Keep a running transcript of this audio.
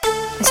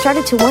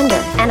started to wonder,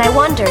 and I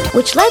wondered,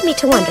 which led me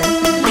to wonder.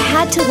 I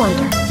had to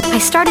wonder. I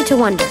started to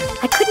wonder.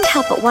 I couldn't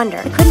help but wonder.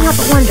 I couldn't help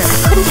but wonder.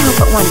 I couldn't help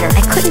but wonder.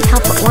 I couldn't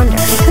help but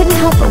wonder. I couldn't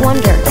help but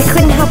wonder. I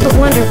couldn't help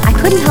but wonder. I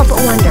couldn't help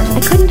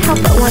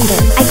but wonder.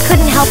 I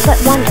couldn't help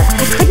but wonder.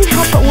 I couldn't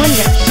help but wonder.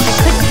 I couldn't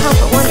help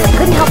but wonder.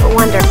 I couldn't help but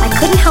wonder. I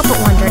couldn't help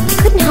but wonder. I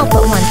couldn't help but wonder. I couldn't help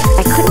but wonder.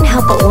 I couldn't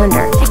help but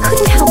wonder. I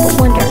couldn't help but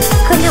wonder.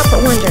 Couldn't help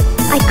but wonder.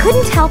 I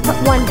couldn't help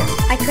but wonder.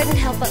 I couldn't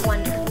help but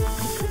wonder.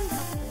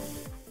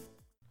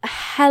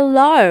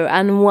 Hello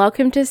and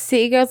welcome to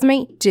City Girls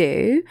Make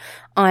Do.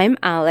 I'm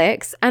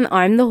Alex and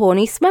I'm the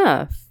horny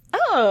Smurf.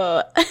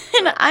 Oh,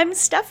 and I'm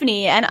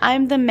Stephanie and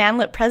I'm the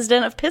manlet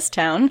president of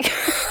Pisstown.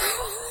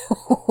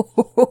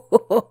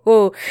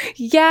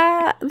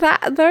 Yeah,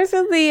 those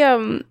are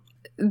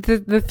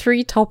the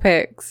three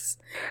topics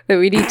that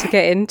we need to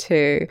get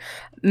into.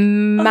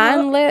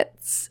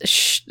 Manlets,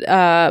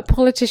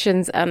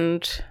 politicians,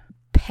 and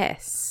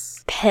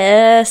piss.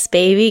 Piss,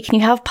 baby. Can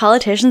you have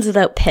politicians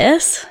without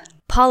piss?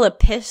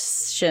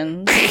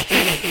 Politicians.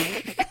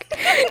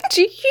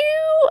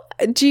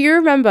 Do you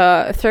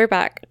remember,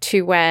 throwback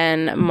to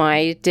when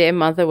my dear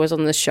mother was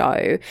on the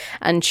show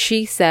and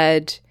she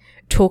said,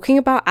 talking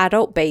about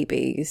adult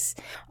babies,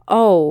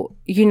 oh,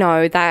 you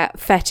know, that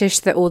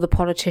fetish that all the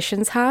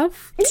politicians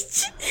have?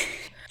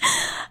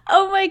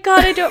 Oh my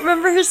god, I don't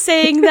remember her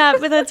saying that,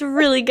 but that's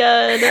really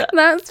good.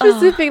 That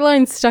specific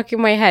line stuck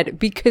in my head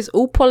because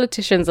all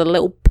politicians are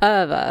little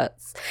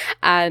perverts,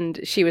 and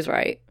she was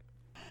right.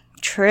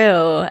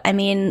 True. I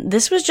mean,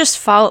 this was just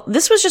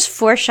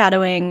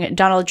foreshadowing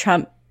Donald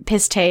Trump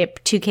piss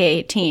tape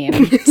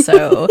 2K18.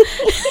 So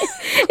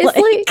it's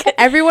like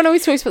everyone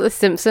always talks about The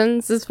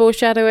Simpsons as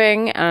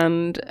foreshadowing,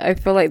 and I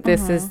feel like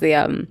this is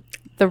the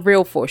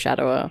real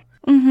foreshadower.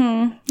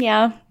 Mm-hmm.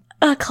 Yeah.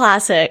 A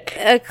classic.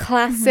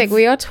 Mm-hmm.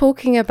 We are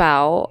talking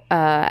about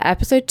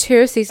episode 2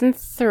 of season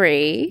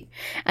 3,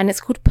 and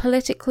it's called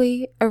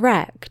Politically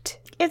Erect.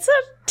 It's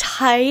a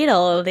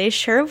title. They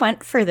sure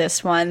went for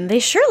this one. They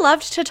sure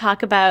loved to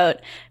talk about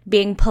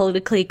being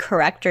politically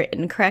correct or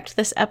incorrect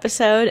this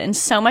episode, and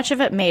so much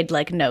of it made,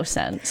 like, no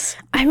sense.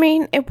 I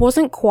mean, it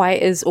wasn't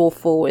quite as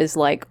awful as,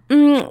 like,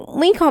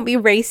 we can't be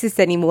racist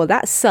anymore.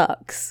 That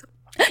sucks.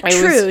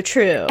 True.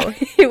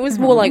 It was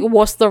more like,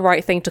 what's the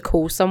right thing to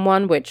call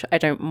someone, which I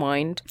don't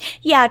mind.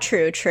 Yeah,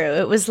 true.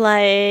 It was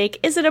like,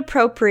 is it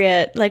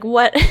appropriate? Like,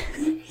 what?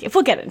 If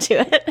we'll get into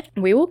it.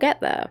 We will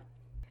get there.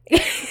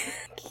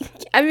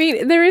 I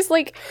mean, there is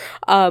like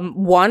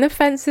one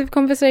offensive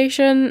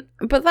conversation,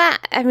 but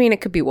that, I mean, it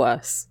could be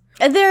worse.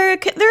 There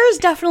is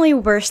definitely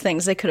worse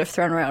things they could have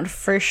thrown around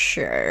for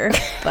sure.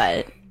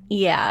 But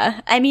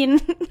yeah, I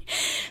mean,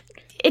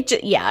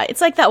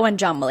 it's like that one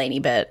John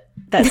Mulaney bit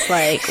that's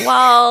like,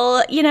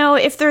 well, you know,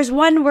 if there's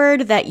one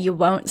word that you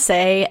won't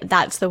say,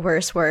 that's the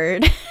worst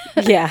word.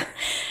 Yeah.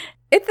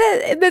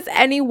 If there's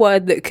any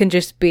word that can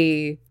just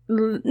be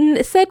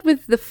said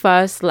with the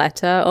first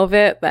letter of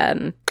it,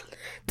 then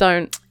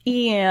don't.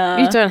 Yeah.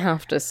 You don't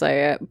have to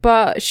say it.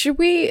 But should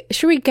we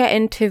get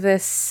into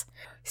this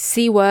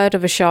C word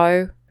of a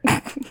show?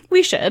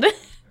 We should.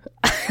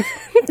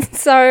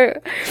 So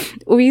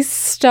we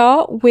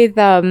start with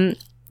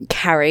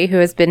Carrie, who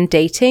has been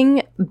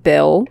dating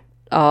Bill,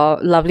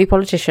 our lovely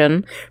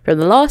politician, from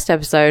the last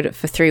episode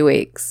for 3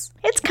 weeks.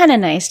 It's kind of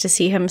nice to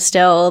see him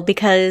still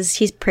because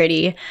he's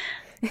pretty.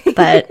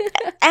 But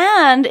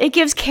and it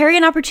gives Carrie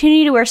an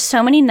opportunity to wear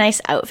so many nice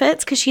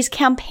outfits because she's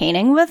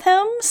campaigning with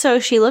him, so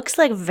she looks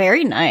like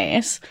very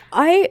nice.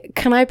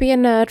 Can I be a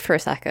nerd for a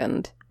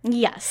second?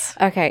 Yes.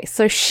 Okay,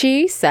 so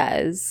she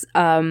says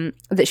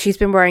that she's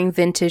been wearing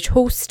vintage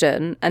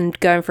Halston and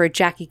going for a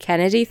Jackie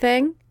Kennedy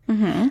thing.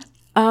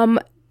 Mm-hmm.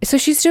 So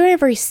she's doing a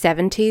very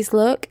 70s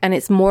look, and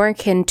it's more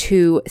akin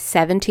to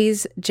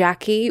 70s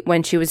Jackie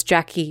when she was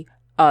Jackie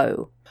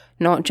O,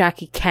 not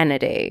Jackie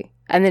Kennedy.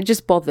 And it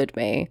just bothered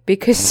me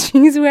because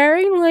she's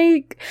wearing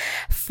like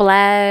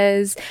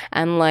flares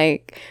and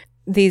like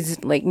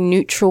these like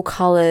neutral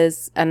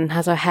colors and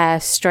has her hair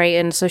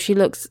straightened. So she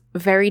looks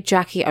very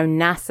Jackie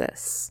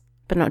Onassis,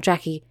 but not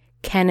Jackie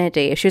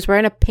Kennedy. If she was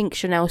wearing a pink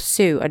Chanel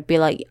suit, I'd be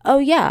like, oh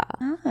yeah.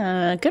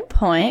 Good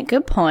point.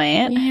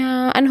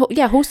 Yeah. And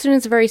Halston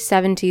is a very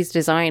 70s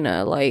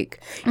designer.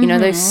 Like, you know,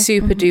 those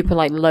super duper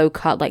like low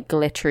cut, like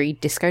glittery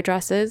disco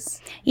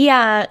dresses.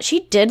 Yeah,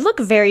 she did look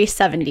very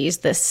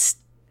 70s this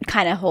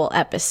kind of whole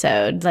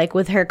episode, like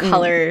with her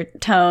color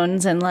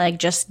tones and like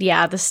just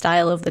the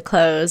style of the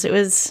clothes. It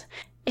was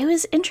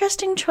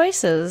interesting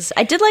choices.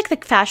 I did like the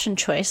fashion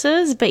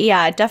choices, but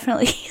yeah, it's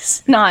definitely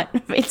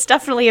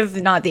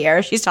not the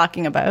era she's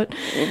talking about.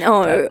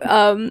 No,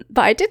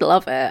 but I did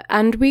love it.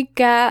 And we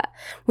get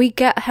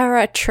her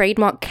a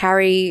trademark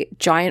Carrie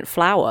giant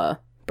flower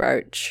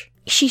brooch.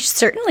 She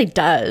certainly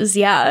does,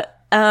 yeah.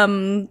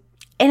 And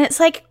it's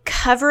like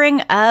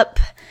covering up.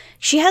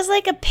 She has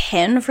like a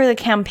pin for the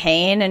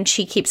campaign, and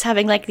she keeps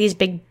having like these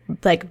big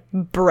like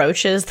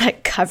brooches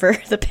that cover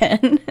the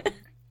pin.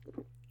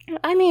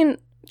 I mean,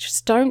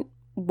 just don't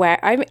wear.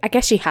 I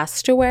guess she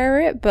has to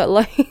wear it, but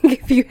like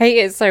if you hate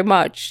it so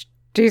much,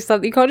 do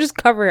something. You can't just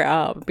cover it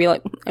up and be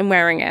like, I'm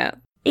wearing it.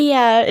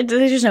 Yeah,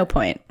 there's no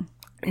point.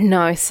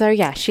 No, so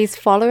yeah, she's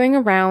following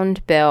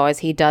around Bill as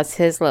he does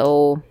his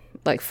little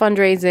like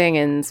fundraising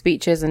and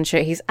speeches and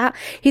shit. He's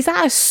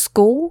at a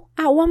school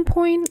at one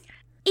point.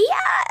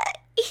 Yeah,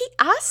 he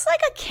asks like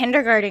a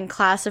kindergarten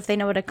class if they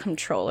know what a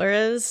controller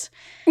is.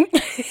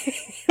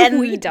 And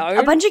we don't.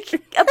 A bunch of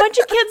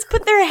kids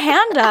put their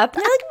hand up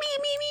and they're like,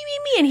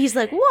 me, and he's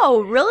like,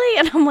 whoa, really?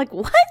 And I'm like,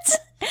 what?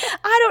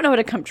 I don't know what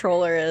a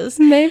controller is.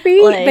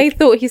 Maybe they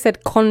thought he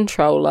said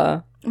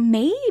controller.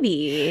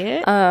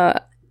 Maybe.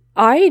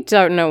 I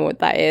don't know what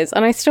that is,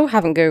 and I still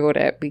haven't Googled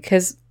it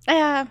because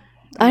I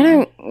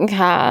don't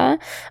care.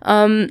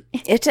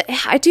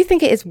 I do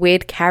think it is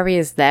weird Carrie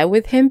is there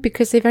with him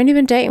because they've only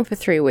been dating for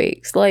 3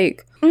 weeks.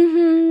 Like,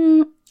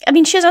 I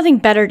mean, she has nothing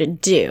better to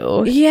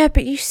do. yeah,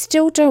 but you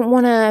still don't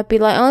want to be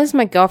like, oh, this is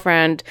my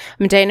girlfriend.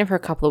 I'm dating her for a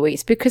couple of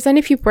weeks, because then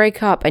if you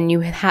break up and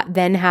you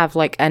then have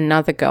like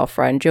another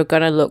girlfriend, you're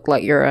gonna look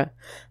like you're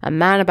a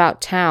man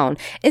about town.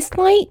 It's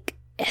like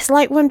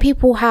when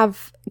people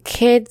have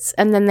kids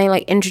and then they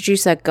like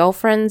introduce their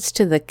girlfriends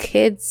to the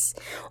kids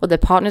or their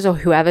partners or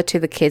whoever to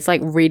the kids like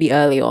really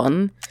early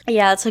on.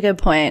 Yeah, that's a good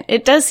point.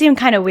 It does seem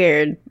kind of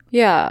weird.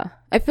 Yeah.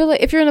 I feel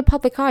like if you're in the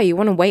public eye, you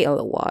want to wait a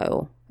little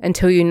while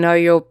until you know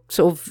you're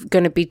sort of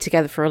going to be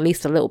together for at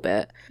least a little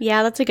bit.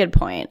 Yeah, that's a good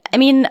point. I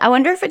mean, I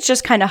wonder if it's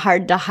just kind of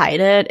hard to hide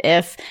it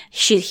if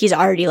he's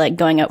already like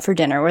going out for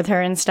dinner with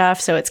her and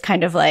stuff. So it's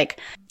kind of like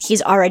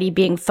he's already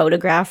being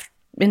photographed.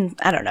 And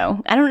I don't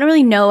know. I don't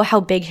really know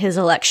how big his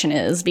election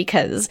is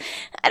because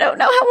I don't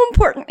know how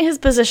important his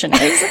position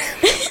is.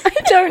 I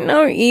don't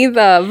know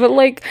either, but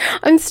like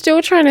I'm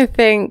still trying to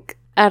think.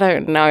 I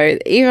don't know.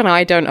 Even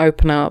I don't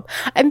open up.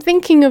 I'm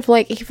thinking of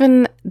like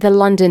even the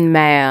London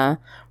mayor,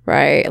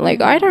 right?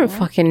 Like I don't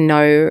fucking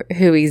know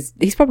who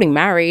he's probably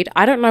married.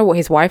 I don't know what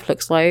his wife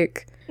looks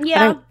like.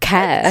 Yeah. I don't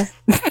care.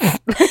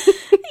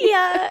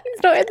 Yeah.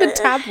 It's not in the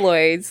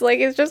tabloids. Like,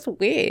 it's just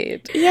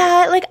weird.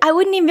 Yeah, like, I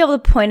wouldn't even be able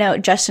to point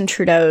out Justin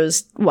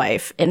Trudeau's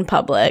wife in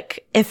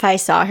public if I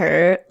saw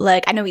her.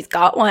 Like, I know he's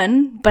got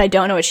one, but I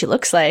don't know what she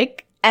looks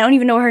like. I don't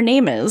even know what her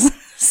name is.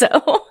 So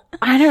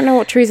I don't know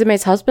what Theresa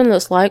May's husband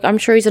looks like. I'm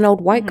sure he's an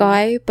old white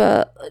guy,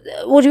 but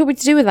what do you want me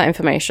to do with that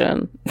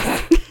information?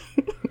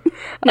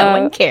 no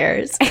one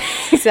cares.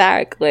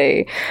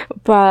 Exactly.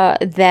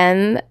 But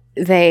then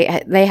they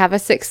have a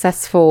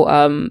successful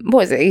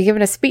what is it, you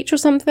giving a speech or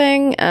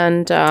something,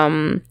 and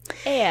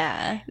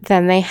yeah,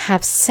 then they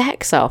have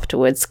sex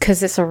afterwards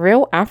because it's a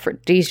real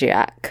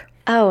aphrodisiac.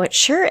 Oh, it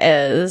sure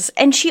is.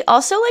 And she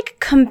also like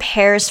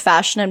compares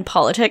fashion and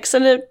politics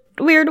in a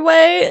weird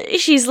way.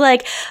 She's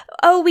like,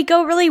 oh, we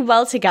go really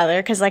well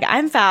together because like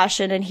I'm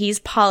fashion and he's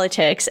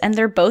politics, and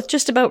they're both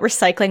just about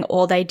recycling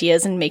old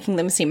ideas and making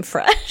them seem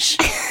fresh.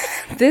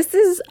 This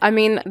is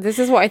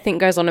what I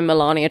think goes on in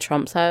Melania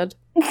Trump's head.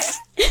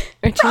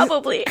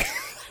 Probably.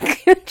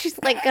 She's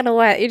like gonna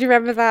wear. You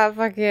remember that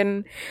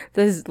fucking?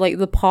 There's like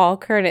the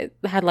Parker, and it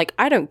had like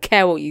I don't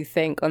care what you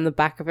think on the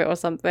back of it or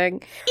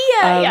something.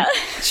 Yeah.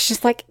 She's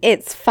just like,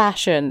 it's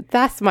fashion.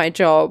 That's my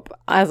job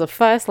as a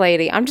first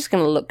lady. I'm just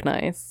gonna look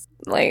nice.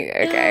 Like,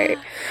 okay.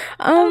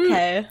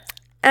 Okay.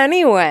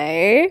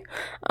 Anyway,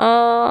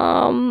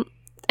 so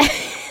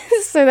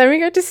then we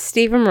go to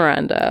Steve and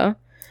Miranda,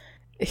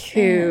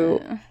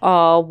 who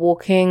are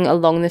walking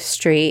along the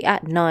street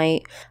at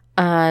night.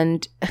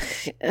 And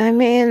I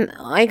mean,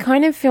 I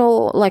kind of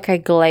feel like I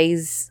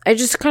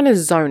just kind of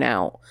zone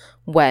out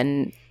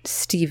when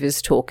Steve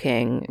is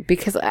talking,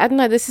 because I don't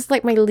know, this is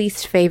like my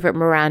least favorite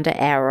Miranda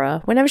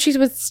era. Whenever she's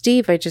with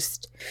Steve, I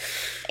just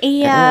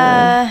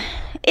I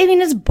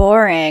mean, it's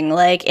boring.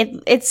 Like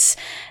it's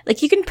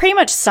like you can pretty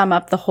much sum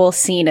up the whole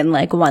scene in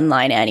like one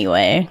line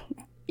anyway.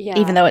 Yeah.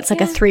 Even though it's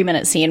like a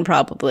 3-minute scene,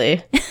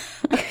 probably.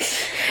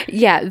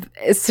 Yeah,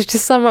 so to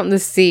sum up the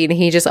scene,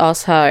 he just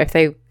asks her if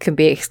they can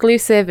be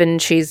exclusive, and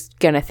she's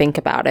gonna think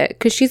about it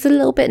because she's a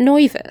little bit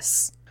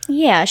nervous.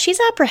 Yeah, she's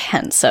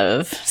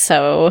apprehensive,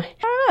 so I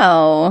don't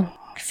know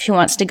if she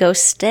wants to go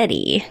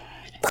steady.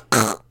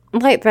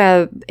 Like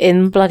they're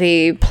in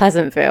bloody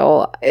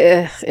Pleasantville.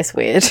 It's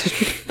weird.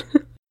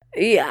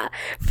 Yeah,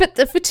 for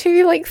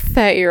two like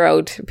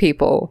 30-year-old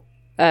people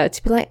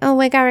to be like, oh,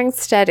 we're going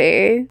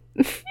steady.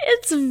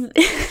 It's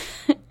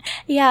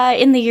yeah,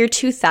 in the year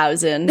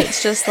 2000,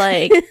 it's just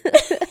like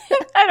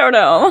I don't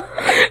know.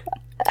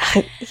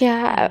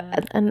 Yeah,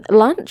 and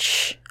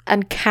lunch,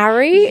 and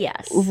Carrie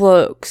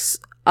looks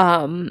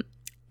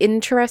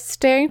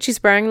interesting.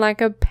 She's wearing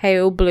like a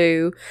pale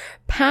blue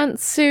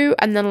pantsuit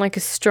and then like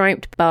a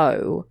striped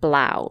bow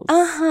blouse.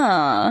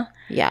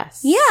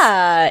 Yes.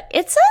 Yeah,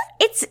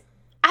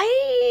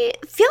 I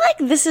feel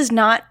like this is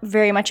not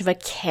very much of a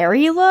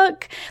Carrie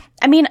look.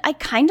 I mean, I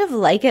kind of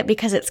like it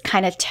because it's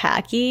kind of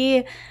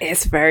tacky.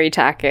 It's very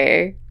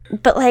tacky.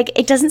 But, like,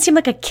 it doesn't seem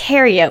like a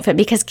Carrie outfit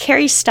because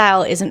Carrie's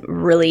style isn't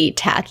really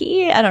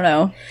tacky. I don't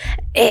know.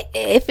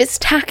 If it's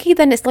tacky,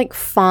 then it's, like,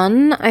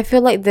 fun. I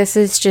feel like this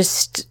is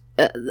just,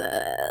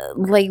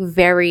 like,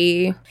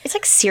 very... It's,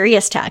 like,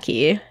 serious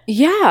tacky.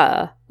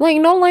 Yeah.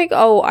 Like, not like,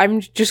 oh, I'm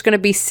just going to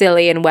be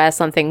silly and wear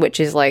something which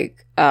is,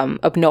 like,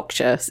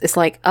 obnoxious. It's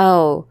like,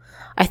 oh,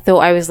 I thought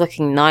I was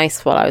looking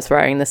nice while I was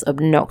wearing this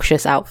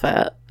obnoxious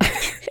outfit.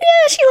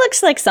 Yeah, she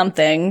looks like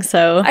something,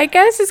 so I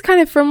guess it's kind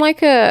of from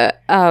like a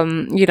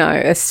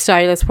a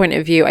stylist point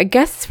of view. I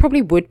guess this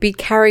probably would be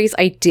Carrie's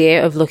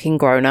idea of looking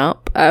grown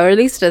up, or at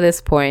least at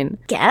this point.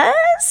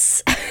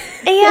 guess.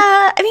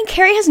 Yeah, I mean,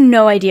 Carrie has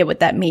no idea what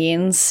that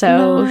means,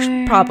 so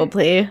No.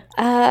 probably.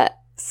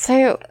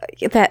 So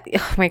that,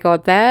 oh my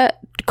god, that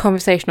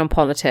conversation on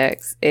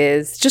politics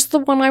is just the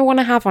one I want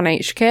to have on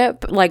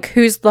HKIP. Like,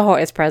 who's the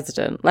hottest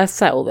president? Let's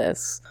settle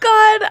this.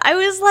 God, I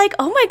was like,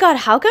 oh my god,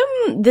 how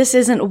come this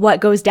isn't what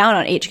goes down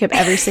on HKIP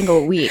every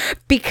single week?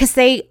 Because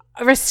they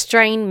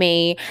restrain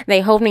me,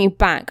 they hold me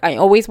back. I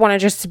always want to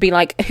just to be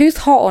like, who's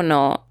hot or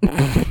not?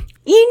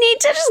 You need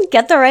to just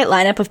get the right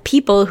lineup of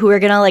people who are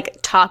gonna like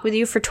talk with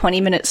you for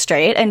 20 minutes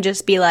straight and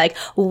just be like,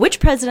 which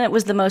president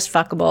was the most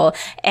fuckable?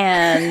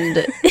 And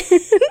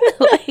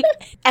like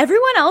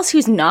everyone else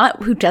who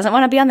doesn't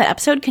want to be on that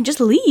episode can just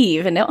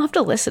leave and they don't have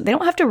to listen. They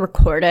don't have to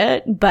record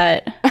it,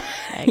 but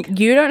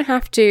You don't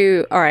have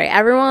to. All right,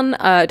 everyone,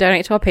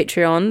 donate to our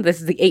Patreon. This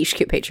is the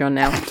HKIP Patreon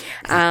now.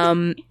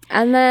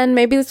 And then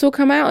maybe this will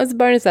come out as a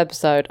bonus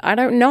episode. I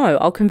don't know.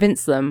 I'll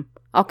convince them.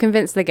 I'll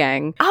convince the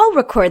gang. I'll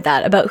record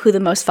that about who the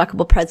most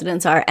fuckable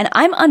presidents are. And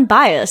I'm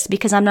unbiased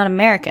because I'm not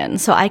American,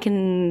 so I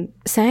can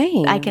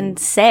Same.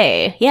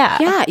 say, yeah.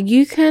 Yeah,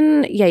 you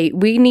can. Yeah,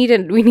 we need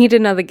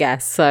another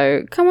guest.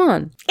 So come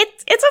on.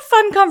 It's a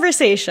fun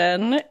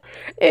conversation.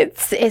 It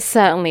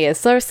certainly is.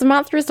 So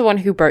Samantha is the one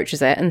who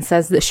broaches it and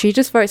says that she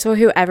just votes for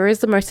whoever is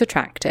the most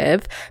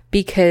attractive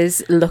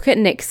because look at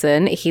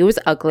Nixon. He was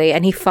ugly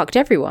and he fucked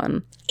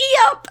everyone.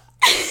 Yep.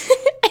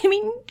 I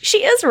mean, she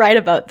is right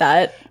about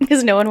that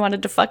because no one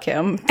wanted to fuck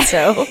him.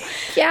 So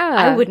Yeah.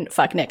 I wouldn't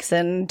fuck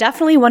Nixon.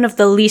 Definitely one of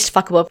the least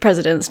fuckable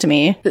presidents to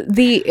me.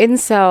 The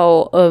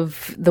incel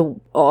of the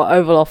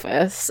Oval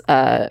Office,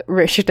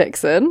 Richard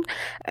Nixon,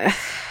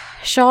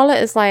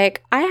 Charlotte is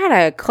like, I had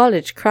a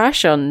college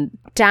crush on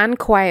Dan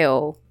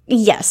Quayle,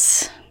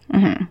 Yes.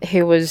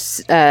 who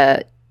was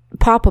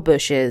Papa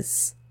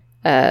Bush's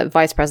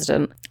vice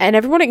president, and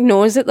everyone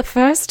ignores it the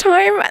first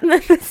time, and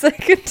then the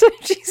second time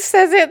she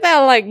says it,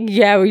 they're like,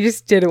 "Yeah, we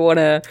just didn't want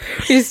to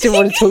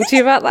talk to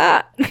you about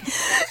that."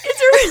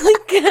 It's really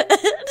good.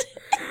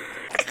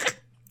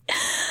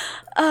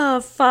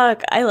 Oh,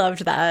 fuck. I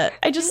loved that.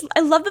 I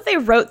love that they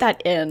wrote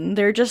that in.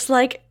 They're just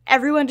like,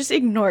 everyone just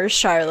ignores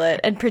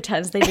Charlotte and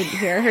pretends they didn't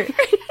hear her.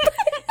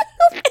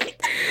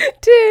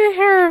 To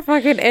her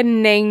fucking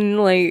inane,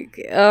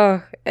 like,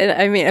 oh, and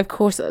I mean, of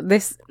course,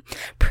 this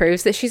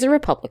proves that she's a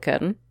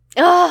Republican.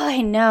 Oh,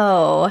 I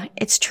know.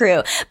 It's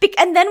true.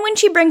 And then when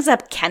she brings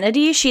up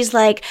Kennedy, she's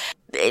like,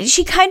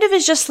 she kind of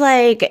is just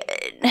like,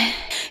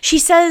 she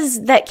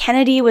says that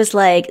Kennedy was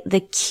like the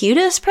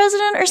cutest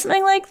president or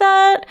something like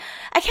that.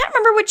 I can't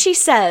remember what she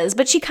says,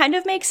 but she kind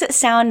of makes it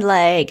sound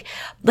like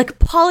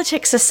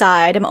politics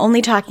aside, I'm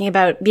only talking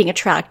about being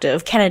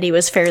attractive. Kennedy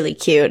was fairly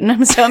cute.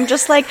 And so I'm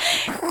just like,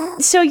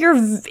 so you're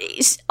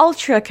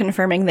ultra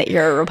confirming that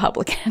you're a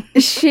Republican.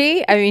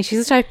 She's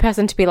the type of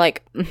person to be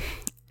like,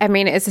 I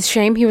mean, it's a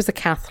shame he was a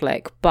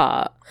Catholic,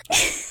 but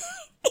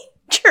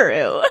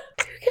True.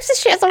 who gives a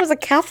shit as I was a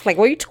Catholic?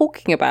 What are you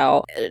talking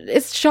about?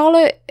 Is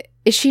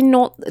she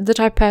not the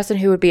type of person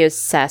who would be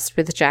obsessed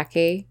with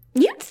Jackie?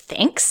 You'd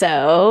think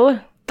so.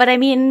 But I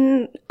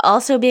mean,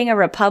 also being a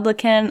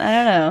Republican, I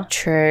don't know.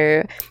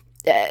 True.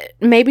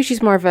 Maybe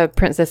she's more of a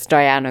Princess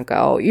Diana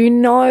girl. You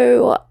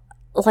know,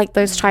 like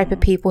those type of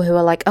people who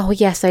are like, oh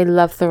yes, I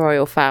love the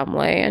royal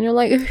family. And you're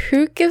like,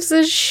 who gives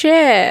a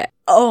shit?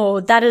 Oh,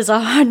 that is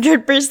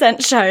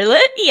 100%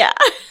 Charlotte. Yeah.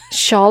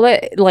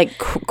 Charlotte, like,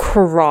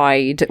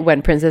 cried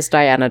when Princess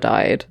Diana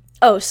died.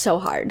 Oh, so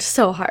hard.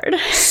 So hard.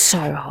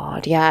 So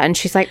hard, yeah. And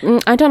she's like,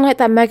 I don't like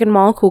that Meghan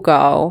Markle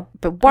girl,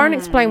 but won't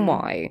explain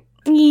why.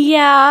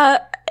 Yeah,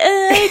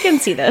 I can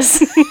see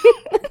this.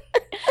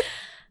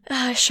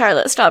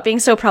 Charlotte, stop being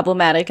so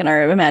problematic in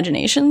our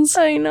imaginations.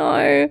 I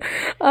know.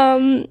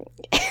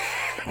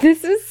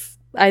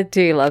 I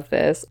do love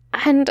this.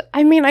 And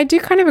I mean, I do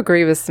kind of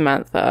agree with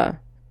Samantha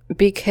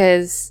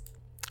because,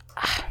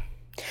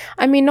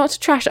 I mean, not to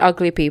trash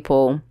ugly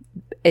people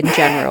in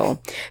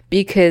general,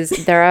 because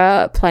there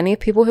are plenty of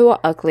people who are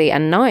ugly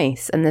and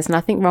nice, and there's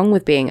nothing wrong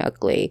with being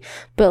ugly.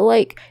 But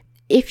like,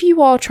 if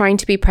you are trying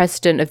to be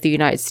president of the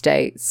United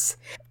States,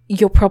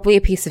 you're probably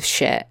a piece of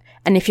shit.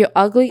 And if you're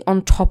ugly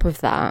on top of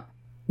that,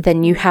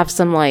 then you have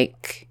some,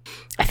 like,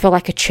 I feel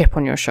like a chip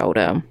on your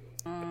shoulder.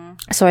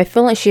 So I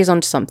feel like she's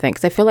onto something,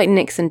 because I feel like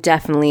Nixon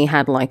definitely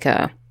had like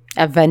a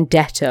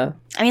vendetta.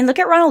 I mean, look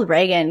at Ronald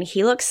Reagan.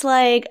 He looks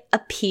like a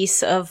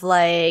piece of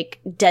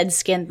like dead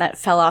skin that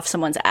fell off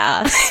someone's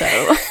ass.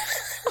 So,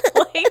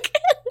 like,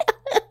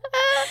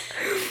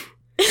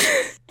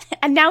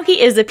 and now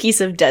he is a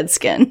piece of dead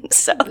skin.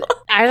 So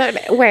I don't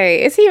know.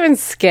 Wait, is he even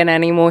skin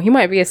anymore? He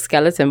might be a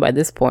skeleton by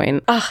this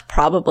point.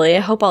 probably. I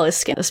hope all his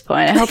skin at this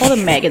point. I hope all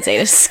the maggots ate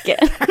his skin.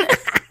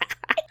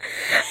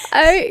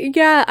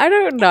 I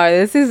don't know.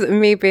 This is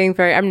me being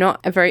I'm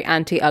not a very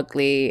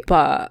anti-ugly,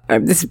 but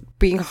this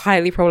being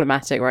highly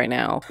problematic right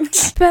now.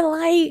 But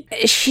like,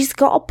 she's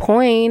got a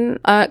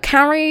point.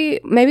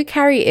 Maybe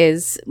Carrie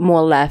is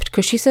more left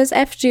because she says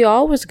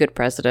FDR was a good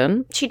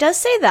president. She does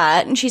say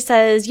that, and she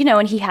says,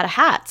 and he had a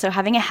hat, so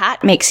having a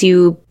hat makes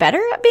you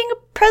better at being a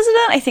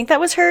president. I think that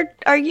was her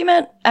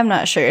argument. I'm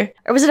not sure.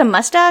 Or was it a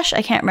mustache?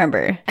 I can't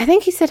remember. I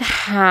think he said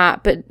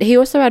hat, but he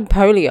also had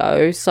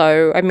polio.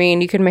 So, I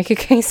mean, you could make a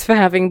case for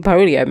having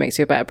polio makes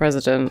you a better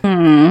president.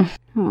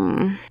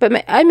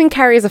 But I mean,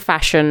 Carrie is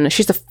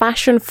she's a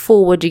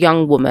fashion-forward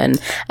young woman,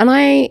 and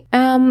I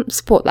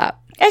support that.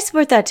 I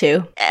support that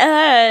too.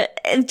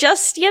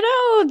 Just,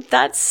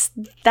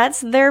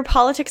 that's their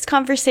politics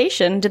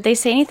conversation. Did they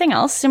say anything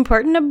else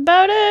important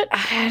about it?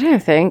 I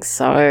don't think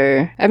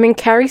so. I mean,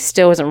 Carrie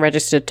still isn't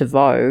registered to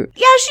vote.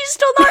 Yeah, she's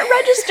still not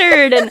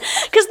registered. And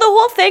because the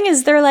whole thing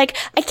is they're like,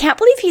 I can't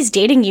believe he's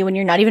dating you when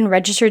you're not even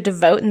registered to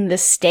vote in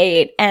this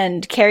state.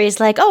 And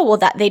Carrie's like, oh, well,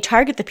 that they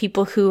target the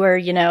people who are,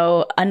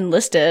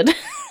 unlisted.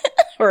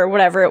 Or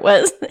whatever it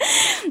was.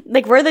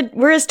 Like,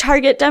 we're his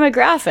target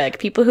demographic,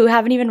 people who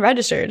haven't even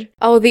registered.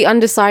 Oh, the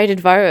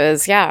undecided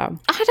voters, yeah.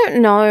 I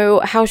don't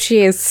know how she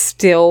is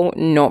still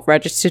not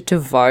registered to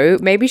vote.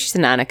 Maybe she's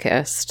an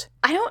anarchist.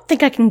 I don't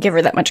think I can give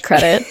her that much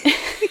credit.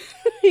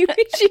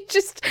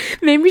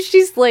 Maybe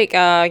she's like,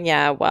 I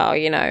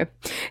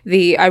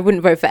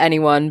wouldn't vote for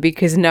anyone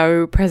because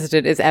no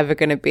president is ever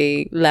going to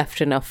be left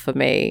enough for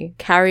me.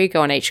 Carrie,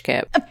 go on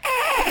HKIP.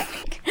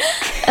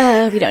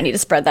 We don't need to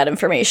spread that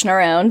information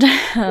around.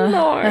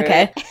 No.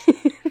 Okay.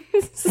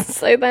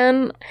 So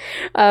then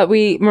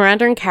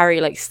Miranda and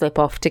Carrie slip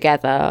off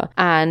together,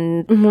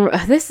 and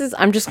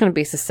I'm just going to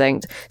be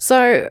succinct.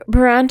 So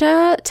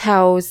Miranda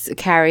tells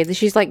Carrie that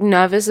she's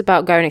nervous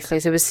about going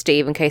exclusive with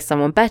Steve in case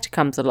someone better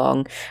comes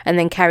along, and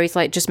then Carrie's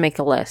just make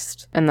a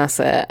list, and that's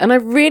it. And I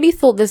really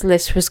thought this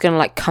list was going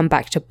to come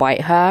back to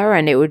bite her,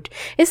 and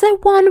is there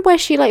one where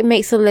she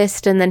makes a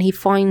list and then he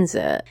finds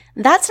it?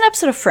 That's an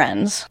episode of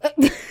Friends.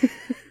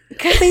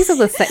 These are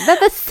they're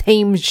the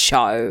same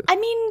show. I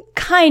mean,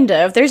 kind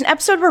of. There's an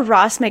episode where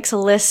Ross makes a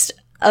list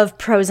of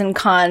pros and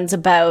cons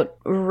about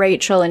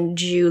Rachel and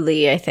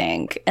Julie, I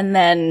think. And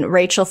then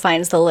Rachel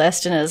finds the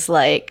list and is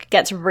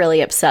gets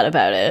really upset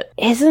about it.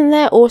 Isn't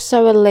there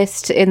also a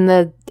list in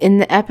the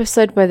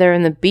episode where they're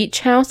in the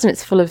beach house and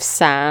it's full of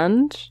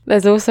sand?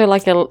 There's also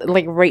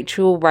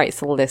Rachel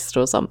writes a list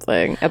or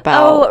something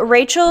about... Oh,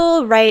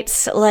 Rachel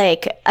writes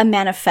a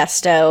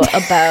manifesto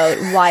about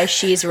why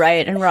she's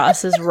right and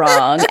Ross is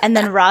wrong. And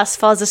then Ross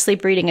falls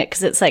asleep reading it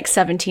because it's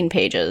 17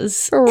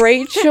 pages.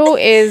 Rachel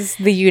is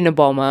the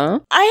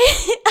Unabomber.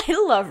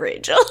 I love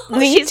Rachel.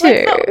 Me She's too.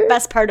 The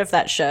best part of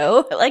that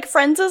show.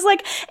 Friends is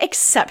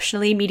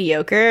exceptionally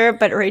mediocre,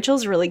 but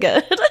Rachel's really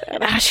good.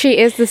 She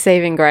is the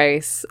saving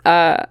grace.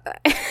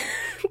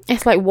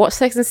 It's what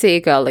Sex and City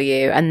girl are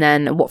you, and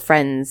then what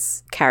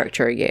Friends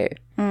character are you?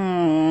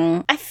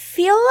 I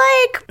feel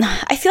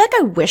like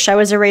I wish I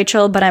was a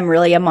Rachel, but I'm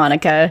really a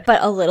Monica.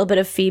 But a little bit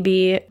of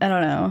Phoebe. I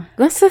don't know.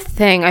 That's the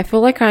thing. I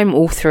feel like I'm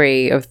all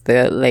three of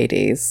the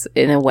ladies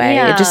in a way.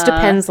 Yeah. It just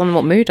depends on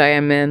what mood I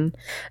am in.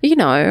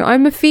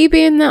 I'm a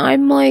Phoebe in that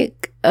I'm a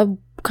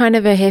kind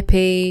of a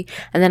hippie,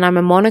 and then I'm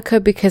a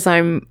Monica because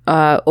I'm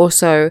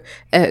also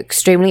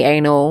extremely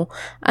anal,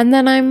 and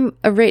then I'm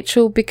a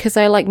Rachel because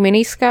I like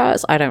mini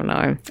skirts. I don't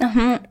know.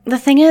 The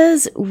thing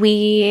is,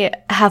 we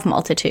have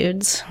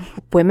multitudes.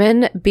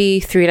 Women be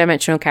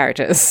three-dimensional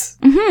characters.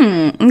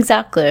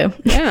 Exactly.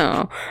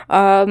 Yeah.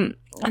 And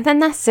then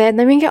that's it.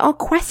 Then we get our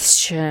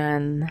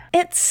question.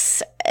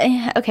 It's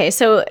okay.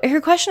 So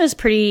her question is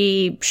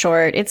pretty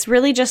short. It's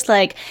really just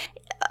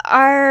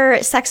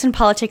are sex and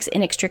politics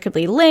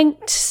inextricably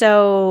linked?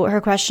 So her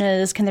question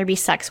is, can there be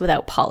sex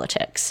without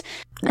politics?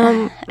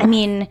 I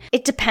mean,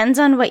 it depends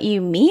on what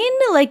you mean.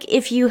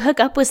 If you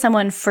hook up with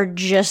someone for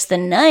just the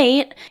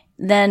night,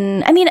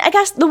 then, I mean, I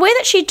guess the way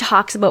that she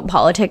talks about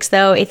politics,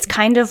 though, it's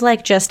kind of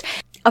just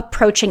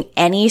approaching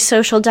any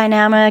social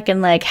dynamic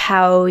and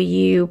how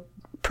you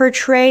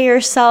portray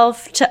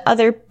yourself to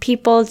other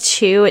people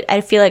too. I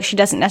feel like she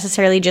doesn't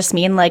necessarily just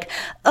mean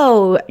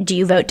oh, do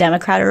you vote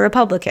Democrat or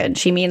Republican?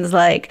 She means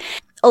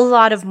a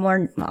lot of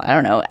more, I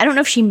don't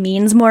know if she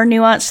means more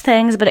nuanced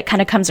things, but it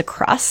kind of comes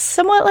across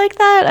somewhat like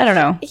that. I don't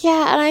know.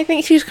 Yeah, and I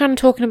think she's kind of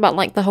talking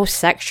about the whole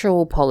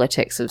sexual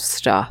politics of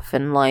stuff,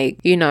 and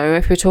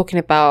if we're talking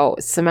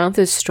about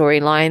Samantha's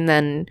storyline,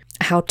 then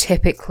how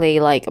typically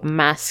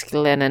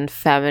masculine and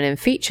feminine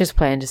features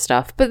play into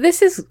stuff. But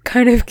this is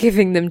kind of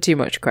giving them too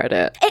much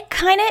credit. It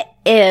kind of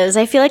is.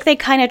 I feel like they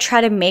kind of try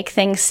to make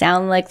things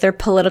sound like they're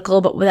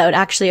political, but without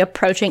actually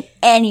approaching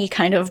any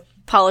kind of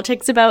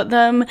politics about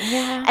them.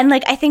 Yeah. And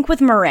I think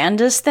with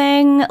Miranda's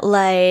thing,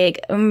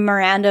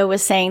 Miranda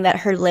was saying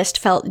that her list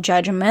felt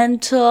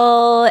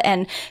judgmental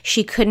and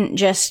she couldn't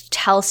just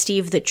tell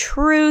Steve the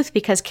truth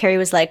because Carrie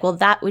was well,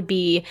 that would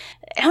be,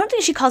 I don't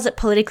think she calls it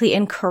politically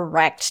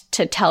incorrect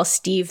to tell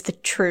Steve the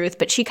truth,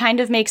 but she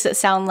kind of makes it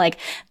sound like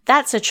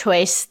that's a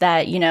choice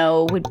that,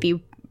 would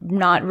be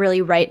not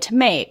really right to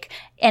make.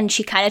 And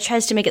she kind of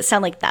tries to make it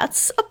sound like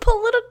that's a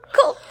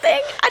political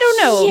thing. I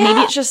don't know. Yeah.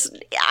 Maybe it's just,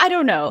 I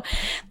don't know.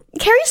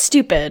 Carrie's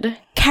stupid.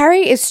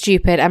 Carrie is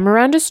stupid, and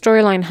Miranda's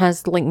storyline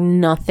has like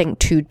nothing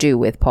to do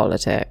with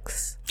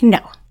politics. No,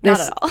 not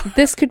at all.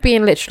 This could be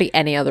in literally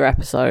any other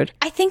episode.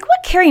 I think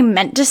what Carrie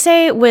meant to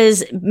say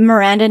was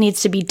Miranda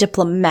needs to be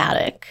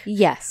diplomatic.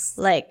 Yes.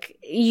 Like,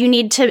 you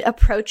need to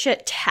approach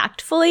it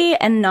tactfully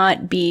and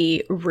not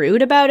be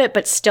rude about it,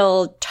 but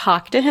still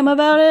talk to him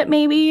about it,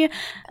 maybe.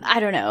 I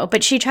don't know.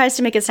 But she tries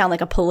to make it sound like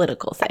a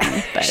political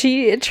thing. But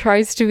She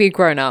tries to be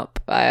grown up,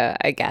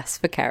 I guess,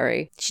 for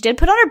Carrie. she did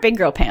put on her big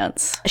girl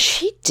pants.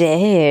 She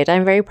did.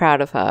 I'm very proud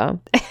of her.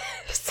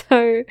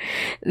 So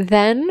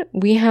then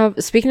we have,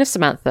 speaking of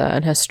Samantha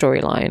and her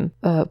storyline,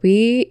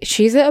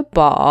 she's at a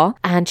bar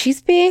and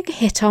she's being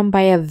hit on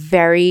by a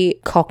very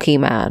cocky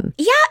man.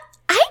 Yeah,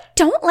 I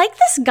don't like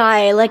this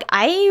guy. Like,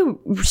 I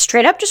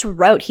straight up just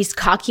wrote he's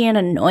cocky and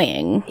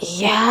annoying.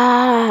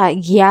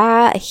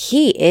 Yeah,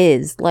 he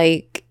is.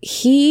 Like,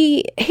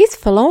 he's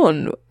full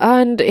on.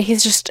 And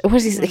he's just,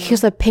 he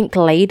was a pink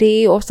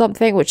lady or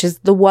something, which is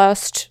the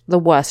worst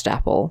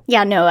apple.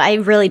 Yeah, no, I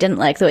really didn't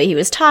like the way he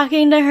was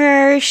talking to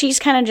her. She's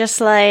kind of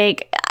just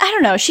like, I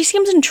don't know. She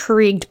seems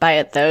intrigued by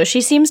it, though. She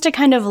seems to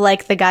kind of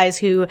like the guys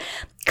who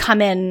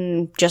come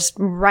in just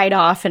right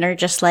off and are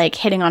just like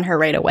hitting on her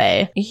right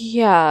away.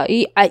 Yeah,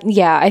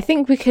 I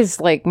think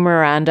because like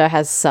Miranda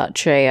has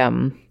such a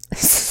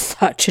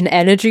such an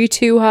energy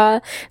to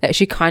her that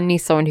she kind of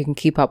needs someone who can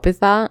keep up with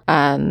that,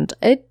 and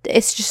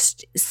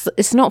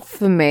it's not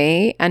for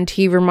me. And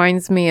he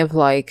reminds me of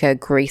like a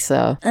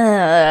greaser.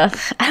 I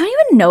don't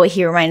even know what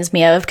he reminds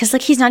me of, because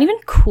like he's not even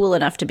cool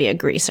enough to be a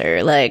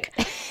greaser. Like,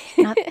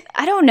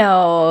 I don't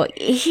know.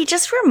 He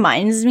just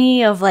reminds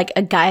me of like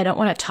a guy I don't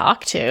want to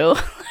talk to.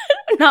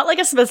 Not like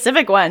a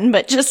specific one,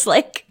 but just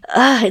like,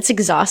 it's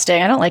exhausting.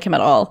 I don't like him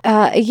at all.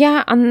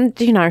 Yeah, and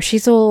you know,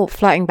 she's all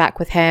flirting back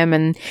with him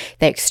and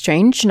they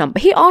exchange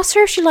numbers. He asked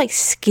her if she likes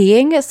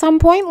skiing at some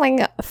point,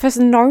 like for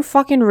no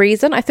fucking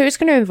reason. I thought he was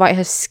going to invite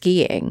her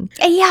skiing.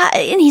 Yeah,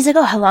 and he's like,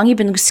 oh, how long you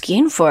been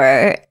skiing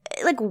for?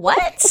 Like,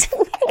 what?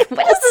 What does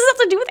this have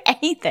to do with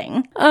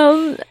anything?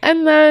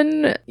 And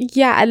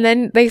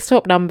then they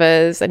swap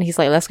numbers and he's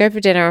like, let's go for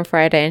dinner on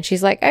Friday. And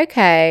she's like,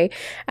 okay.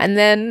 And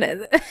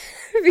then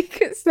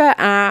because they're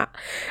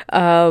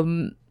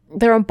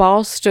on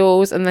bar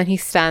stools, and then he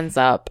stands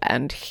up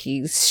and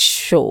he's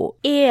short.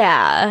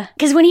 Yeah,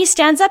 because when he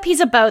stands up, he's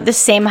about the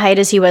same height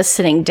as he was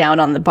sitting down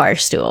on the bar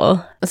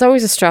stool. It's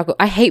always a struggle.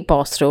 I hate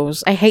bar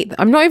stools.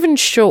 I'm not even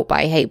short, but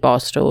I hate bar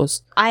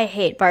stools. I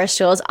hate bar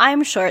stools.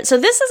 I'm short. So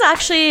this is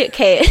actually,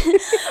 okay,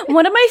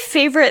 one of my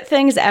favorite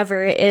things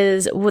ever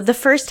is the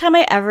first time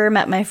I ever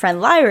met my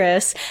friend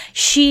Lyris,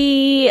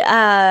 she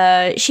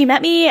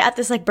met me at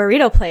this like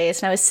burrito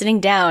place and I was sitting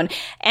down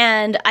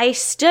and I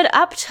stood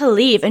up to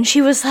leave and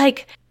she was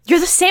like, you're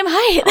the same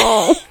height.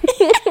 Oh.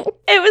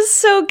 It was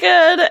so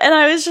good. And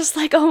I was just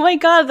like, oh my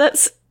God,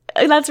 that's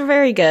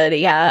very good.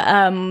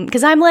 Yeah.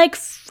 Cause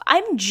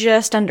I'm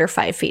just under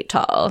 5 feet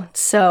tall.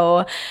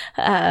 So,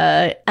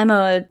 I'm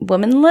a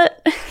womanlet.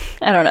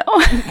 I don't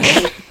know.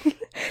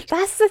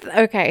 That's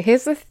okay.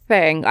 Here's the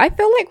thing. I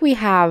feel like we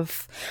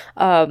have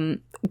a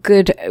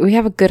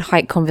good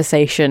height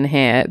conversation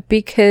here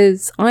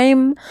because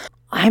I'm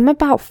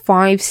about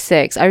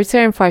 5'6". I would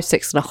say I'm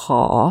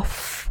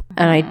 5'6.5".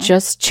 And I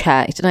just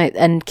checked,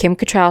 and Kim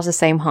Cattrall's the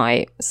same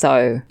height,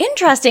 so...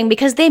 Interesting,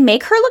 because they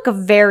make her look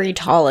very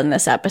tall in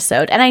this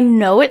episode, and I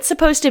know it's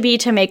supposed to be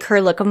to make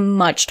her look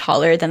much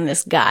taller than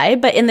this guy,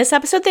 but in this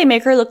episode, they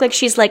make her look like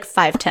she's like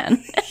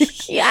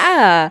 5'10".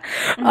 Yeah,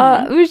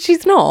 but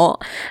she's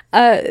not.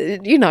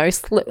 You know,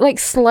 like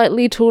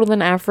slightly taller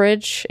than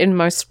average in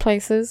most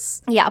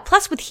places. Yeah,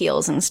 plus with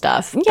heels and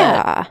stuff.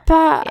 Yeah,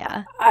 but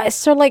yeah.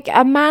 So like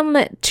a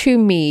manlet to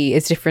me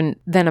is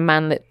different than a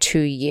manlet to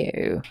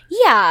you.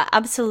 Yeah,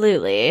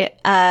 absolutely.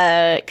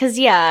 Because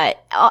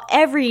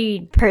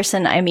every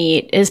person I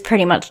meet is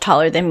pretty much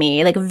taller than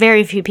me. Like,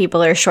 very few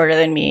people are shorter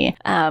than me.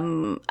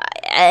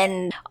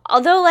 And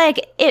although,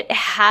 like, it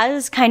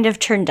has kind of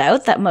turned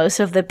out that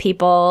most of the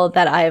people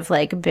that I've,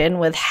 like, been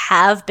with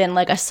have been,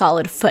 like, a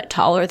solid foot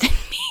taller than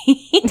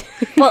me.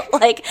 But,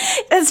 like,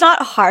 it's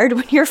not hard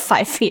when you're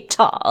 5 feet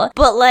tall.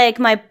 But, like,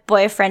 my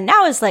boyfriend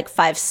now is, like,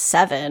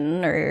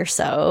 5'7" or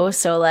so.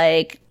 So,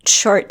 like,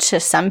 short to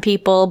some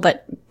people,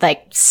 but,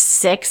 like,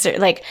 6 or,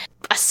 like,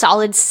 a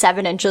solid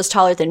 7 inches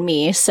taller than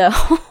me, so...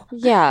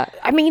 Yeah,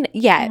 I mean,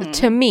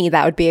 to me,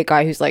 that would be a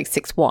guy who's like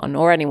 6'1",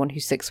 or anyone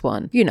who's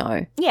 6'1", you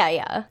know.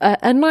 Yeah.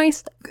 A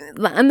nice,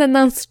 and then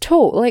that's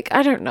tall, like,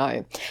 I don't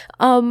know.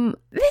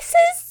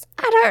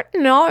 I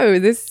don't know.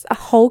 This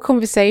whole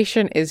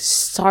conversation is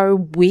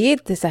so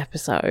weird, this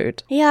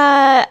episode.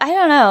 Yeah, I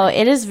don't know.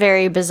 It is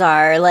very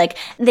bizarre. Like,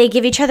 they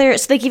give each other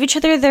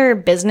their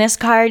business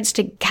cards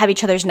to have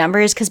each other's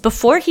numbers, because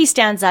before he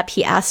stands up,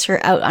 he asks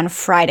her out on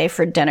Friday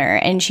for dinner,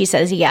 and she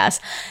says yes.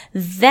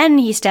 Then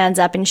he stands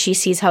up and she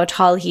sees how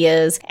tall he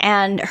is,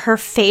 and her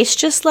face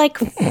just, like,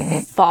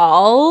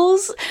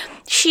 falls.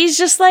 She's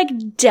just, like,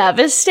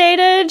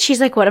 devastated.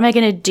 She's like, what am I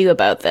gonna do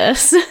about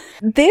this?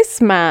 This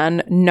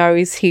man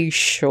knows he's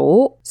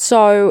short,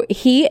 so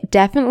he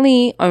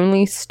definitely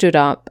only stood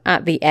up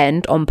at the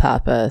end on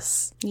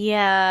purpose.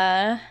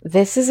 Yeah.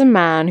 This is a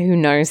man who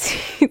knows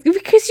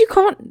because you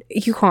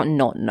can't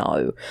not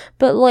know.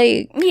 But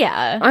like,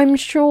 yeah, I'm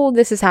sure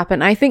this has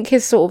happened. I think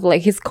his sort of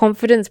like his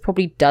confidence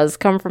probably does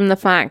come from the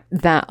fact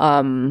that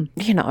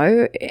you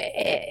know,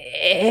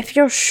 if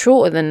you're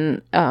shorter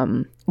than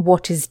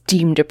what is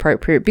deemed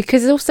appropriate,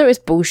 because also it's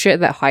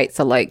bullshit that heights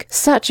are like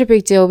such a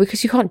big deal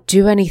because you can't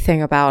do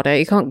anything about it.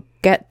 You can't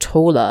get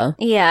taller.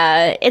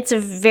 Yeah, it's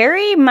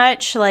very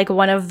much like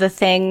one of the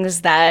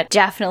things that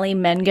definitely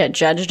men get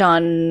judged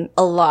on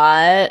a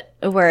lot,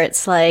 where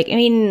it's like, I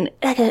mean,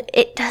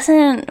 it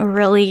doesn't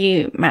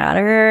really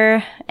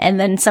matter. And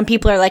then some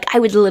people are like, I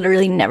would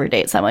literally never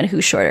date someone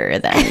who's shorter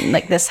than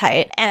like this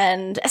height.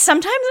 And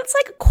sometimes it's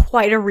like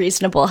quite a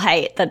reasonable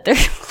height that they're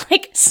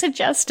like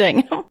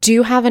suggesting. Do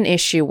you have an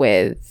issue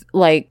with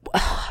like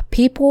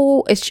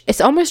people,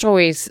 it's almost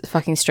always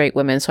fucking straight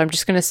women, so I'm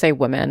just gonna say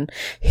women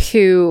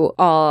who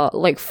are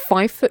like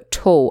 5 foot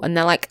tall and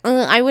they're like,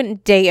 I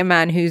wouldn't date a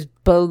man who's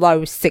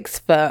below 6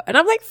 foot, and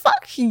I'm like,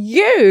 fuck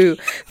you,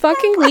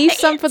 fucking leave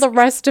some for the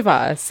rest of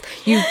us,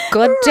 you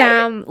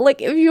goddamn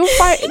like, if you're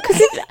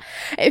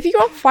if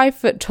you're 5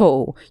 foot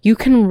tall, you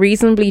can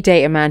reasonably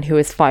date a man who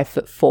is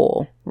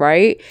 5'4",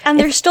 right? And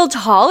they're still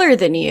taller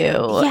than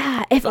you.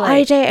 Yeah, if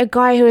I date a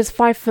guy who is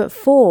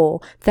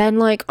 5'4", then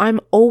like I'm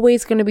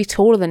always going to be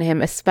taller than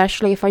him,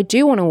 especially if I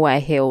do want to wear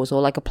heels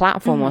or like a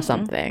platform or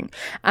something.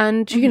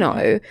 And you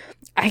know,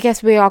 I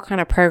guess we are kind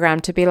of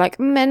programmed to be like,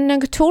 men are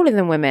taller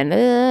than women.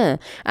 Ugh.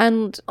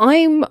 And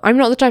I'm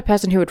not the type of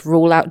person who would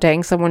rule out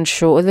dating someone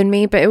shorter than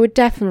me, but it would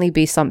definitely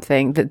be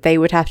something that they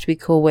would have to be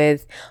cool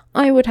with,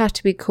 I would have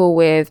to be cool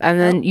with, and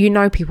then you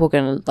know people are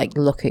going to like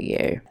look at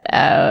you.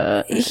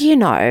 You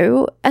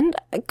know, and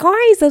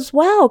guys as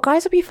well.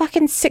 Guys will be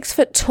fucking 6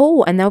 foot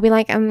tall and they'll be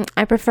like,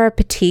 I prefer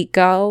petite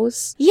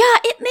girls. Yeah,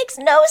 it makes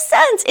no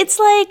sense. It's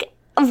like,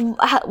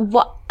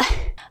 what?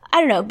 I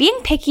don't know, being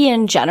picky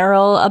in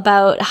general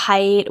about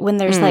height when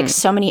there's like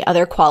so many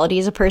other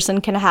qualities a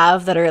person can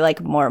have that are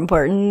like more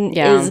important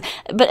is,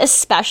 but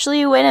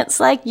especially when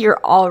it's like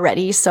you're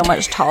already so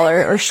much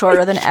taller or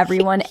shorter than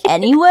everyone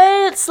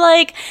anyway, it's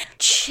like,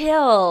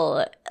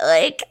 chill.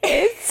 Like,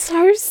 it's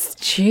so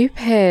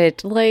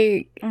stupid.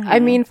 Like,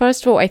 I mean,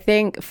 first of all, I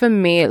think for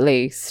me at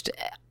least,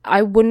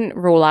 I wouldn't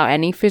rule out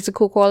any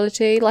physical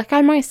quality. Like,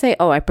 I might say,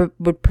 I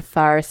would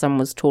prefer if someone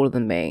was taller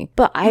than me.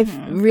 But I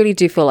really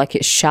do feel like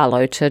it's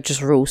shallow to just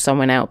rule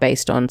someone out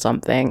based on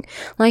something.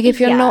 Like,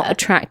 if you're not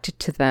attracted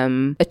to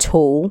them at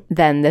all,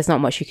 then there's not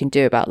much you can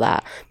do about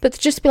that. But to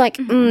just be like,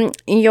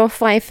 you're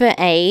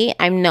 5'8",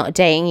 I'm not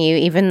dating you,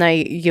 even though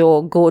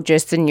you're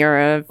gorgeous and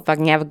you're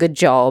fucking have a good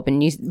job and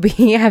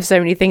we have so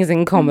many things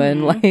in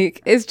common.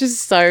 Like, it's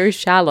just so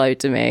shallow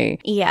to me.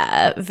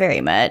 Yeah, very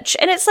much.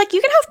 And it's like,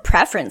 you can have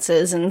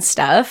preferences and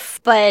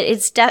stuff, but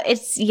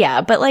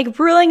but like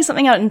ruling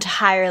something out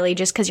entirely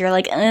just because you're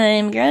like,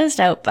 I'm grossed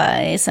out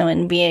by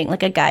someone being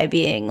like a guy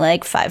being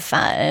like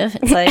 5'5",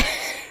 it's like,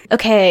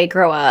 okay,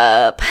 grow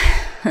up.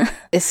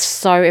 It's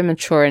so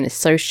immature and it's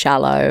so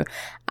shallow.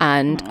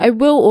 And I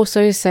will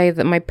also say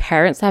that my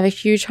parents have a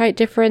huge height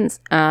difference,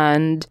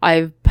 and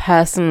I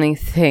personally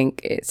think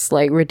it's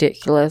like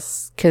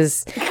ridiculous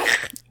because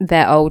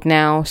they're old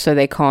now, so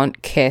they can't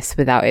kiss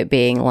without it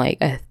being like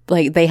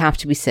they have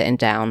to be sitting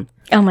down.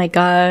 Oh my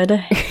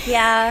God.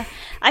 Yeah.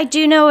 I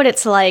do know what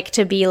it's like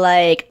to be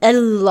like a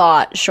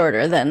lot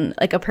shorter than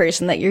like a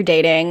person that you're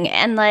dating.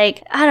 And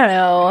like, I don't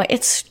know,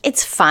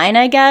 it's fine,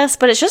 I guess,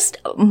 but it's just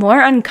more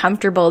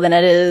uncomfortable than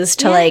it is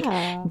to like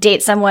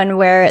date someone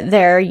where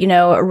they're, you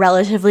know,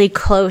 relatively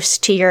close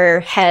to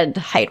your head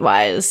height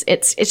wise.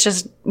 It's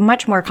just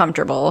much more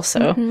comfortable.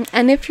 So,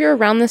 and if you're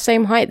around the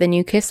same height, then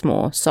you kiss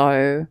more.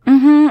 So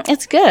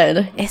it's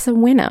good. It's a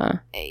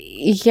winner.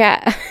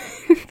 Yeah.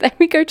 Then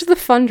we go to the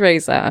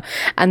fundraiser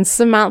and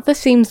Samantha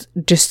seems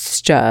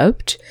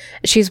disturbed.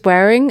 She's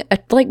wearing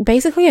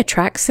basically a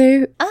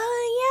tracksuit.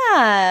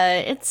 Yeah,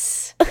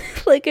 it's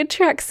like a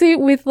tracksuit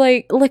with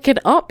like an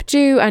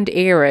updo and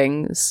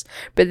earrings,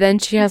 but then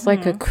she has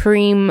like a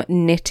cream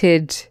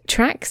knitted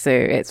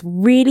tracksuit. It's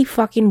really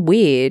fucking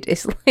weird.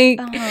 It's like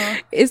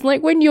it's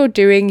like when you're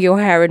doing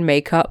your hair and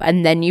makeup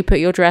and then you put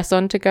your dress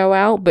on to go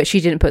out, but she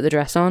didn't put the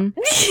dress on.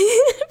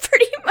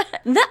 Pretty much.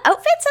 The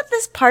outfits at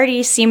this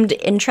party seemed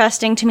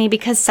interesting to me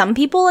because some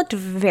people looked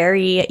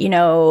very, you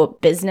know,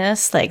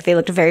 business, like they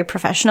looked very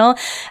professional.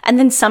 And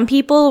then some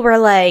people were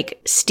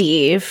like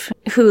Steve,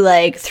 who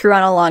like threw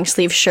on a long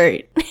sleeve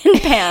shirt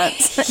and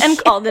pants and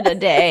called it a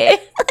day.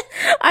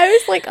 I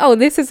was like, oh,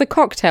 this is a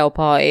cocktail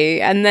party.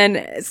 And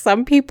then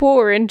some people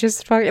were in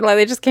just fucking, like,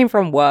 they just came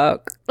from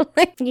work.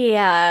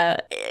 Yeah.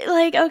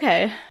 Like,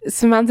 okay.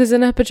 Samantha's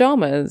in her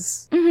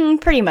pajamas.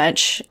 Pretty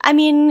much. I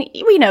mean,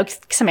 we know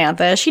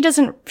Samantha. She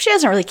doesn't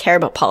really care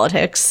about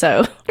politics,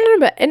 so. No,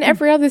 but in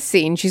every other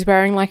scene, she's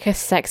wearing like a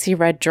sexy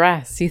red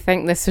dress. You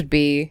think this would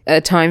be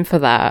a time for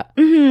that?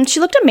 She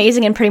looked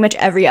amazing in pretty much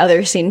every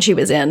other scene she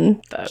was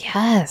in. But.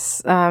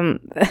 Yes.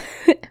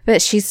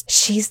 But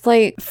she's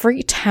like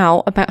freaked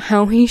out about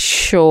how he's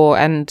short,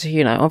 and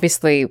you know,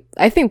 obviously,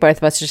 I think both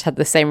of us just had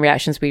the same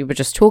reactions we were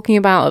just talking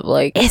about. Of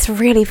like, it's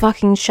really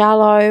fucking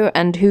shallow,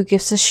 and who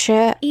gives a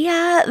shit?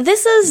 Yeah,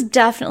 this is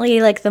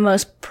definitely like the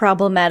most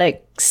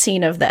problematic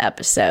scene of the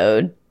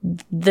episode.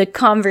 The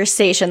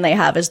conversation they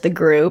have as the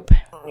group.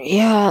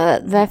 Yeah,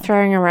 they're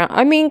throwing around.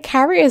 I mean,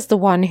 Carrie is the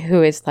one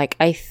who is like,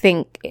 I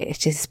think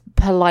it is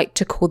polite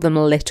to call them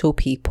little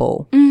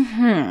people.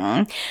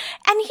 And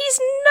he's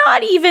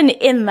not even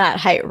in that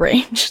height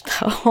range,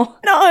 though.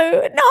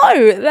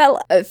 No.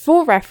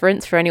 For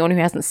reference, for anyone who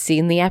hasn't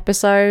seen the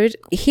episode,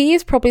 he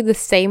is probably the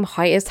same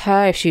height as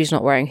her if she's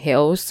not wearing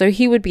heels. So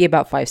he would be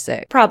about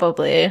 5'6".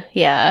 Probably,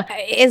 yeah.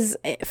 Is,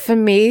 for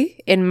me,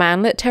 in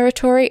manlet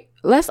territory,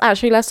 let's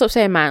stop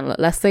saying manlet.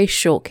 Let's say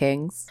short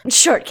kings.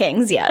 Short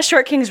kings, yeah.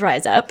 Short kings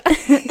rise up.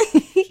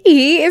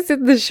 He is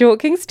in the short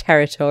kings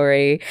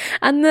territory.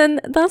 And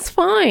then that's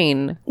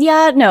fine.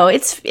 Yeah, no,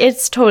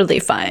 it's totally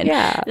fine.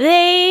 Yeah.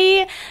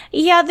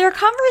 Their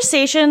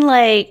conversation,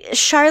 like,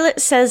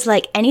 Charlotte says,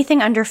 like,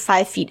 anything under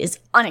 5 feet is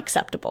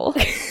unacceptable.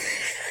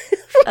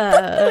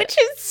 Which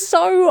is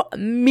so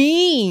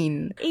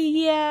mean.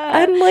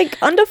 Yeah. And like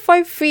under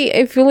 5 feet,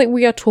 I feel like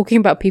we are talking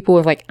about people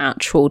with like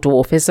actual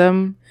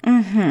dwarfism.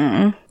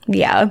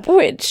 Yeah.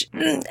 Which,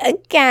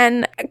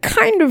 again,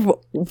 kind of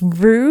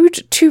rude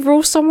to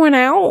rule someone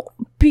out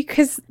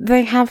because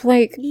they have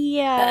like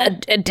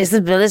a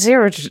disability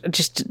or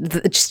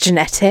just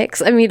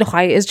genetics. I mean,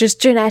 height is just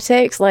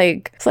genetics.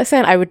 Like, it's like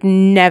saying I would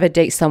never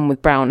date someone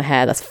with brown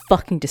hair. That's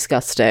fucking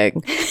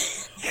disgusting.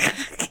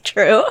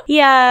 True.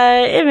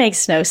 Yeah, it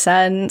makes no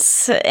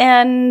sense.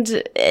 And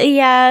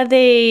yeah,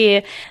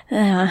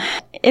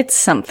 it's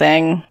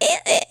something.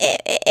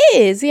 It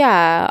is,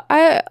 yeah.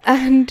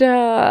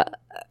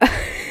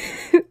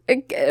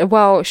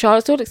 Well,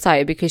 Charlotte's all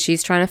excited because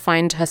she's trying to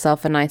find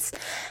herself a nice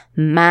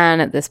man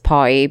at this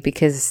party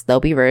because they'll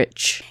be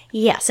rich.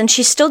 Yes, and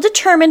she's still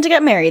determined to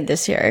get married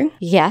this year.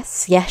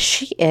 Yes,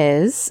 she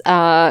is.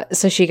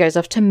 So she goes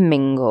off to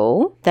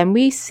mingle. Then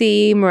we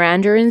see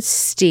Miranda and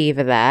Steve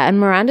are there, and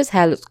Miranda's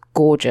hair looks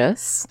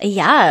gorgeous.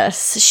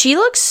 Yes, she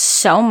looks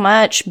so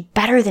much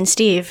better than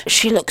Steve.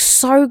 She looks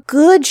so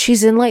good.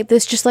 She's in like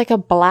this, just like a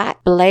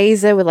black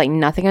blazer with like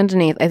nothing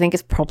underneath. I think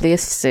it's probably a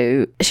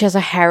suit. She has her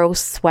hair all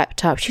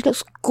swept up. She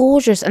looks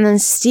gorgeous. And then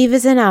Steve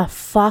is in a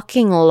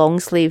fucking long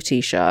sleeve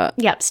t-shirt.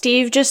 Yep,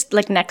 Steve just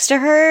like next to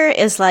her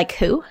is like,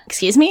 who?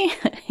 Excuse me?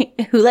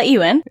 Who let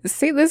you in?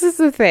 See, this is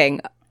the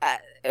thing.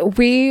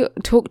 We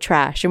talk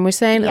trash and we're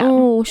saying,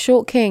 oh,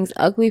 short kings,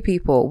 ugly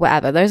people,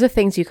 whatever. Those are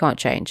things you can't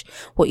change.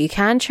 What you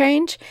can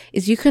change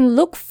is you can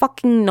look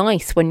fucking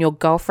nice when your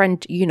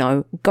girlfriend, you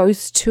know,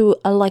 goes to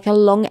a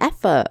long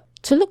effort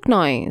to look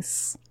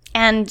nice.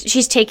 And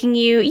she's taking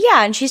you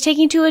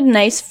to a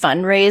nice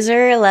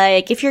fundraiser.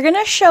 Like, if you're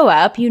gonna show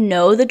up, you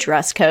know the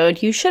dress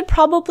code. You should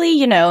probably,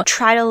 you know,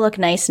 try to look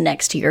nice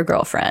next to your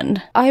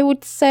girlfriend. I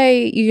would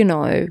say, you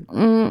know,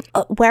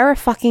 wear a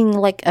fucking,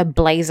 like, a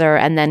blazer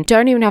and then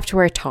don't even have to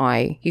wear a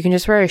tie. You can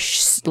just wear a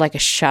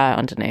shirt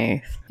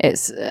underneath.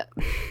 It's... a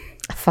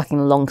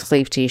fucking long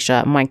sleeve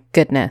t-shirt. My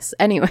goodness.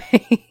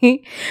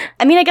 Anyway.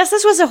 I mean, I guess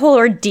this was a whole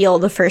ordeal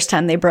the first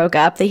time they broke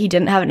up, that he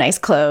didn't have nice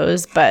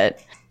clothes, but...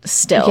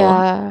 Still.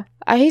 Yeah.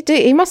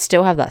 He must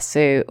still have that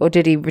suit. Or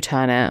did he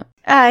return it?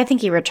 I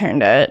think he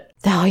returned it.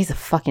 Oh, he's a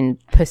fucking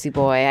pussy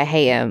boy. I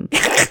hate him.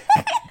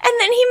 And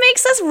then he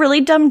makes this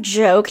really dumb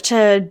joke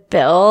to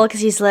Bill because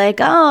he's like,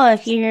 "Oh,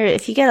 if you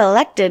get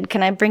elected,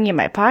 can I bring you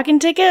my parking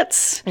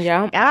tickets?"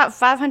 Yeah, I got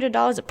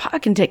 $500 of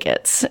parking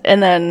tickets.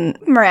 And then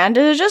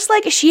Miranda is just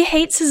like, she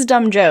hates his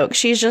dumb joke.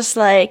 She's just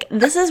like,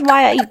 this is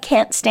why I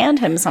can't stand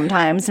him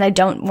sometimes, and I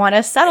don't want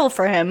to settle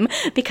for him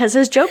because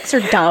his jokes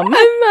are dumb.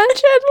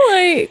 Imagine,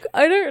 like,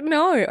 I don't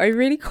know. I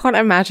really can't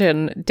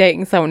imagine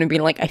dating someone and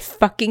being like, I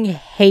fucking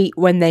hate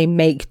when they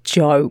make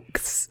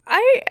jokes.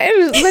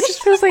 That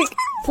just feels like.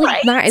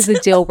 Right. That is a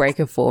deal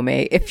breaker for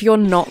me. If you're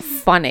not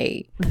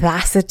funny,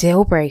 that's a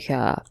deal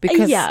breaker.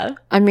 Because,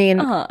 I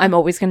mean, I'm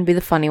always going to be the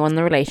funny one in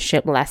the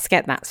relationship. Let's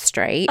get that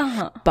straight.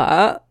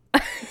 But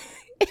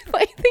if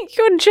I think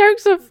your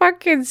jokes are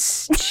fucking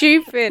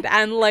stupid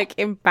and, like,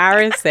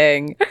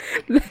 embarrassing,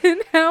 then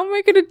how am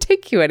I going to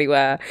take you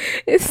anywhere?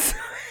 It's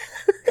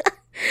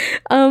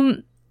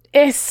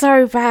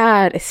so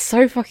bad. It's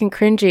so fucking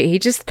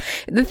cringy.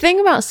 The thing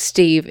about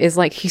Steve is,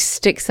 like, he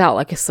sticks out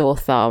like a sore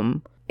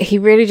thumb. He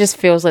really just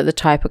feels like the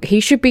type of... He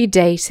should be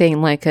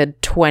dating like a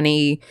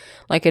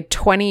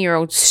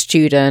 20-year-old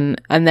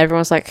student, and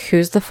everyone's like,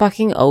 who's the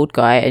fucking old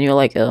guy? And you're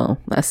like, oh,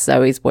 that's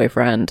Zoe's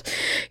boyfriend.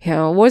 You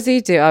know, what does he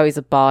do? Oh, he's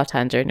a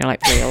bartender. And you're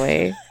like,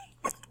 really?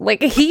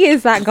 Like, he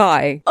is that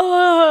guy.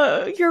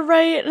 Oh, you're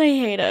right, and I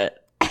hate it.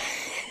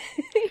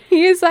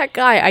 He is that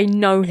guy. I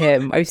know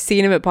him. I've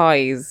seen him at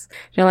parties.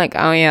 You're like,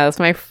 oh yeah,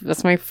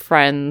 that's my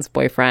friend's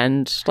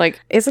boyfriend. Like,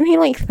 isn't he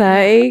like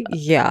 30?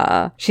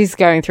 Yeah. She's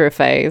going through a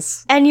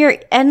phase.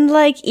 And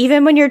like,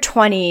 even when you're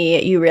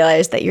 20, you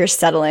realize that you're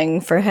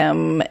settling for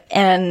him,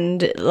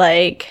 and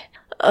like,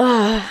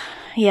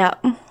 yeah.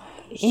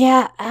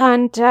 Yeah,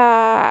 and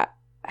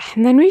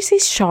then we see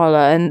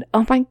Charlotte, and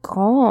oh my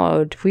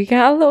god, we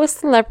get a little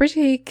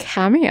celebrity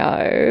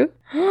cameo.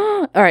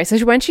 All right, so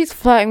when she's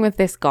flirting with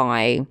this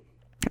guy,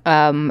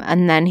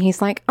 and then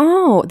he's like,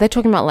 oh, they're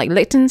talking about like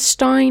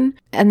Liechtenstein,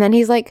 and then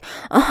he's like,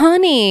 oh,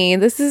 honey,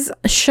 this is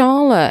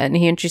Charlotte, and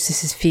he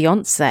introduces his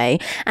fiance,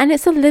 and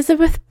it's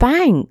Elizabeth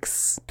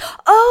Banks.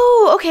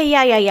 Oh, okay,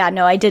 yeah.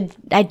 No, I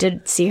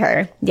did see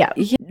her. Yeah.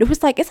 It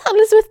was like, is that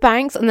Elizabeth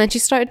Banks? And then she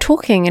started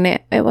talking, and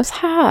it was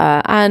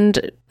her.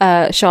 And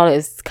Charlotte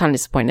is kind of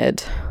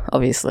disappointed,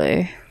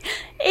 obviously.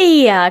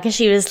 Yeah, because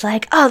she was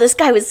like, oh, this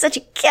guy was such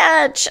a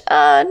catch.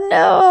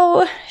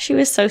 No. She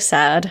was so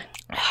sad.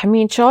 I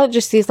mean, Charlotte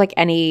just sees like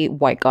any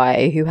white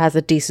guy who has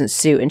a decent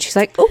suit, and she's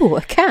like, oh,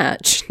 a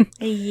catch.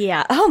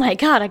 Yeah. Oh my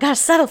god, I gotta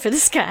settle for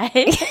this guy.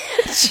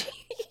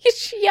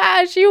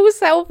 Yeah, she will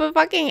settle for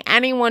fucking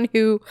anyone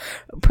who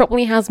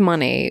probably has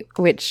money,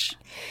 which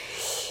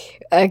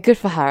good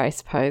for her, I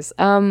suppose.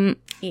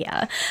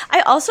 Yeah.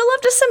 I also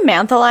loved a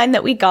Samantha line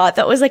that we got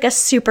that was like a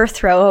super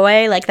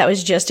throwaway, like that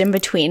was just in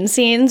between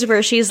scenes,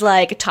 where she's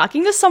like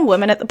talking to some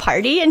women at the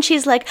party, and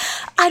she's like,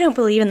 I don't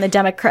believe in the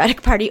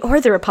Democratic Party or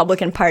the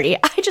Republican Party.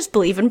 I just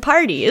believe in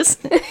parties.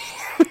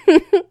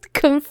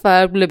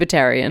 Confirmed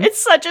libertarian.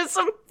 It's such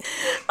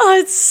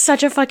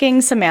a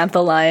fucking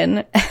Samantha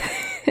line.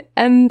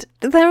 And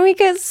then we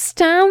get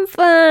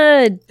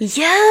Stanford.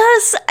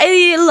 Yes!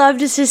 I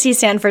loved to see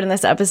Stanford in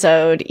this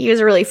episode. He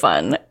was really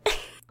fun.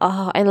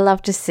 Oh, I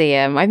love to see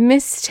him. I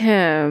missed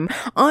him.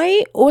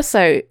 I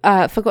also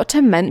forgot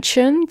to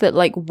mention that,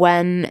 like,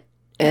 when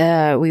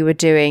we were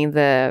doing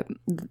the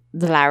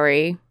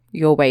Larry,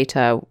 Your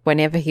Waiter,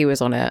 whenever he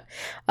was on it,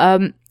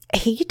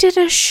 he did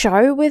a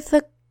show with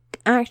the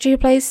actor who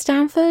plays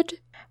Stanford,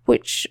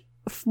 which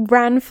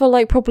ran for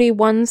like probably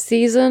one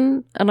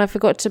season, and I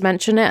forgot to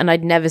mention it, and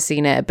I'd never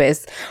seen it,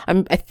 but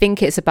I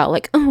think it's about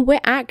like, oh,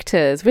 we're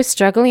actors, we're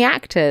struggling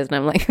actors, and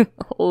I'm like,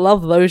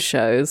 love those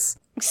shows.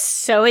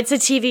 So it's a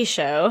TV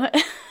show.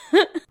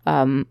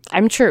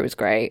 I'm sure it was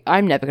great.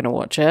 I'm never gonna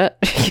watch it.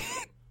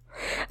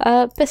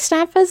 But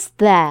Stanford's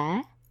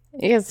there.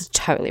 It's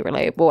totally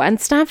relatable.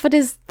 And Stanford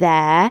is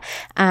there,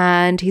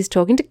 and he's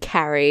talking to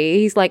Carrie.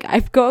 He's like,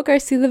 I've got to go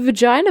see the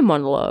vagina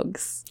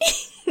monologues.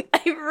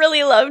 I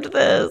really loved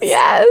this.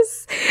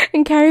 Yes.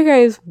 And Carrie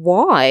goes,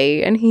 why?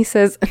 And he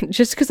says,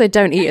 just because I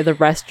don't eat at the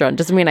restaurant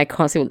doesn't mean I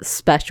can't see what the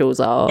specials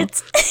are.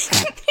 It's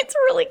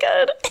really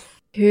good.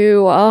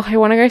 I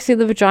want to go see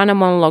the vagina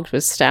monologues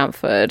with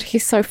Stanford.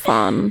 He's so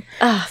fun.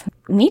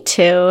 Me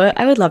too.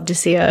 I would love to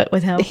see it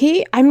with him.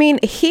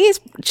 He's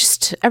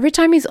just, every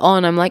time he's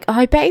on, I'm like, oh,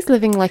 I bet he's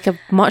living like a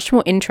much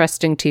more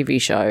interesting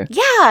TV show.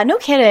 Yeah, no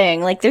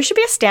kidding. Like, there should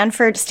be a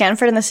Stanford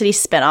in the City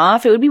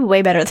spinoff. It would be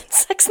way better than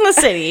Sex in the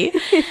City.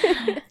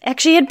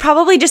 Actually, it'd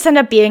probably just end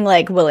up being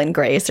like Will and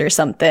Grace or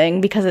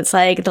something, because it's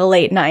like the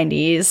late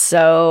 90s,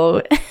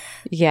 so...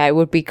 Yeah, it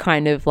would be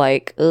kind of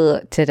like,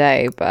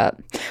 today, but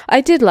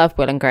I did love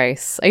Will and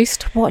Grace. I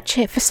used to watch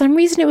it. For some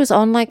reason, it was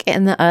on like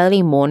in the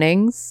early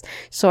mornings,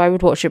 so I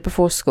would watch it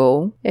before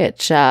school,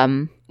 which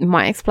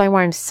might explain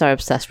why I'm so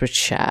obsessed with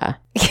Cher.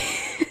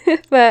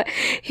 But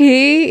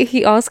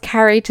he asked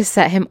Carrie to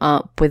set him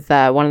up with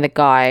one of the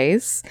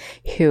guys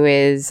who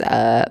is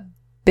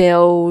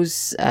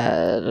Bill's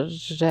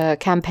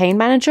campaign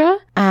manager,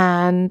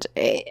 and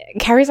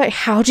Carrie's like,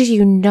 how do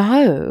you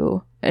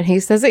know? And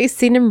he says that he's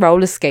seen him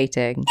roller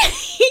skating.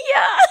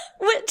 Yeah,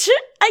 which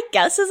I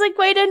guess is a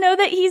way to know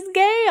that he's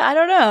gay. I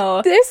don't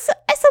know. It's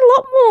a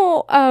lot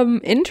more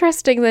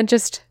interesting than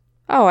just,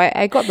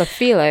 I got the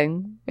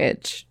feeling,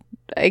 which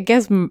I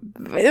guess, isn't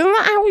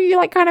that how you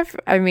like kind of,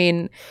 I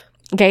mean,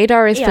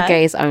 gaydar is for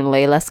gays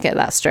only, let's get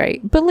that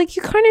straight. But like,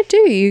 you kind of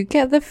do, you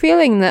get the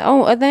feeling that,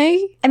 are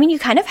they? I mean, you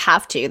kind of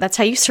have to. That's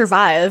how you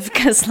survive,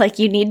 because like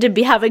you need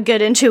to have a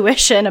good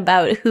intuition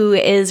about who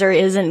is or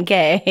isn't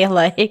gay,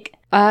 like...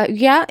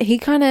 Yeah, he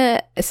kind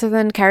of, so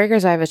then Carrie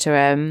goes over to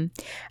him,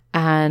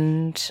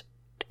 and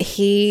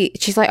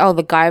she's like, oh,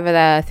 the guy over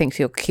there thinks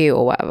you're cute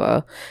or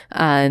whatever,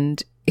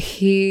 and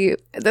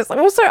there's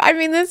also, I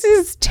mean, this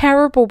is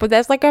terrible, but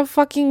there's like a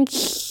fucking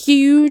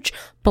huge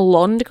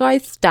blonde guy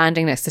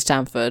standing next to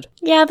Stanford.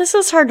 Yeah, this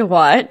is hard to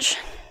watch.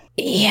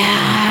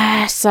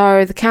 Yeah,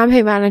 so the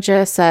campaign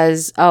manager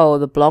says, oh,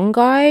 the blonde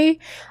guy,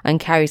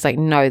 and Carrie's like,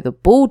 no, the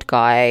bald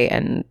guy,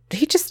 and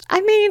he just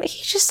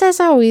says,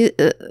 oh,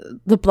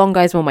 the blonde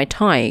guy's more my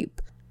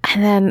type,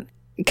 and then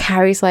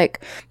Carrie's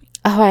like,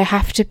 oh, I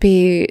have to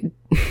be,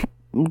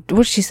 what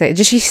did she say?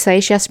 Did she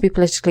say she has to be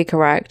politically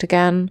correct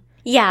again?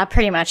 Yeah,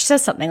 pretty much.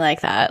 Says something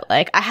like that.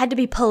 Like, I had to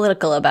be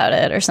political about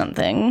it or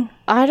something.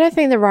 I don't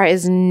think the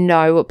writers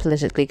know what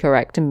politically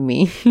correct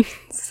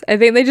means. I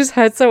think they just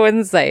heard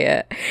someone say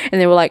it and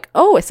they were like,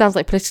 oh, it sounds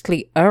like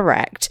politically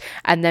erect,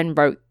 and then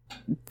wrote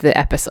the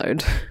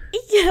episode.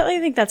 Yeah, I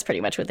think that's pretty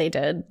much what they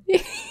did.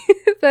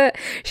 But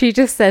she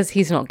just says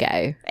he's not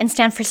gay. And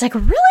Stanford's like,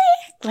 really?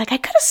 Like, I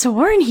could have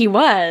sworn he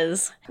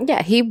was.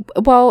 Yeah,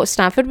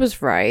 Stanford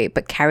was right,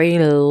 but Carrie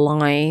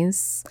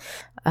lies.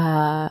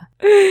 I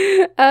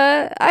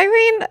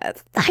mean,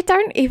 I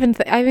don't even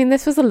I mean,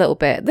 this was a little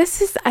bit,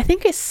 I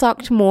think it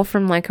sucked more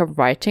from like a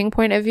writing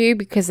point of view,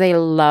 because they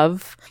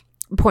love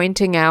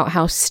pointing out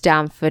how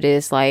Stanford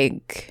is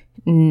like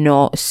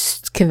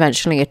not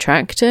conventionally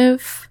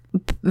attractive,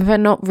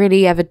 but not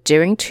really ever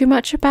doing too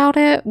much about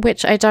it,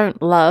 which I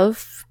don't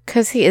love,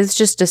 because he is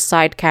just a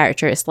side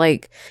character. It's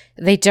like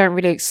they don't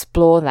really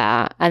explore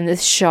that. And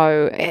this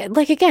show,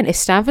 like, again, if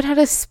Stanford had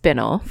a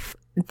spin-off,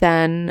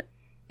 then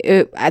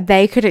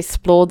they could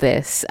explore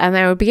this and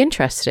that would be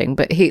interesting,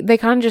 but they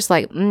kind of just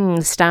like,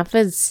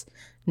 Stanford's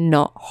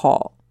not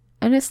hot.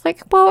 And it's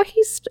like, well,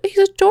 he's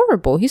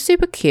adorable, he's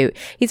super cute,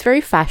 he's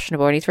very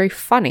fashionable, and he's very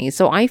funny,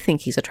 so I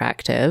think he's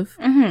attractive.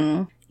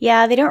 Mm-hmm.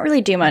 Yeah, they don't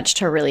really do much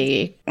to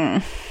really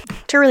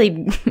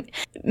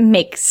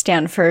make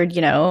Stanford,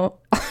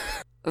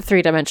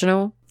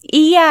 three-dimensional.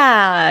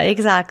 Yeah,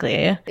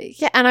 exactly.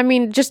 Yeah, and I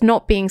mean, just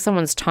not being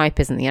someone's type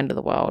isn't the end of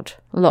the world.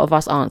 A lot of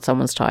us aren't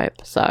someone's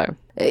type, so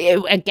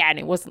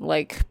it wasn't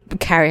like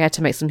Carrie had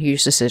to make some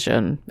huge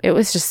decision. It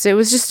was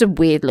just a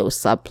weird little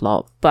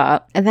subplot.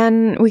 And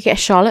then we get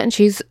Charlotte, and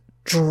she's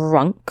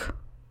drunk,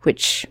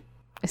 which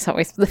is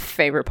always the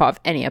favorite part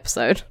of any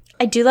episode.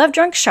 I do love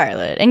drunk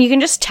Charlotte, and you can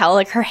just tell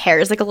like her hair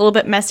is like a little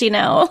bit messy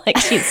now. Like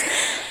she's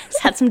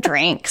had some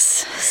drinks,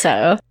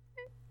 so.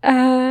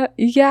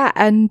 Yeah,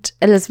 and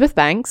Elizabeth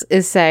Banks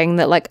is saying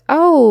that, like,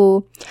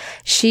 oh,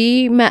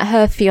 she met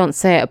her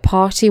fiance at a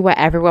party where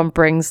everyone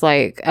brings,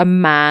 like, a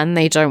man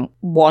they don't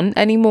want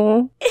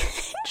anymore.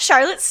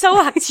 Charlotte's so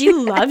hot. She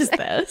loves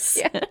this.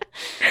 Yeah.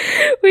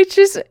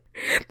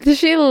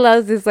 She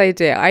loves this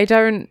idea. I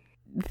don't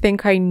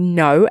think I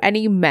know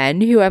any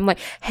men who I'm like,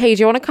 hey, do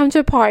you want to come to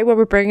a party where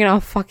we're bringing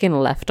our fucking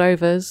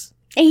leftovers?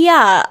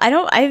 Yeah,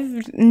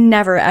 I've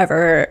never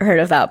ever heard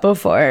of that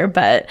before,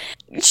 but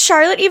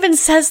Charlotte even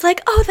says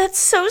like, oh, that's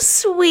so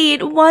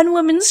sweet. One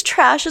woman's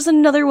trash is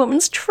another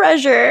woman's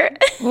treasure.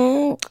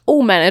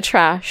 All men are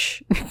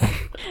trash.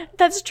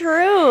 That's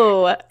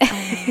true.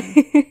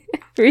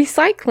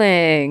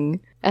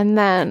 Recycling. And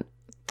then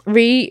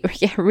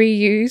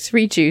reuse,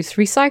 reduce,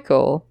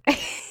 recycle.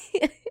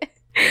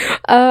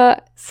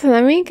 So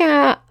then we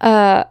get,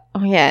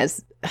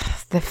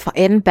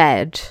 in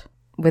bed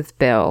with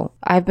Bill.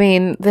 I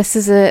mean, this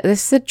is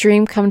a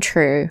dream come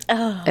true,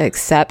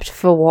 except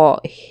for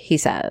what he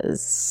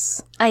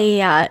says.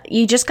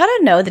 You just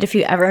gotta know that if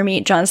you ever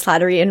meet John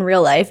Slattery in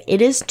real life,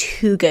 it is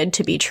too good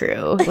to be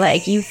true.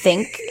 Like, you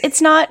think it's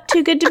not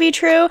too good to be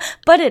true,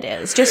 but it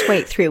is. Just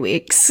wait 3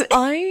 weeks.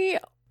 I'm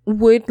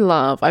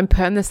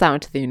putting this out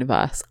into the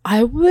universe,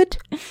 I would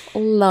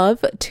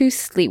love to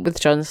sleep with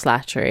John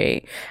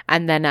Slattery,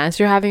 and then as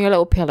you're having a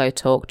little pillow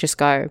talk, just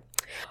go,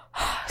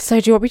 so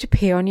do you want me to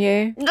pee on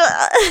you?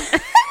 I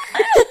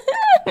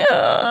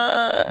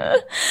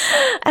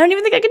don't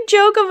even think I could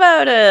joke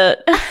about it.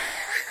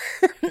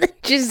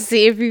 Just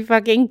see if he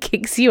fucking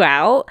kicks you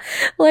out.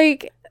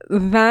 Like,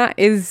 that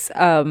is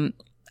I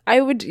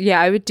would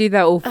do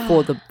that all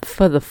for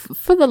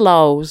the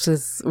lols,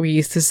 as we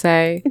used to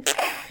say.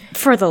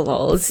 For the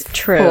lols,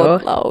 true. For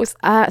the lols.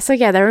 So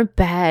yeah, they're in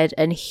bed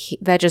and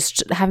they're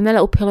just having their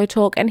little pillow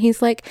talk, and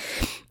he's like,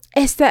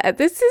 first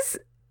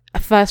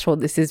of all,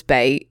 this is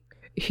bait.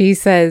 He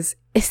says,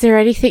 is there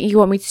anything you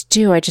want me to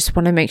do? I just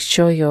want to make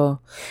sure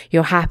you're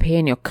happy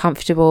and you're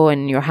comfortable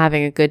and you're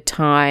having a good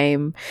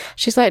time.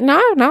 She's like,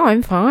 no,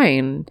 I'm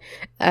fine.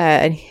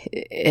 And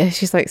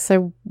she's like,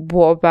 so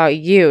what about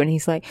you? And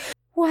he's like,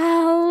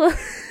 well...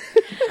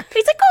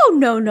 He's like, oh,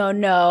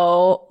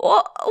 no.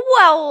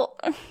 Well,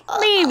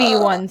 maybe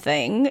one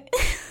thing.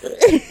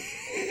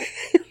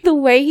 The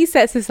way he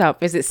sets this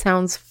up is it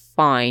sounds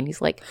fine.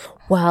 He's like,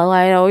 well,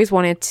 I always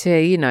wanted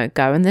to,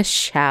 go in the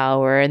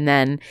shower, and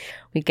then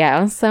we get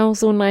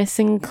ourselves all nice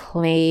and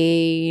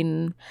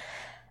clean,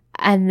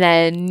 and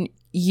then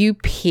you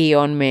pee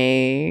on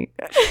me.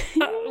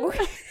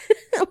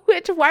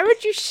 Why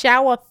would you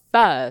shower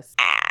first?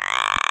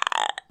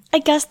 I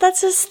guess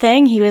that's his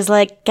thing. He was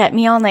like, get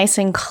me all nice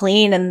and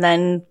clean, and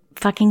then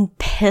fucking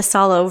piss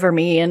all over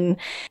me and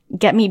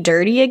get me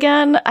dirty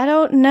again. I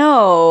don't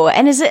know.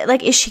 And is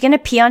she gonna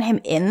pee on him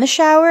in the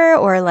shower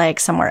or like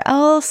somewhere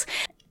else?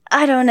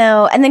 I don't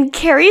know. And then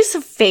Carrie's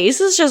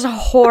face is just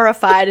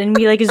horrified, and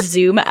we like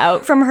zoom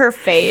out from her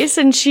face,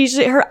 and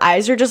her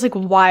eyes are just like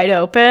wide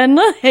open.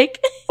 Like,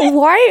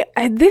 why?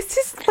 This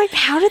is like,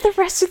 how did the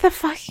rest of the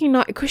fucking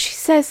night? Because she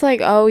says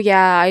like, oh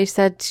yeah, I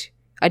said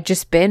I'd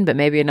just been, but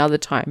maybe another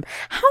time.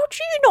 How do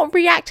you not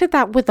react to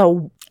that with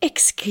a...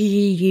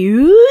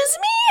 Excuse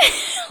me?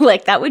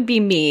 Like, that would be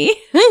me.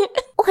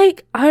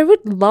 like, I would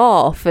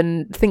laugh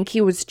and think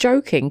he was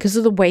joking because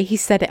of the way he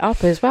set it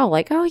up as well.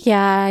 Like, oh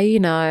yeah, you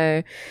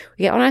know,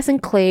 we get all nice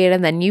and clean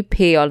and then you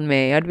pee on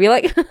me. I'd be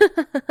like,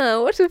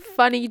 what a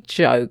funny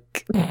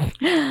joke.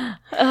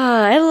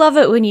 I love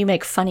it when you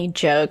make funny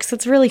jokes.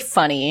 It's really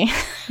funny.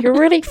 You're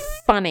really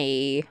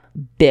funny,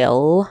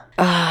 Bill.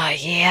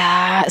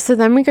 Yeah. So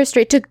then we go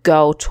straight to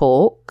girl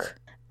talk.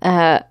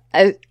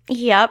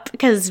 Yep,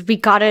 because we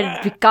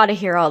gotta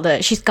hear all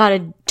the. She's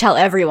gotta tell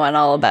everyone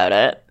all about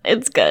it.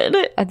 It's good.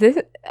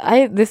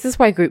 This is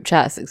why group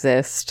chats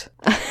exist.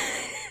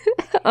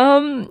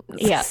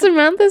 Yeah.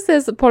 Samantha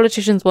says that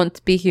politicians want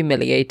to be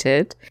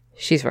humiliated.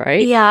 She's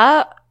right.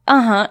 Yeah.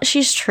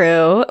 She's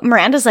true.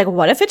 Miranda's like,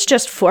 what if it's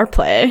just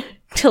foreplay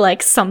to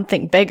like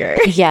something bigger?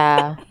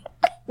 Yeah.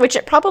 Which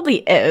it probably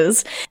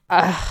is.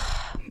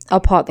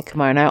 Apart the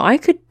kimono, I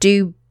could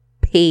do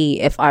pee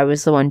if I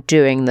was the one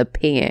doing the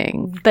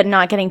peeing. But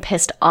not getting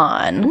pissed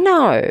on.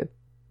 No.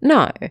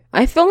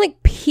 I feel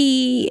like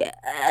pee,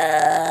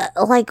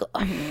 like,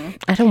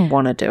 I don't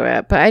want to do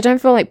it, but I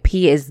don't feel like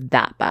pee is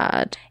that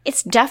bad.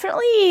 It's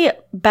definitely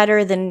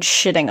better than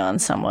shitting on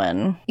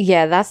someone.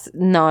 Yeah,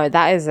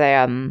 that is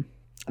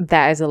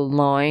a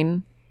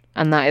line,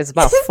 and that is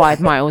about 5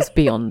 miles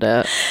beyond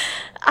it.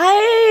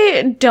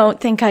 I don't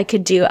think I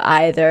could do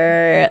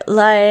either.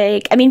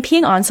 Like, I mean,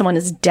 peeing on someone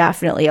is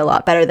definitely a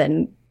lot better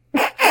than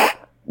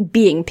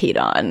being peed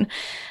on.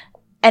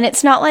 And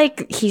it's not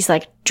like he's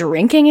like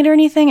drinking it or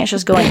anything. It's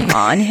just going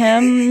on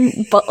him.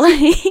 But like,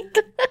 he's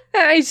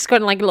just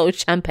got like a little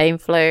champagne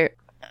float.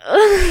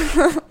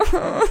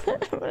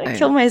 I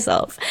kill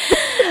myself.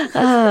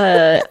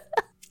 I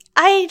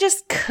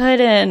just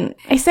couldn't.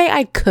 I say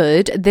I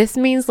could. This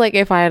means like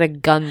if I had a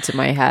gun to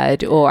my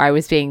head or I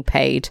was being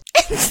paid.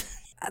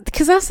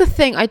 Because that's the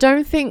thing. I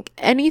don't think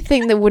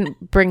anything that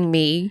wouldn't bring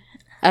me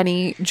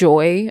any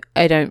joy,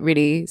 I don't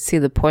really see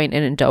the point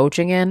in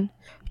indulging in.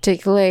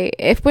 Particularly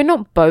if we're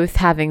not both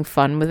having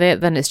fun with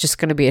it, then it's just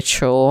going to be a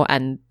chore,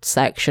 and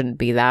sex shouldn't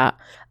be that.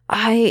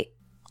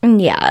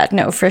 Yeah,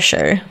 no, for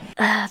sure.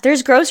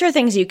 There's grosser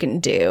things you can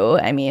do.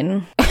 I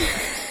mean,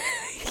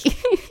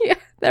 yeah,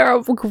 there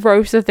are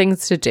grosser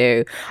things to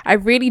do. I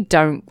really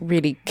don't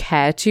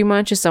care too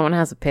much if someone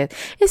has a piss.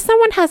 If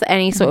someone has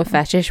any sort of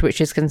fetish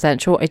which is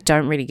consensual, I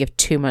don't really give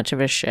too much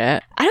of a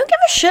shit. I don't give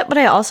a shit, but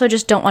I also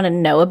just don't want to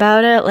know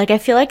about it. Like, I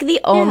feel like the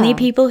only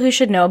people who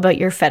should know about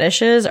your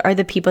fetishes are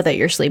the people that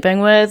you're sleeping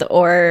with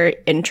or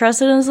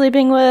interested in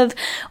sleeping with,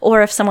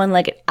 or if someone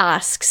like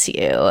asks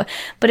you.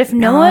 But if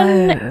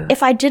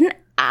if I didn't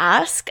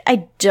ask,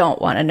 I don't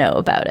want to know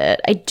about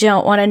it. I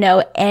don't want to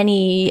know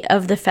any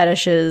of the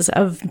fetishes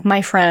of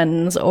my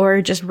friends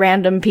or just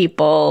random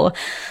people.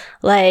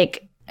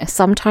 Like,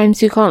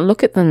 sometimes you can't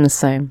look at them the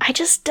same. I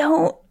just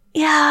don't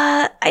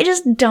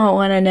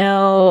want to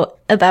know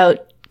about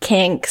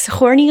kinks.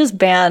 Horny is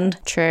banned.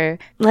 True.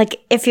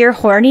 Like, if you're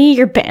horny,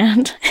 you're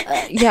banned.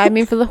 Yeah, I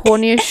mean, for the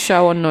horniest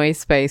show on Noise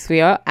Space, we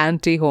are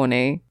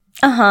anti-horny.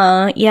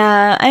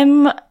 Yeah,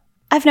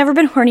 I've never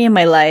been horny in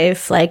my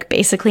life. Like,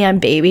 basically, I'm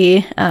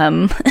baby.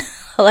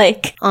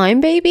 Like, I'm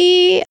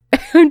baby.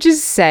 I'm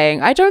just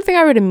saying. I don't think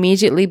I would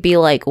immediately be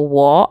like,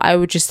 what? I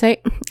would just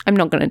say, I'm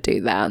not going to do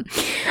that.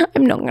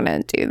 I'm not going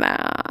to do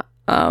that.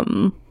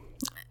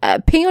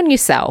 Pee on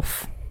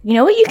yourself. You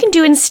know what you can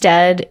do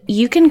instead?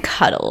 You can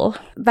cuddle.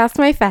 That's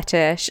my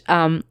fetish.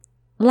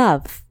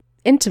 Love.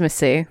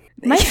 Intimacy.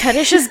 My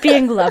fetish is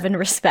being loved and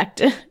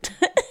respected.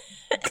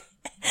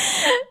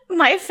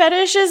 My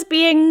fetish is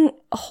being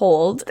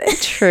hold.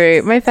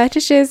 True. My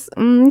fetish is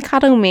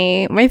cuddle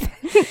me. My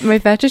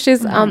fetish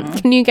is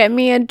can you get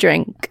me a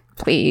drink,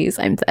 please?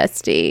 I'm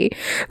thirsty.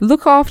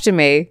 Look after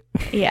me.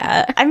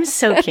 Yeah, I'm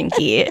so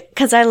kinky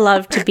because I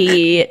love to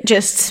be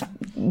just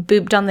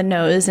booped on the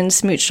nose and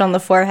smooched on the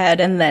forehead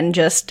and then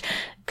just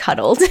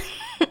cuddled.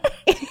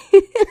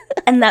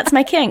 And that's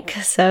my kink.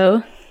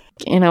 So,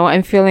 you know,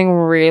 I'm feeling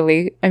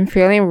really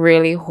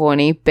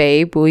horny,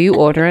 babe. Will you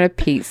order in a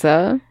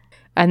pizza?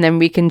 And then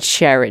we can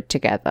share it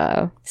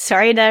together.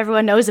 Sorry that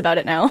everyone knows about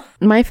it now.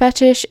 My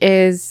fetish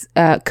is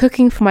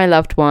cooking for my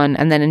loved one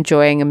and then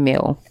enjoying a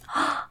meal.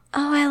 Oh,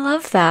 I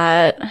love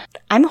that.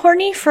 I'm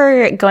horny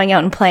for going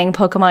out and playing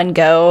Pokemon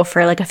Go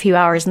for like a few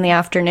hours in the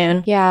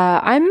afternoon. Yeah,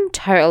 I'm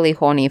totally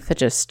horny for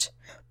just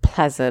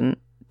pleasant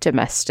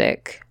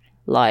domestic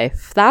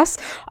life.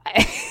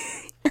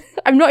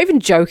 I'm not even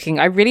joking.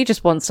 I really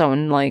just want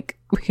someone like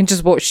we can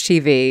just watch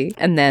TV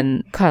and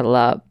then cuddle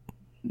up,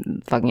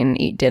 fucking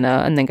eat dinner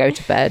and then go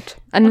to bed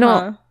and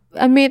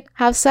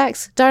have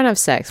sex, don't have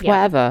sex,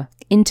 whatever.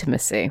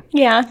 Intimacy.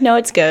 Yeah, no,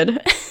 it's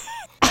good.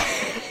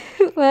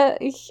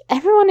 But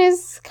everyone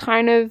is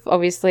kind of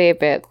obviously a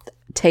bit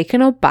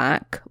taken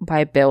aback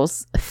by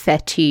Bill's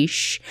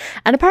fetish,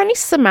 and apparently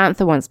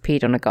Samantha once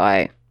peed on a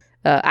guy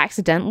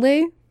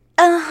accidentally.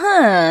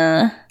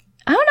 I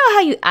don't know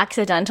how you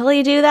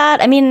accidentally do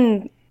that. I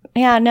mean,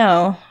 yeah,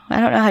 no, I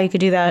don't know how you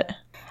could do that.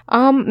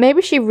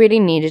 Maybe she really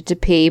needed to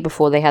pee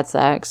before they had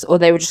sex, or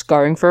they were just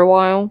going for a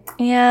while.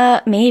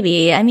 Yeah,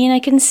 maybe. I mean, I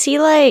can see,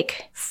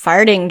 like,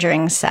 farting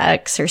during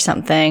sex or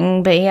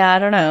something, but yeah, I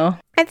don't know.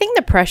 I think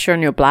the pressure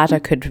on your bladder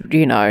could,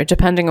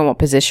 depending on what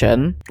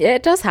position,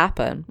 it does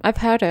happen. I've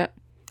heard it.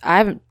 I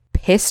haven't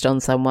pissed on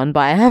someone, but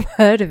I have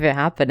heard of it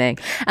happening.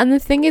 And the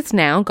thing is,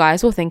 now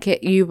guys will think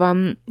you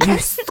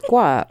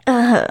squirt.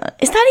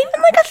 Is that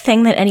even like a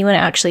thing that anyone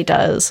actually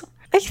does?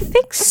 I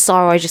think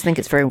so. I just think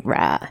it's very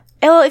rare.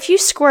 Well, if you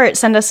squirt,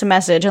 send us a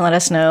message and let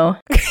us know.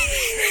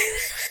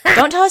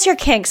 Don't tell us your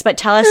kinks, but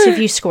tell us if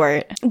you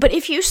squirt. But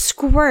if you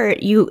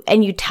squirt, you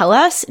tell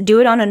us,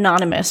 do it on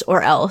anonymous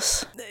or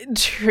else.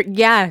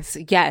 Yes.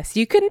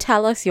 You can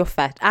tell us your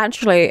fetish.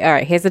 Actually, all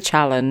right, here's a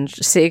challenge.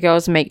 City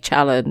Girls Make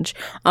Challenge.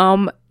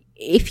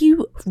 If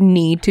you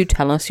need to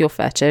tell us your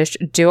fetish,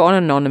 do it on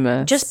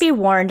anonymous. Just be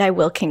warned, I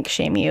will kink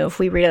shame you if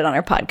we read it on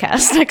our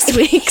podcast next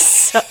week.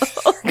 So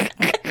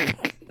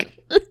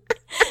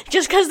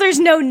just because there's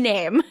no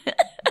name.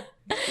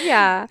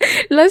 Yeah.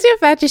 Unless your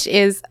fetish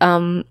is,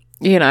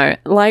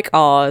 like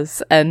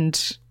ours,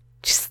 and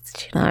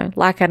just,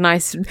 like a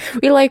nice,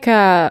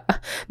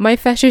 my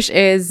fetish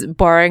is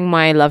borrowing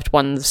my loved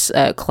one's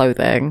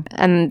clothing,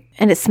 and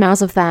it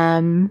smells of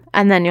them,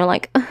 and then you're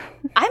like,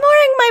 I'm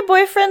wearing my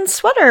boyfriend's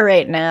sweater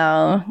right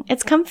now.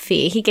 It's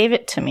comfy. He gave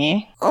it to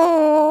me.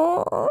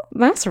 Oh,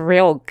 that's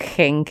real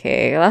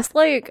kinky. That's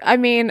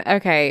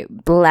okay,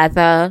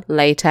 leather,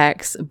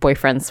 latex,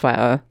 boyfriend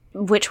sweater.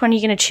 Which one are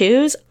you going to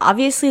choose?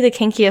 Obviously, the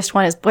kinkiest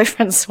one is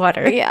boyfriend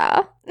sweater.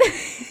 Yeah.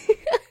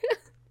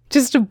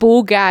 Just a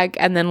ball gag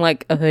and then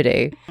like a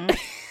hoodie.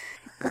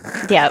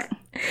 Yep.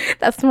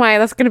 That's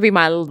going to be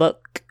my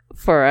look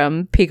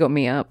for P Got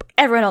Me Up.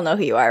 Everyone will know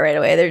who you are right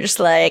away. They're just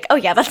like, oh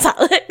yeah, that's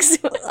Alex.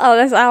 Oh,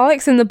 that's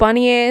Alex in the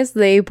bunny ears,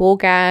 the ball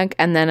gag,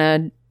 and then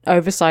a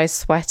oversized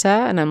sweater.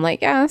 And I'm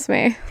like, yeah, that's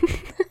me.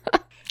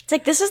 It's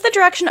like, this is the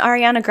direction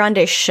Ariana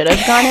Grande should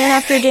have gone in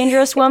after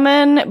Dangerous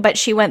Woman, but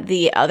she went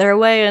the other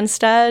way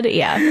instead.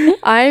 Yeah.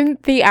 I'm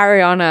the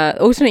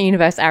alternate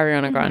universe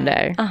Ariana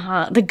Grande.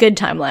 The good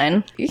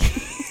timeline.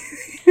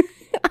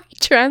 I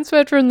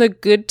transferred from the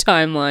good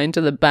timeline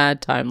to the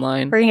bad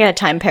timeline. We're gonna get a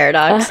time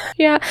paradox.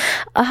 Yeah.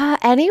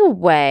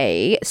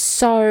 Anyway,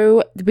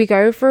 so we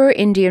go for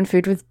Indian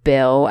food with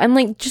Bill,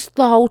 and just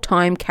the whole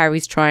time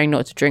Carrie's trying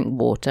not to drink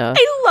water.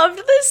 I loved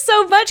this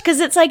so much because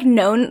it's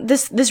known,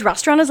 this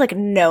restaurant is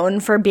known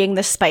for being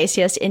the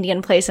spiciest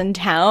Indian place in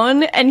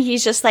town, and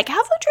he's just like,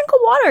 have a drink of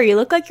water, you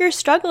look like you're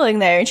struggling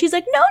there, and she's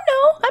like, no,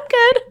 I'm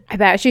good. I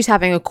bet she's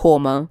having a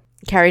korma.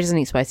 Carrie doesn't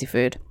eat spicy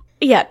food.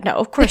 Yeah, no,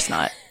 of course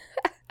not.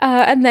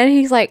 And then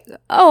he's like,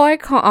 oh, I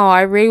can't. Oh,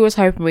 I really was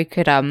hoping we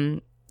could,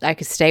 I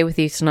could stay with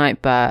you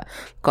tonight, but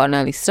got an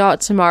early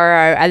start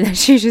tomorrow. And then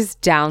she just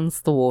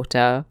downs the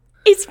water.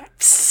 It's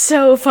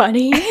so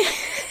funny.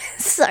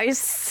 So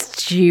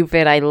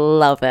stupid. I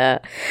love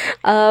it.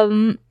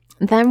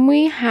 Then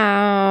we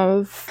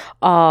have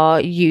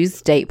our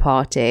used date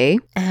party,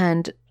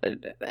 and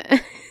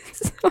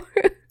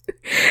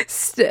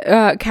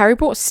Carrie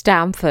brought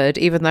Stanford,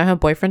 even though her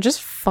boyfriend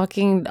just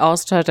fucking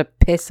asked her to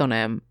piss on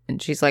him,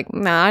 and she's like,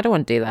 nah, I don't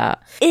want to do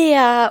that.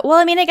 Yeah, well,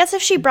 I mean, I guess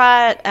if she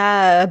brought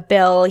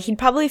Bill, he'd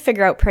probably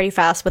figure out pretty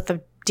fast what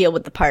the deal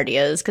with the party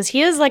is, because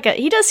he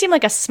does seem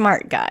like a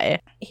smart guy.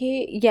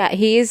 He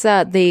is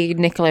the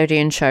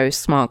Nickelodeon show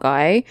smart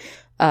guy.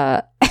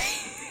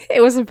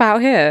 It was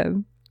about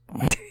him.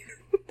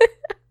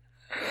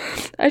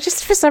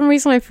 For some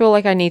reason, I feel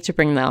like I need to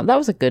bring that up. That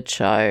was a good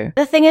show.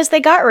 The thing is, they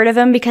got rid of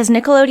him because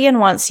Nickelodeon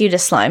wants you to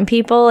slime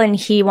people, and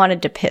he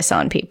wanted to piss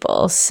on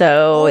people.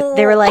 So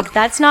they were like,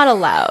 that's not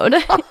allowed.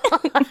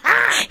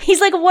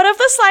 He's like, what if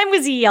the slime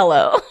was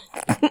yellow?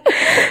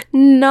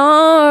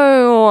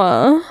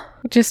 No.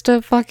 Just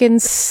a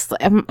fucking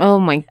oh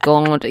my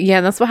god.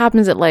 Yeah, that's what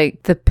happens at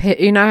the pit.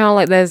 You know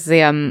how there's the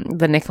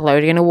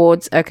Nickelodeon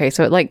awards? Okay,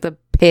 so at the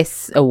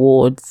piss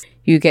awards,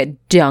 you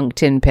get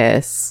dunked in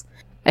piss.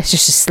 It's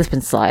just a slip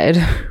and slide.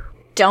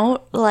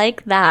 Don't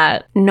like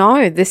that.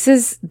 No,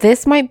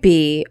 this might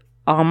be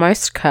our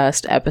most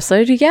cursed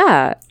episode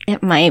yet.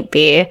 It might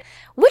be.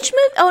 Which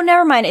movie? Oh,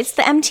 never mind. It's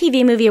the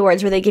MTV Movie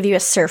Awards where they give you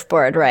a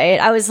surfboard, right?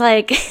 I was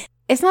like...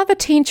 It's not the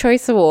Teen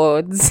Choice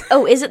Awards.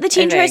 Oh, is it the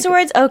Teen Choice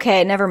Awards?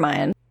 Okay, never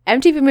mind.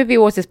 MTV Movie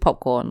Awards is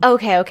popcorn.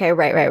 Okay,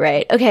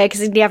 right. Okay,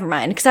 because never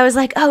mind. Because I was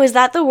like, oh, is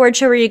that the award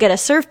show where you get a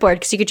surfboard?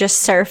 Because you could just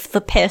surf the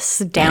piss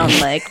down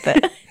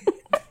the...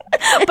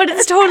 But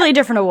it's totally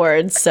different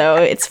awards, so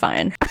it's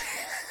fine.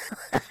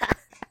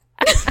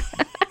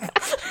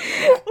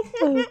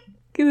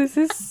 This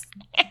is...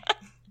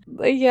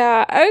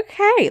 Yeah,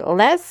 okay,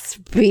 let's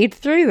speed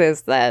through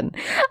this then.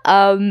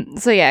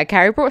 So yeah,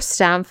 Carrie brought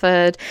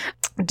Stanford.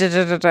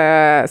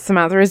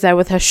 Samantha is there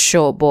with her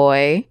short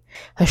boy,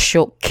 her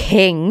short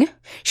king.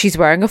 She's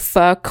wearing a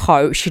fur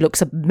coat. She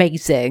looks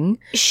amazing.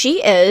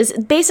 She is.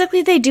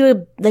 Basically, they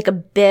do a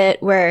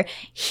bit where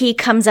he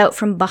comes out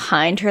from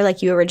behind her,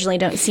 you originally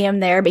don't see him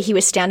there, but he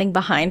was standing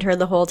behind her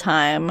the whole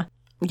time.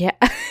 Yeah.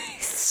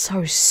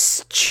 So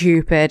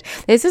stupid.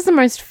 This is the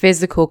most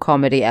physical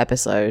comedy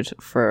episode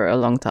for a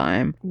long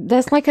time.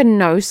 There's a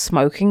no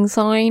smoking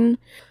sign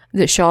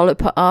that Charlotte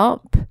put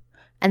up,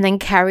 And then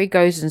Carrie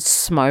goes and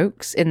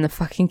smokes in the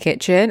fucking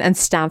kitchen, and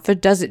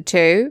Stanford does it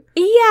too.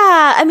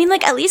 Yeah, I mean,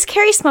 like, at least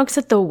Carrie smokes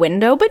at the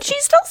window, but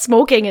she's still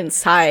smoking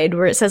inside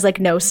where it says, like,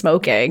 no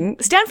smoking.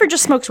 Stanford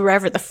just smokes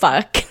wherever the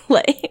fuck.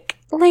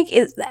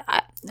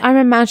 I'm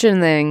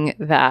imagining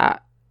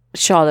that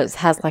Charlotte's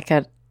has like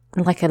a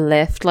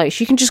lift. Like,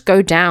 she can just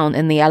go down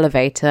in the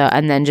elevator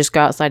and then just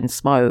go outside and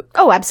smoke.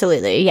 Oh,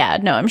 absolutely. Yeah,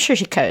 no, I'm sure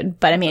she could.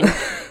 But I mean,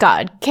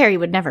 God, Carrie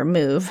would never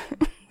move.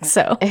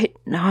 So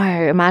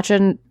no,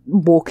 imagine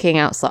walking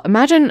outside.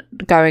 Imagine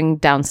going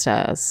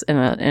downstairs in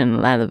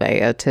an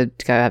elevator to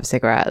go have a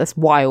cigarette. That's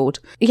wild.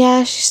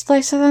 Yeah, she's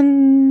like, so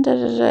then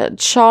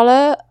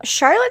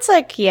Charlotte's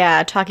like,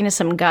 yeah, talking to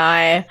some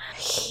guy.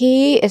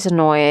 He is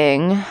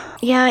annoying.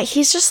 Yeah,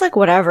 he's just like,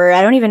 whatever.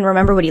 I don't even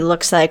remember what he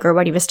looks like or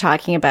what he was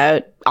talking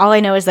about. All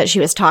I know is that she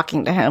was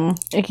talking to him.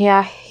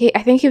 Yeah,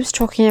 I think he was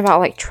talking about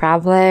like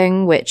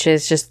traveling, which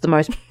is just the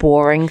most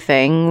boring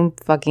thing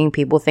fucking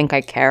people think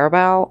I care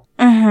about.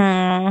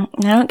 I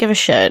don't give a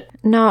shit.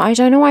 No, I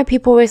don't know why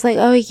people always like,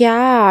 oh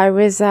yeah, I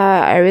was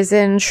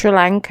in Sri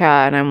Lanka,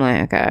 and I'm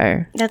like,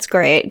 okay, that's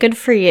great, good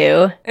for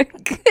you.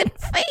 Good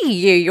for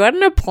you. You're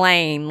on a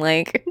plane,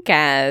 like, who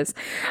cares?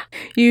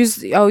 You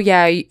stroked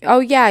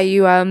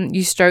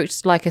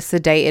like a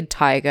sedated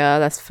tiger.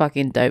 That's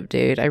fucking dope,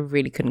 dude. I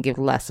really couldn't give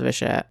less of a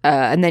shit.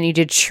 And then you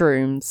did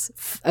shrooms.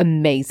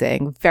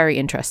 Amazing, very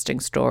interesting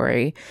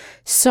story.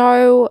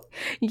 So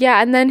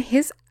yeah, and then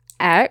his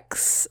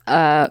ex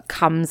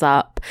comes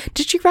up.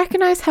 Did you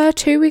recognize her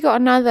too? We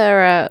got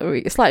another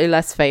slightly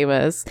less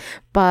famous,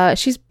 but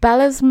she's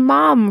Bella's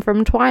mom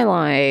from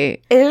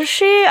Twilight. Is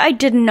she? I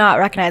did not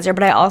recognize her,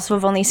 but I also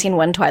have only seen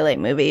one Twilight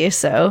movie,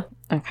 so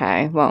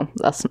okay, well,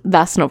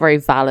 that's not very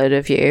valid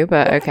of you,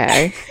 but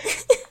okay.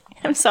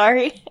 I'm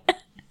sorry.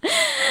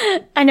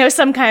 I know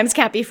sometimes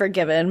can't be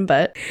forgiven,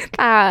 but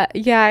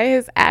yeah,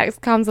 his ex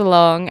comes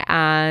along,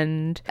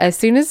 and as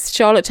soon as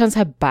Charlotte turns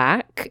her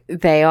back,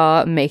 they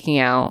are making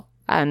out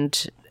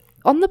and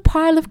on the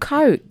pile of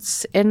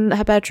coats in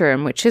her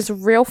bedroom, which is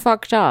real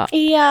fucked up.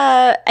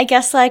 Yeah, I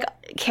guess like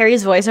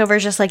Carrie's voiceover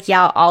is just like,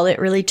 yeah, all it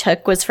really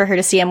took was for her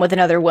to see him with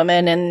another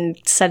woman and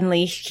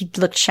suddenly he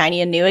looked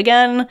shiny and new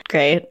again.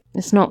 Great.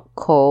 It's not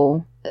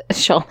cool.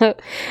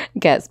 Charlotte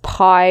gets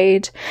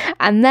pied,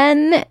 and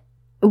then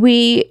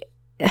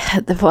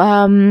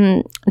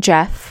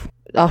Jeff,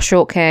 our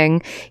short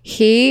king,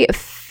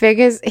 yes.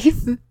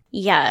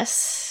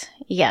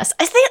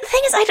 I think the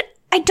thing is,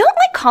 I don't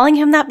like calling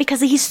him that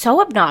because he's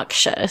so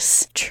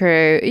obnoxious.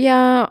 True.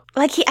 Yeah.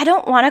 Like I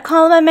don't want to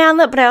call him a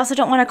manlet, but I also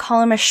don't want to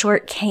call him a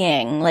short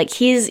king. Like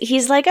he's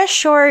like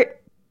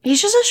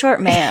he's just a short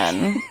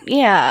man.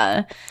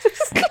 Yeah.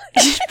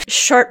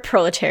 Short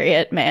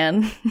proletariat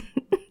man.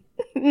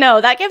 No,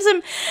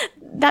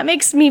 that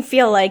makes me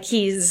feel like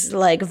he's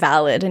like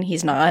valid and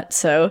he's not.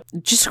 So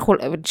just call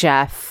it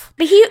Jeff.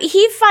 But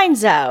he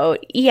finds out.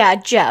 Yeah,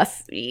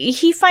 Jeff.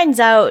 He finds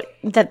out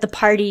that the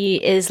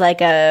party is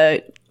like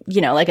a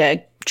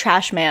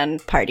trash man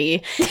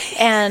party.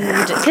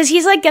 And because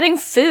he's like getting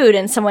food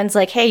and someone's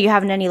like, hey, you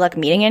having any luck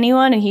meeting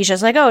anyone? And he's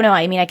just like, oh no,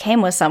 I mean, I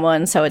came with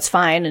someone, so it's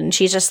fine. And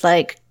she's just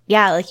like,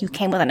 yeah, like you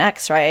came with an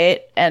ex, right?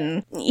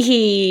 And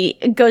he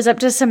goes up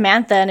to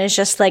Samantha and is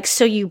just like,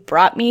 so you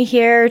brought me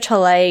here to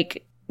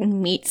like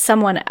meet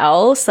someone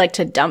else, like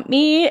to dump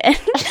me? And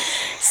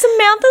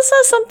Samantha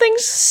says something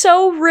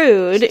so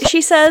rude.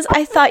 She says,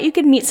 I thought you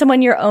could meet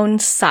someone your own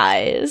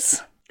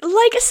size.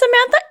 Like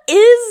Samantha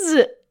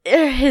is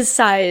his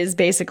size,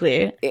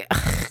 basically.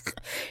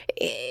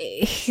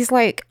 He's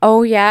like,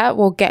 oh yeah,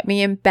 well, get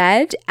me in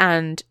bed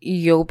and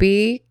you'll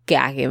be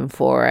gagging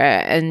for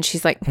it. And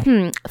she's like,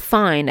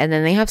 fine. And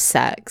then they have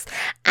sex.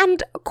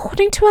 And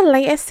according to a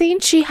later scene,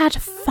 she had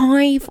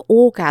 5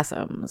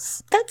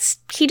 orgasms.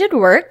 He did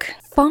work.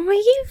 5?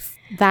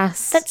 That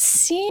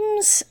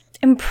seems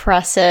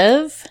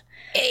impressive.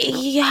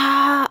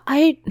 Yeah,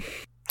 I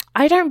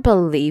don't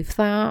believe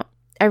that.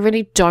 I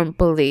really don't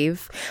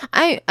believe.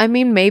 I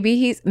mean,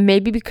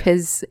 maybe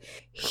because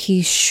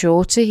he's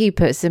shorter, he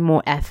puts in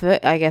more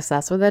effort. I guess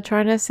that's what they're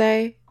trying to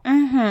say.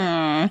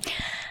 I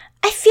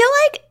feel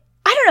like,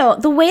 I don't know,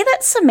 the way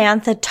that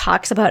Samantha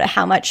talks about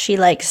how much she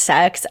likes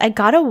sex, I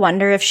gotta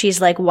wonder if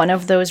she's like one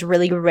of those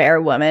really rare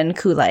women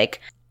who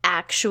like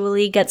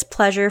actually gets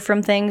pleasure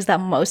from things that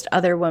most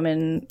other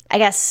women, I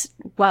guess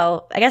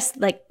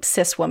like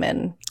cis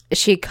women.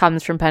 She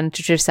comes from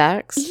penetrative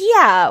sex?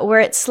 Yeah, where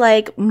it's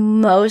like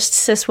most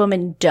cis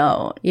women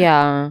don't.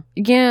 Yeah.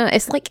 Yeah,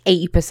 it's like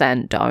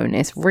 80% don't.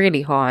 It's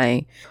really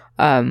high.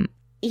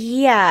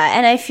 Yeah,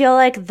 and I feel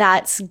like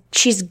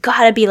she's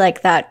gotta be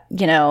like that,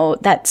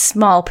 that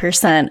small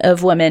percent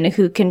of women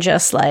who can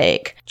just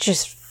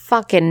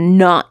fucking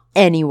nut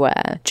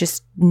anywhere.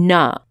 Just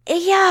nut.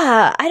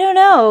 Yeah, I don't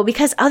know,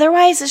 because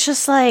otherwise it's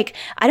just like,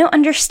 I don't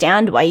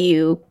understand why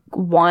you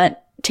want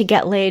to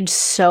get laid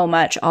so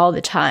much all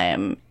the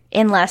time.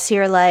 Unless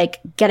you're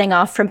like getting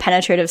off from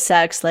penetrative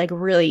sex like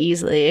really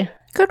easily.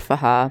 Good for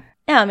her.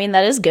 Yeah, I mean,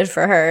 that is good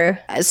for her.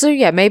 So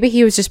yeah, maybe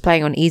he was just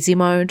playing on easy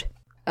mode.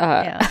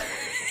 Yeah.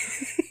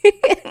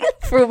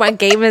 For all my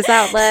gamers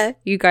out there,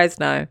 you guys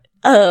know.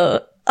 Oh,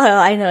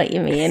 I know what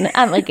you mean.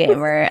 I'm a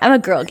gamer. I'm a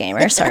girl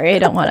gamer. Sorry, I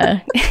don't want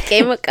to.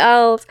 Game of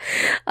girls.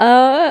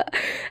 Yeah,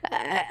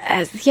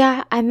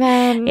 and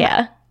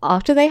then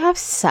after they have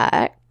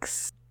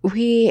sex,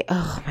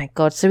 oh my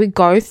god, so we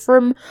go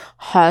from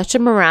her to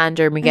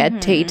Miranda and we get a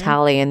titty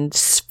tally and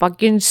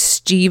fucking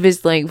Steve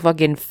is like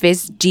fucking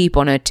fist deep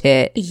on her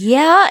tit.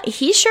 Yeah,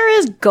 he sure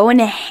is going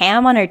to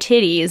ham on her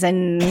titties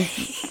and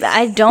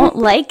I don't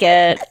like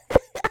it.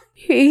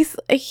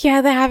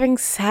 They're having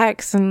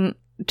sex and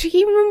do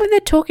you remember they're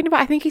talking about?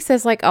 I think he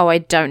says like, "Oh, I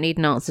don't need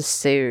an answer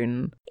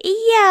soon."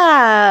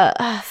 Yeah.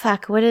 Oh,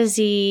 fuck. What is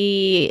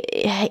he?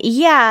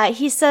 Yeah,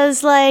 he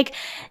says like,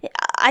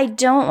 "I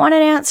don't want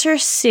an answer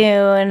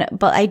soon,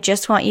 but I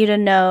just want you to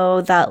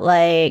know that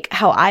like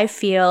how I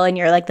feel, and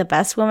you're like the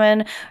best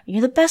woman. You're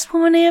the best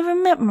woman I ever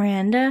met,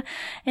 Miranda,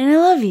 and I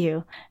love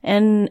you."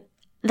 And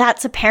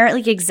that's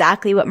apparently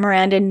exactly what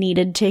Miranda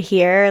needed to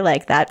hear.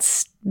 Like that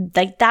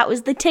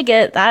was the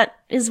ticket. That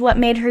is what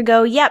made her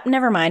go, yep,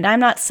 never mind.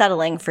 I'm not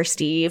settling for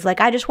Steve. Like,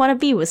 I just want to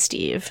be with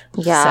Steve.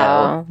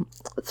 Yeah.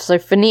 So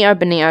finito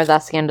bonito,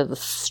 that's the end of the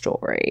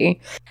story.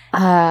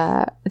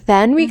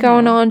 Then we go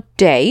on our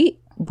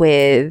date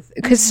with,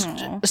 because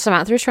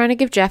Samantha was trying to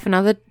give Jeff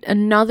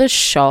another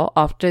shot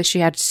after she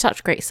had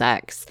such great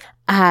sex.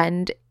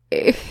 And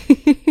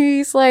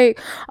he's like,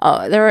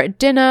 oh, they're at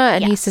dinner.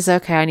 And he says,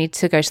 okay, I need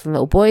to go to the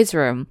little boys'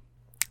 room.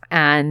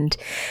 And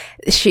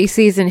she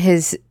sees in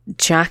his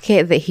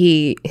jacket that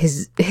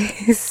his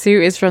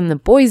suit is from the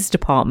boys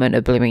department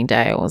at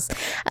Bloomingdale's,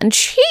 and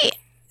she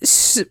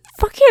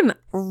fucking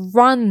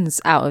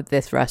runs out of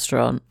this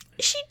restaurant.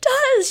 She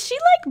does. She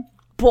like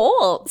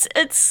bolts.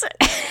 It's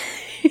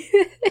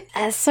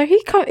so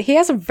he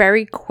has a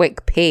very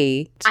quick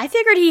pee. I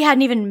figured he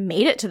hadn't even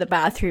made it to the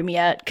bathroom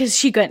yet because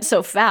she went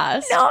so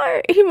fast.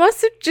 No, he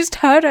must have just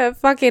heard her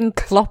fucking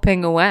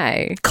clopping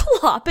away.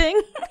 Clopping?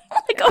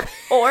 Like a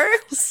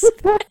horse?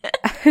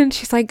 And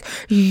she's like,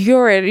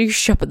 you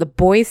shop at the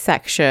boys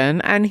section.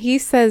 And he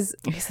says,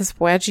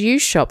 where do you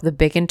shop? The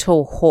Big and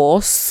Tall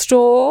Horse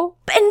store?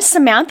 And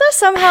Samantha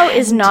somehow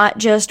is not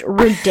just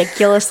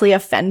ridiculously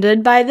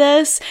offended by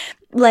this.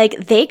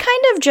 Like, they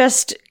kind of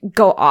just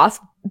go off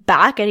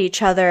back at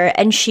each other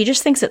and she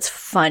just thinks it's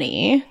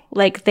funny.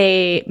 Like,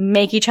 they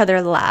make each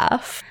other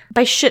laugh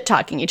by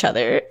shit-talking each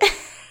other.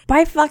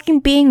 By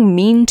fucking being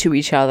mean to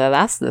each other.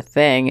 That's the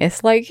thing.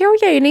 It's like, oh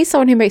yeah, you need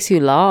someone who makes you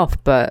laugh,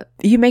 but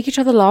you make each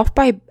other laugh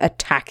by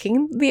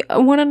attacking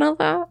one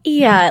another?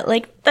 Yeah,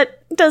 like,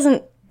 that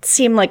doesn't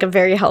seem like a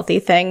very healthy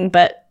thing,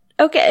 but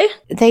okay.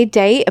 They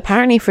date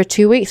apparently for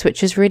 2 weeks,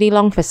 which is really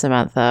long for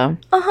Samantha.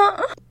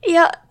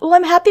 Yeah, well,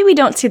 I'm happy we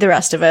don't see the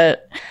rest of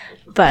it,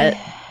 but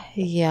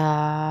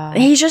yeah,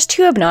 he's just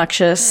too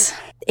obnoxious.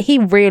 He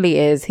really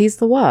is. He's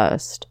the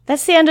worst.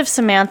 That's the end of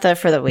Samantha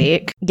for the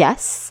week.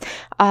 Yes.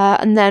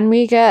 And then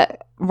we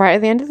get, right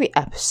at the end of the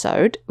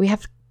episode, we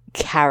have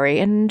Carrie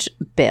and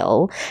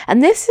Bill.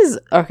 And this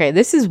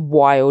is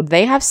wild.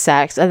 They have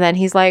sex, and then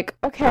he's like,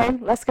 okay,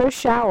 let's go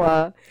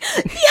shower.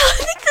 Yeah, I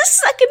think the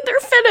second they're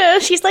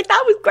finished, he's like,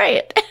 that was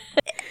great.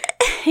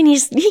 And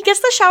he gets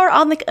the shower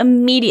on like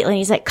immediately. And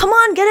he's like, come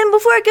on, get in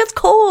before it gets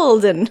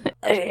cold. And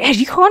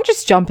you can't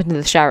just jump into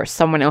the shower at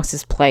someone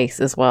else's place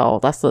as well.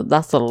 That's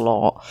a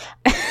lot.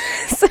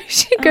 So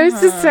she goes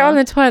to sit on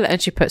the toilet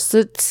and she puts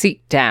the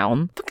seat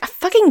down. A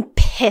fucking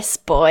piss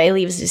boy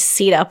leaves his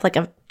seat up like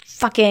a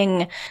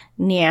fucking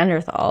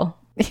Neanderthal.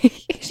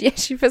 Yeah,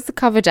 she puts the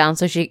cover down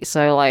so he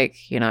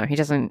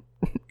doesn't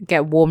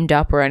get warmed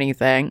up or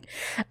anything.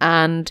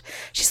 And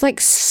she's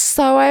like,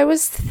 so I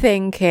was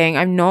thinking,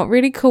 I'm not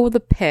really cool with the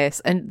piss.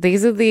 And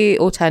these are the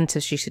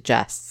alternatives she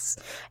suggests.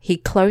 He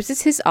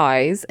closes his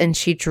eyes and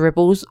she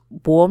dribbles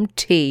warm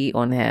tea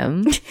on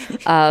him.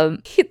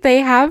 They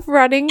have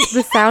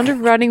the sound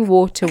of running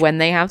water when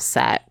they have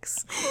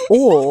sex.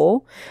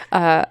 Or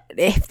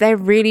if they're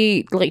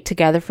really like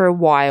together for a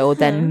while,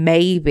 then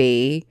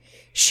maybe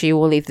she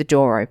will leave the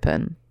door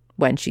open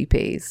when she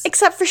pees.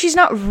 Except for she's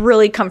not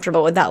really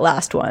comfortable with that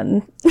last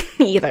one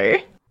either.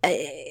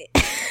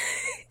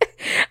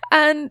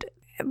 And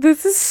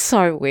this is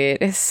so weird.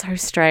 It's so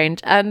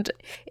strange. And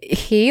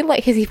he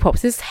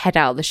pops his head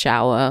out of the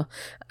shower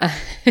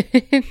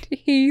and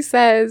he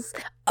says,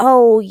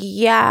 oh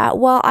yeah,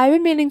 well, I've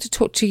been meaning to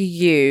talk to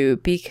you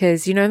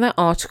because you know that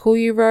article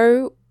you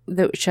wrote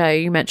that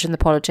you mentioned the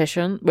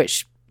politician,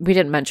 which we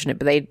didn't mention it,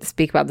 but they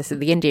speak about this at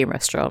the Indian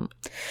restaurant.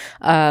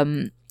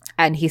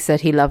 And he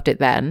said he loved it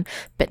then.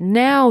 But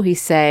now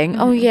he's saying,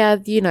 oh, yeah,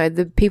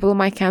 the people in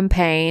my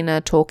campaign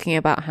are talking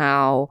about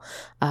how,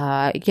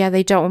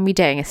 they don't want me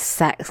dating a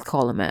sex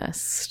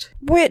columnist.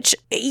 Which,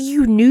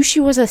 you knew she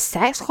was a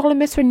sex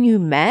columnist when you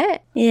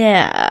met?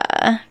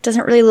 Yeah,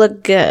 doesn't really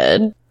look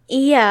good.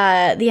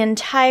 Yeah, the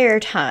entire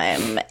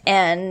time.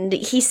 And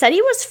he said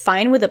he was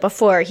fine with it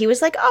before. He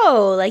was like,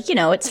 oh, like,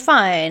 it's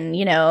fine,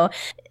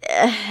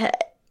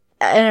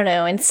 I don't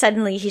know. And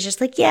suddenly he's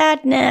just like, yeah,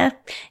 nah,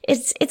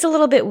 it's a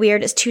little bit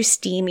weird. It's too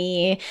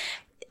steamy.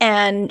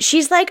 And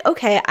she's like,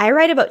 okay, I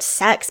write about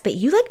sex, but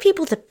you like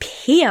people to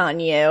pee on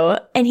you.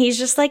 And he's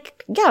just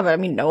like, yeah, but I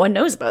mean, no one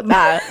knows about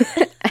that.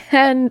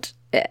 And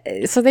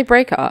so they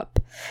break up.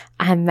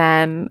 And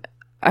then,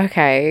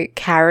 okay,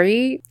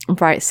 Carrie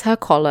writes her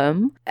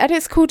column. And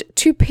it's called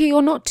To Pee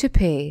or Not to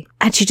Pee.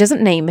 And she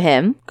doesn't name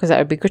him, because that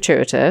would be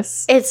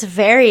gratuitous. It's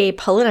very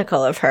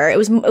political of her. It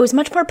was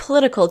much more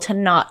political to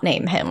not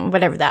name him,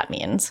 whatever that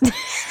means.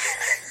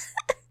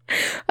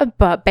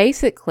 But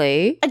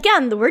basically,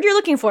 again, the word you're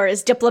looking for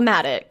is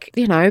diplomatic.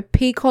 you know,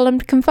 P column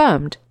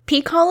confirmed.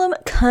 P column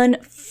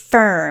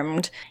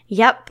confirmed.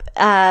 Yep.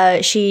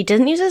 She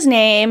didn't use his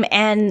name,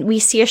 and we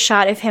see a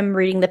shot of him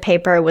reading the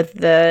paper with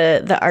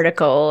the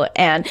article,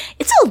 and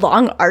it's a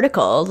long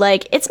article.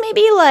 Like, it's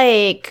maybe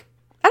like,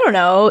 I don't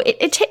know,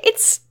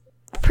 it's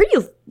pretty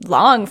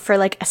long for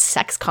like a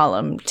sex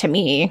column to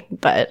me,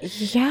 but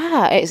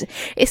Yeah,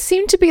 it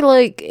seemed to be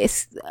like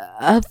it's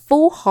a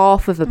full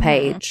half of a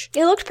page.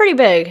 it looked pretty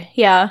big.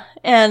 Yeah.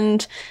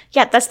 And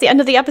yeah, that's the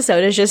end of the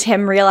episode, is just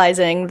him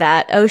realizing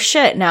that, oh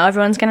shit, now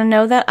everyone's gonna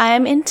know that I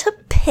am into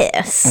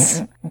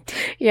piss.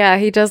 Yeah,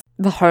 he does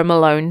the Home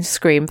Alone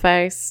scream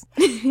face.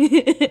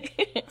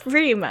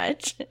 Pretty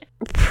much.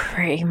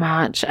 Pretty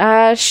much.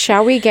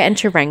 Shall we get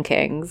into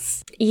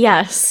rankings?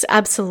 Yes,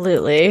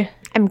 absolutely.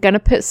 I'm gonna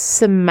put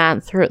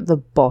Samantha at the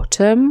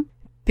bottom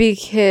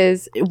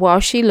because while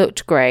she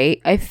looked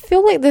great, I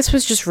feel like this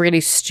was just really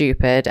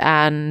stupid,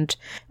 and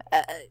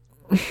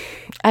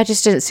I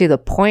just didn't see the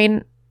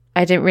point.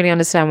 I didn't really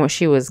understand what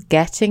she was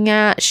getting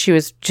at. She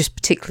was just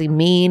particularly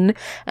mean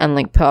and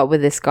like put up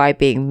with this guy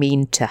being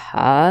mean to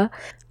her.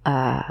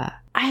 I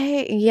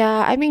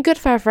mean, good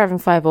for her for having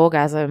 5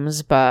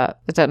 orgasms, but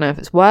I don't know if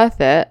it's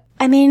worth it.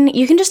 I mean,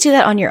 you can just do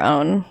that on your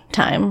own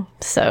time,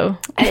 so.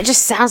 And it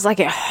just sounds like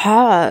it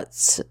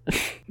hurts.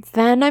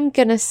 Then I'm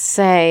gonna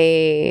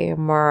say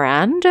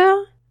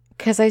Miranda,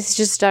 because I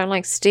just don't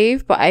like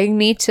Steve, but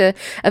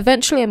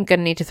eventually I'm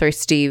gonna need to throw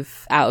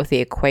Steve out of the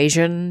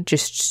equation,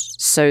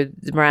 just so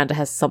Miranda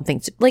has something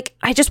to, like,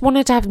 I just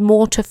wanted to have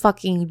more to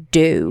fucking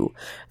do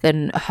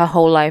than her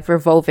whole life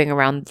revolving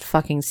around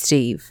fucking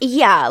Steve.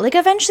 Yeah, like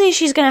eventually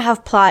she's gonna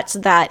have plots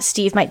that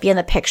Steve might be in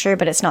the picture,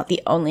 but it's not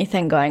the only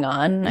thing going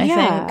on, I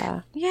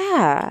think.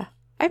 Yeah.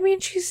 I mean,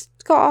 she's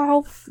got a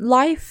whole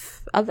life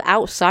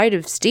outside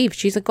of Steve.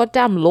 She's a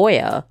goddamn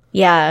lawyer.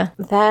 Yeah.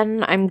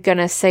 Then I'm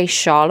gonna say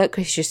Charlotte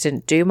because she just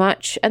didn't do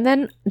much. And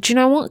then, do you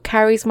know what?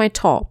 Carrie's my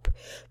top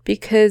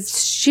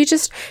because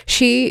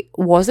she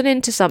wasn't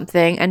into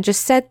something and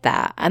just said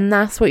that. And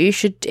that's what you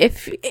should,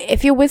 if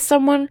you're with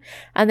someone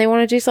and they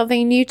want to do something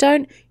and you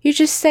don't, you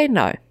just say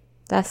no.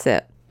 That's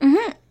it.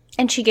 Mm-hmm.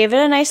 And she gave it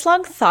a nice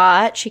long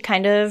thought. She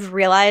kind of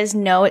realized,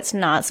 no, it's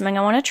not something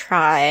I want to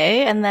try.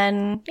 And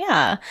then,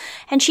 yeah.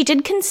 And she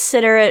did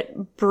consider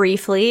it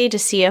briefly to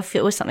see if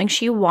it was something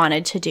she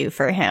wanted to do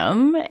for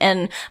him.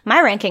 And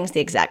my ranking's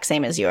the exact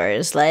same as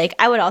yours. Like,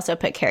 I would also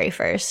put Carrie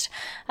first,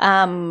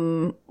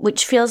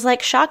 which feels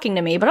like shocking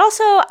to me. But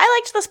also,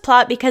 I liked this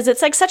plot because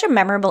it's like such a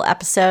memorable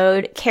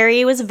episode.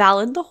 Carrie was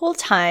valid the whole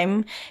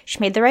time. She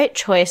made the right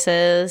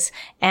choices.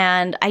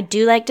 And I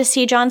do like to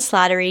see John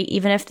Slattery,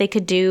 even if they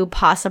could do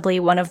possibly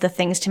one of the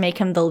things to make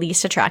him the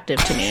least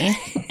attractive to me.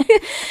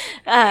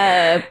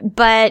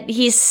 But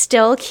he's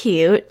still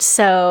cute,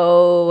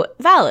 so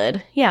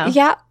valid. Yeah.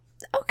 Yeah.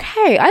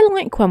 Okay. I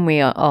like when we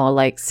are all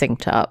like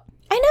synced up.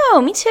 I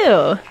know, me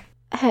too.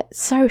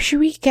 So should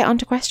we get on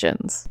to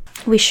questions?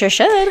 We sure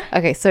should.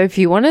 Okay, so if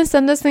you want to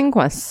send us in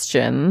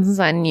questions,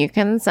 then you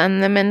can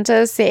send them into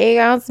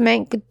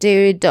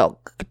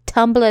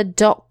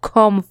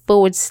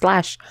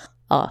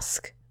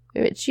cityguysmakedo.tumblr.com/ask.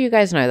 Which you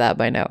guys know that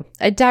by now.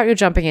 I doubt you're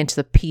jumping into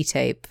the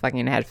P-tape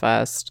fucking head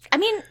first. I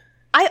mean,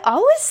 I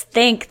always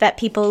think that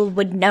people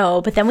would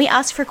know, but then we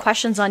ask for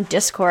questions on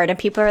Discord and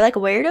people are like,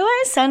 where do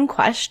I send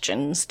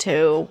questions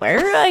to? Where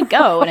do I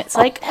go? And it's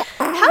like,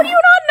 how do you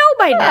not know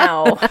by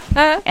now?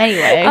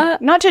 Anyway,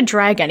 not to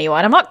drag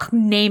anyone. I'm not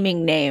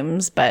naming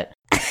names, but...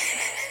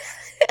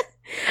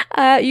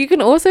 You can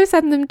also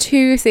send them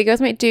to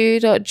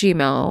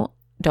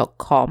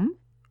cityguysmakedo.gmail.com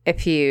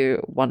if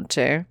you want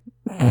to.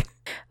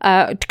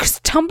 Because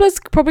Tumblr's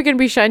probably going to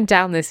be shutting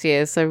down this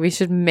year, so we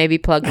should maybe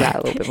plug that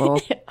a little bit more.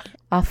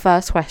 Our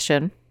first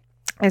question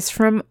is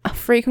from a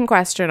frequent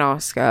question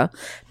asker,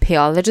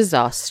 PR the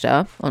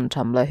Disaster on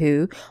Tumblr,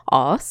 who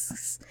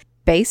asks,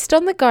 based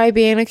on the guy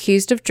being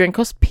accused of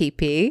Drinkos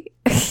pee-pee,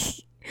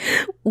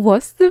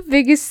 what's the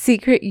biggest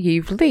secret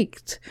you've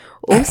leaked?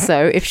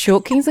 Also, if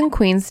short kings and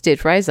queens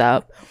did rise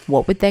up,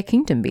 what would their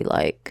kingdom be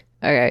like?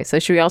 Okay, so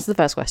should we answer the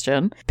first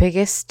question?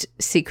 Biggest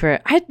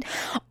secret. I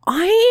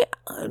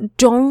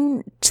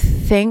don't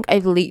think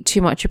I've leaked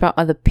too much about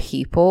other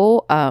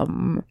people.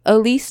 At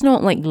least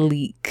not like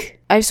leak.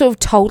 I've sort of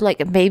told I've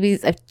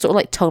sort of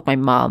like told my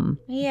mum.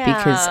 Yeah.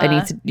 Because I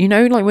need to, you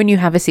know, like when you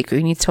have a secret,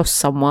 you need to tell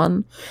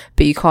someone,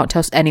 but you can't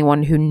tell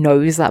anyone who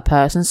knows that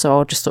person. So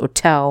I'll just sort of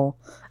tell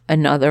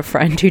another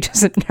friend who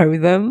doesn't know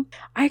them.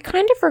 I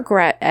kind of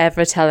regret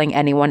ever telling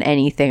anyone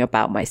anything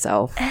about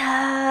myself.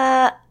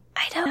 I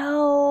don't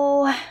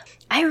know.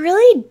 I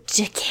really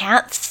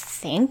can't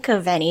think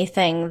of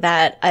anything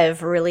that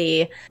I've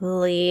really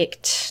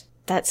leaked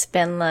that's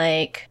been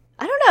like,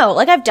 I don't know.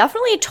 Like, I've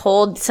definitely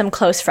told some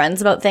close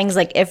friends about things,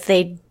 like, if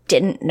they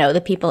didn't know the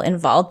people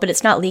involved, but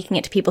it's not leaking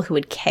it to people who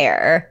would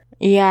care.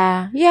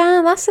 Yeah,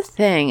 that's the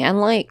thing.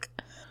 And, like,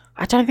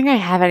 I don't think I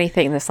have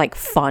anything that's, like,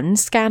 fun,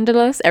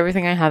 scandalous.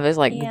 Everything I have is,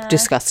 like,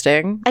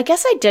 disgusting. I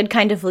guess I did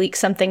kind of leak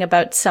something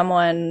about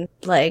someone,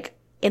 like,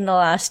 in the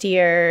last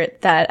year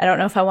that I don't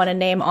know if I want to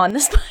name on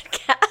this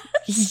podcast.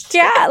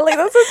 Yeah, like,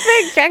 that's the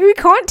thing, Jack. We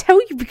can't tell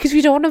you because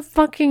we don't want to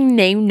fucking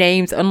name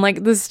names. And,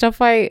 like, the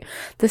stuff I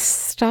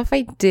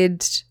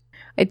did,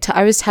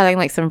 I was telling,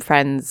 like, some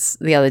friends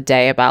the other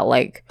day about,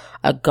 like,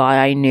 a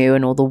guy I knew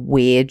and all the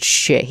weird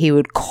shit he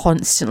would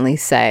constantly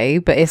say.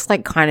 But it's,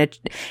 like,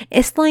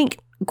 it's, like,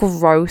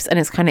 gross and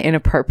it's kind of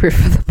inappropriate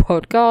for the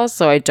podcast.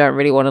 So I don't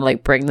really want to,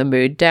 like, bring the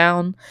mood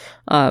down.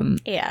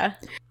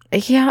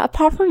 Yeah,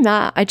 apart from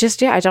that, I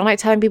don't like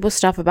telling people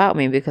stuff about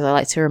me because I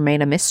like to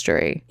remain a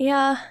mystery.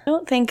 Yeah, I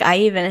don't think I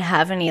even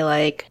have any,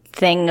 like,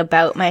 thing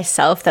about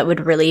myself that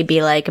would really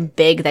be, like,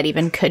 big that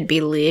even could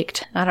be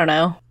leaked. I don't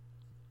know.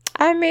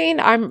 I mean,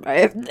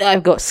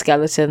 I've got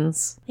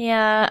skeletons.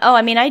 Yeah. Oh,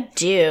 I mean, I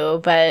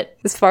do, but...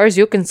 As far as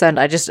you're concerned,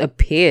 I just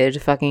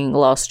appeared fucking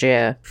last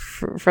year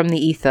from the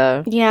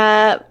ether.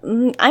 Yeah,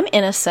 I'm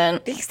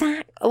innocent.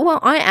 Exactly. Well,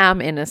 I am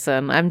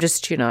innocent. I'm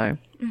just,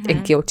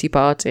 in guilty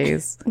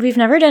parties. We've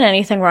never done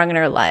anything wrong in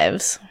our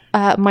lives.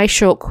 My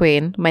short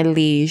queen, my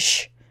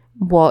liege,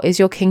 what is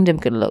your kingdom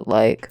gonna look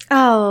like?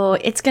 Oh,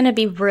 it's gonna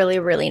be really,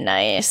 really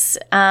nice.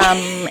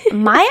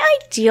 My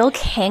ideal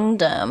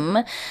kingdom...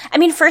 I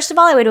mean, first of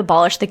all, I would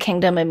abolish the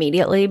kingdom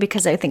immediately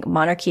because I think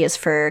monarchy is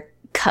for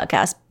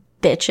cuck-ass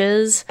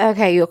bitches.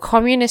 Okay, your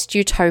communist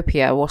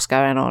utopia, what's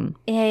going on?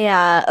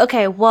 Yeah,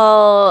 okay,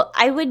 well,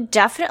 I would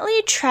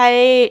definitely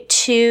try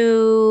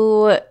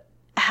to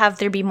have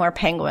there be more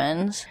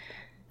penguins.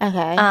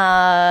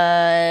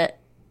 Okay.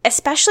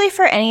 Especially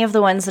for any of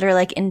the ones that are,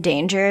 like,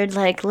 endangered.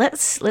 Like,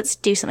 let's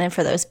do something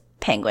for those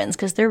penguins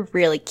because they're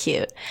really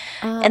cute.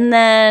 And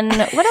then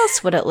what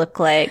else would it look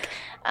like?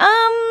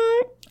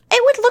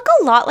 It would look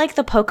a lot like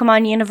the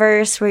Pokemon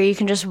universe where you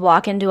can just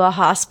walk into a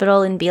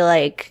hospital and be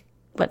like,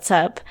 what's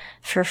up,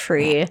 for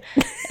free.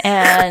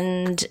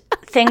 And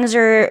things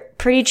are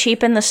pretty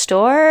cheap in the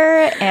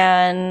store,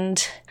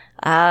 and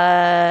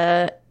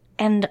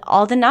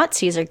all the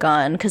Nazis are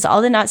gone because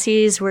all the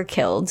Nazis were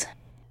killed.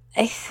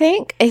 I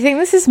think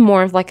this is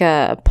more of like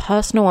a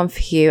personal one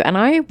for you, and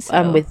I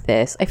am with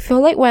this. I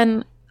feel like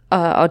when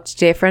our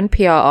dear friend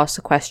PR asked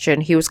a question,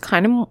 he was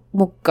kind of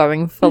more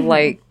going for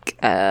like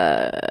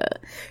like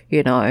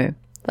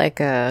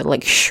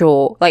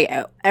short, like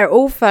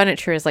all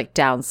furniture is like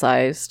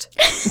downsized.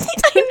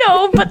 I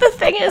know, but the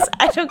thing is,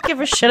 I don't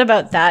give a shit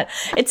about that.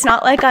 It's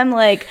not like I'm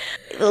like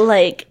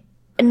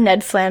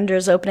Ned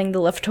Flanders opening the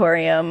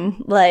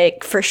Liftorium,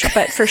 like, for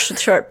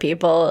short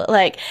people.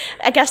 Like,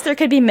 I guess there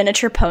could be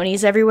miniature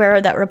ponies everywhere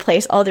that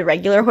replace all the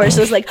regular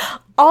horses. Like,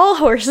 all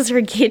horses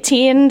were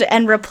guillotined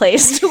and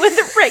replaced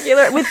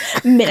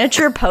with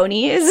miniature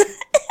ponies.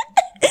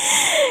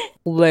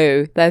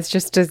 Glue. There's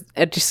just a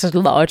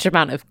large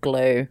amount of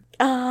glue.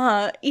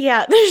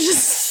 Yeah, there's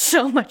just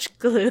so much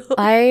glue.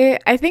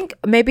 I think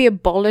maybe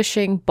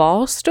abolishing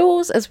bar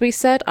stools, as we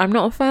said. I'm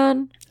not a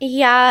fan.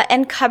 Yeah,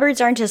 and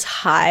cupboards aren't as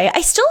high.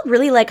 I still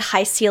really like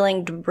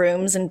high-ceilinged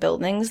rooms and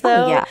buildings,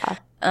 though. Oh,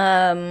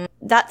 yeah.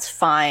 That's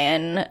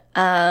fine.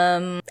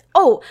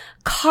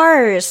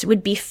 Cars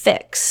would be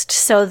fixed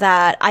so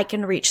that I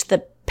can reach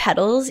the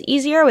pedals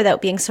easier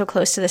without being so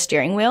close to the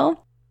steering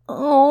wheel.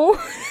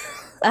 Oh.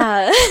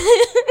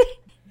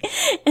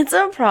 It's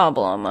a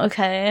problem,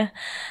 okay?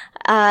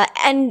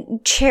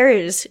 And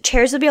chairs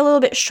would be a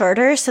little bit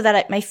shorter so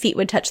that my feet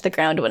would touch the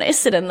ground when I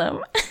sit in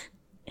them.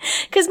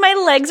 Because my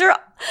legs are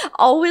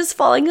always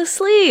falling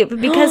asleep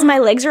because my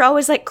legs are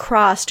always like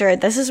crossed, or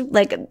this is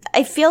like,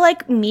 I feel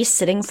like me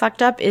sitting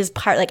fucked up is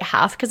part like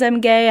half because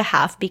I'm gay,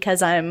 half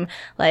because I'm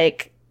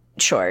like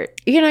short.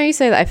 You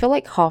say that. I feel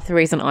like half the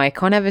reason I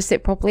can't ever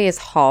sit properly is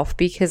half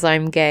because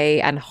I'm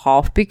gay and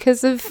half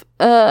because of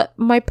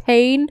my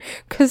pain,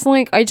 because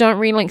like I don't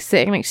really like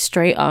sitting like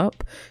straight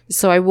up,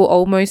 so I will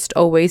almost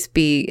always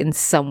be in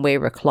some way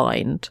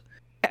reclined.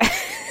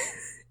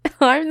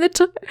 I'm the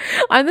type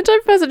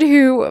of person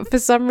who, for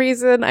some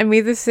reason, I'm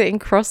either sitting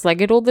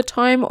cross-legged all the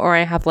time or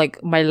I have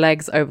like my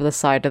legs over the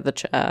side of the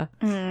chair.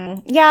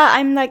 Yeah,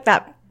 I'm like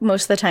that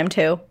most of the time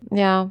too.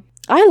 Yeah.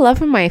 I love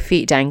when my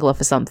feet dangle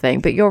off of something,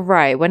 but you're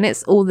right. When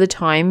it's all the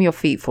time, your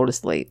feet fall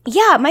asleep.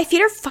 Yeah, my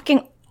feet are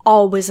fucking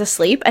always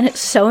asleep, and it's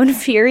so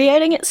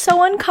infuriating. It's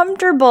so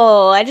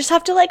uncomfortable. I just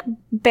have to like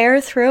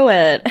bear through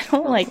it. I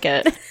don't like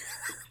it.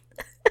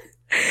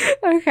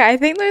 Okay, I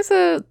think those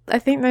are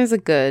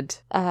good.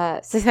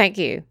 So thank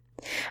you.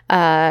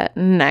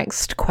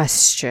 Next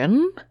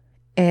question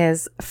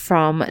is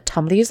from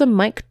Tumblr user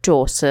Mike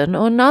Dawson,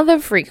 or another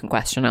frequent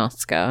question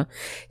asker,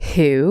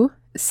 who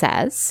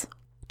says,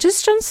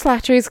 does John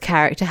Slattery's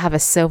character have a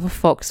silver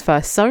fox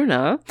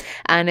fursona?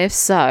 And if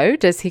so,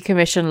 does he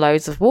commission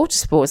loads of water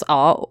sports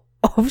art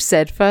of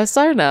said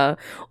fursona?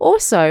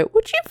 Also,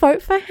 would you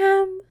vote for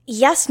him?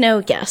 Yes,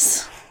 no,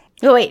 yes.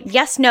 Oh, wait,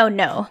 yes, no,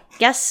 no.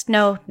 Yes,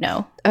 no,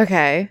 no.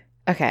 Okay.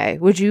 Okay,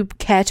 would you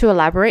care to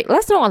elaborate?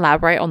 Let's not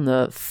elaborate on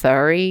the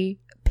furry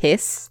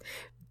piss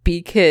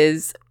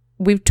because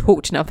we've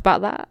talked enough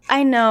about that.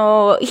 I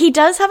know. He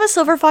does have a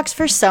silver fox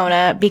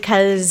fursona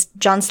because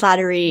John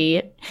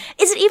Slattery...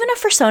 Is it even a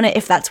fursona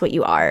if that's what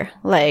you are?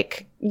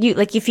 Like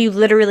if you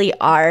literally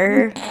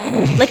are...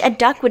 Like, a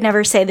duck would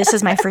never say, this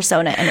is my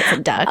fursona, and it's a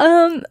duck.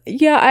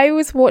 Yeah, I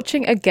was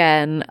watching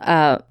again.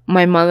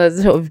 My mother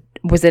sort of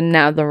was in and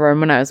out of the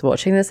room when I was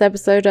watching this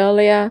episode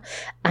earlier,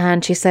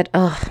 and she said,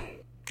 "Oh,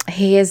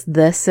 he is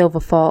the silver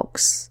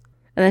fox."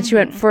 And then she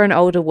went for an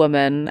older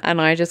woman, and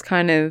I just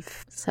kind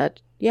of said,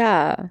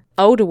 yeah,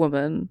 older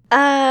woman.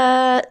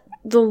 The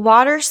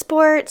water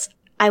sports,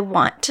 I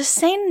want to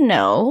say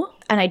no,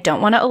 and I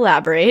don't want to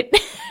elaborate.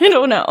 I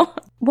don't know.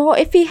 Well,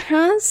 if he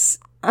has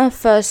a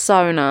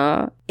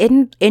fursona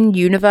in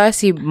universe,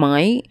 he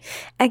might.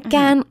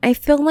 Again, I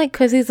feel like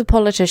because he's a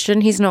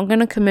politician, he's not going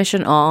to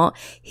commission art.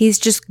 He's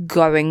just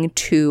going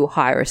to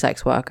hire a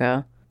sex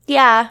worker.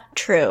 Yeah,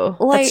 true.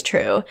 That's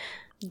true.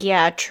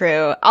 Yeah,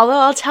 true. Although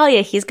I'll tell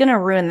you, he's going to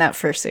ruin that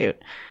fursuit.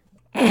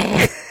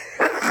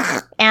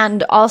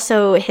 And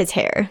also his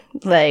hair.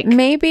 Like,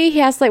 maybe he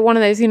has like one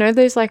of those, you know,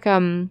 those like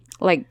puppy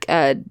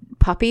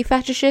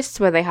fetishists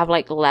where they have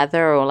like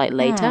leather or like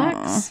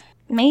latex.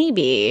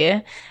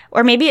 Maybe.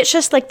 Or maybe it's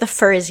just like the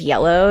fur is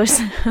yellow,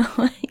 so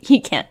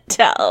you can't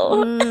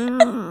tell.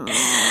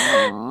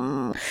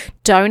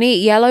 Don't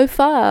eat yellow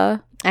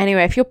fur.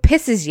 Anyway, if your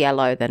piss is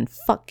yellow, then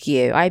fuck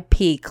you. I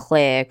pee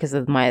clear because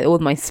of all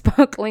my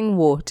sparkling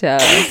water.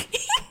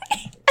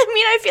 I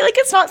mean, I feel like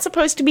it's not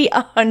supposed to be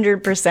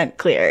 100%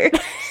 clear.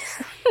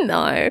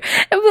 No.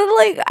 But,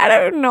 like, I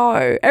don't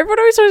know. Everyone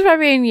always talks about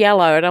being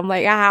yellow, and I'm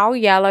like, how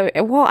yellow?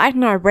 Well, I don't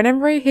know.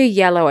 Whenever I hear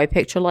yellow, I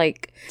picture,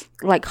 like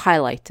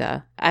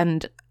highlighter.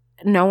 And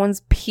no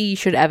one's pee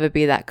should ever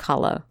be that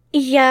color.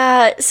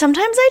 Yeah,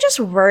 sometimes I just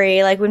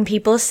worry, like, when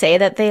people say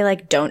that they,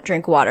 like, don't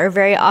drink water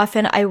very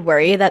often, I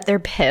worry that their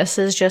piss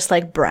is just,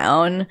 like,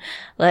 brown.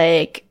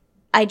 Like,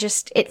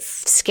 it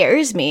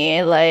scares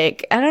me.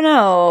 Like, I don't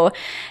know.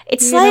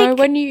 It's like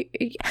when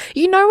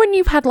when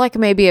you've had like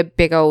maybe a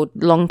big old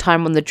long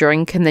time on the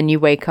drink and then you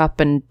wake up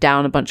and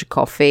down a bunch of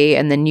coffee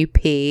and then you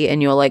pee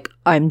and you're like,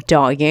 I'm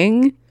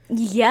dying.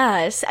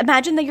 Yes.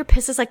 Imagine that your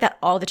piss is like that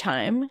all the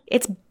time.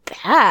 It's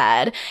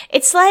bad.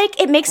 It's like,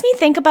 it makes me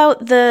think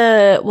about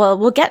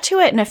we'll get to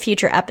it in a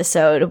future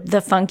episode,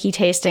 the funky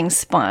tasting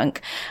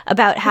spunk,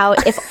 about how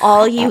if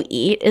all you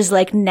eat is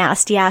like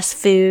nasty ass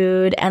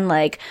food and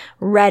like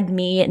red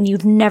meat and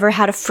you've never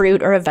had a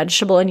fruit or a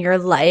vegetable in your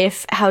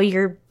life, how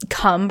your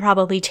cum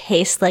probably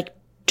tastes like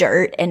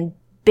dirt and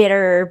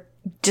bitter,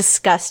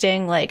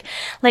 disgusting. Like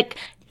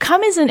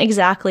cum isn't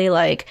exactly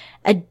like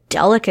a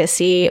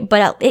delicacy,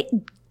 but it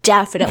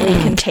definitely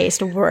can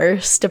taste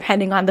worse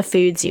depending on the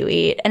foods you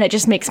eat, and it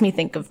just makes me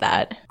think of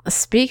that.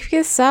 Speak for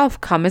yourself.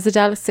 Cum is a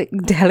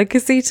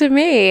delicacy to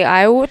me.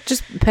 I would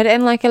just put it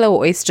in like a little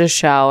oyster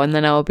shell and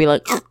then I would be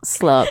like,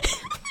 slurp.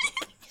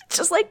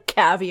 Just like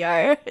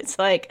caviar. It's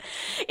like,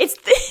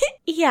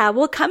 yeah,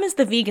 well, cum is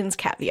the vegan's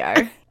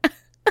caviar.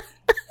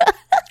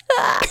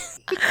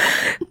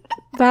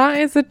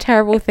 That is a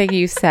terrible thing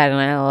you said, and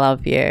I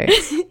love you.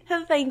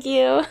 Thank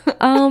you.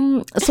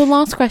 So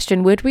last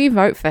question, would we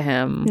vote for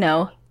him?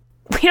 No.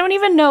 We don't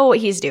even know what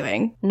he's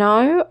doing.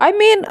 No? I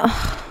mean,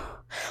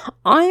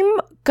 I'm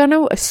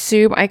gonna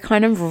assume I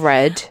kind of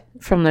read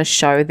from the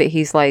show that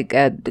he's like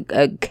a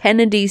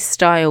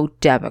Kennedy-style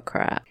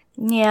Democrat.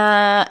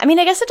 Yeah. I mean,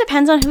 I guess it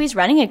depends on who he's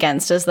running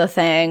against is the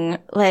thing.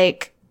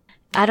 Like,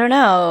 I don't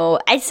know.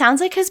 It sounds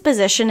like his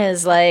position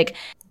is like,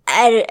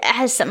 it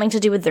has something to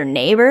do with their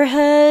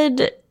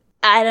neighborhood.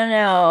 I don't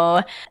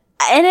know.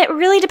 And it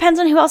really depends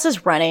on who else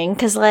is running,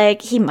 because,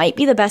 like, he might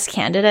be the best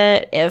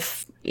candidate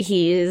if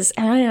he's,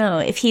 I don't know,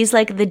 if he's,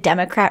 like, the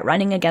Democrat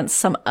running against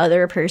some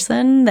other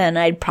person, then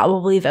I'd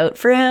probably vote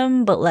for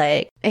him, but,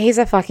 like... He's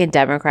a fucking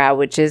Democrat,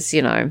 which is,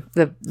 you know,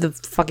 the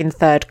fucking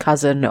third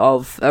cousin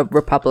of a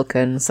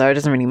Republican, so it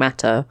doesn't really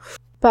matter.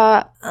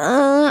 But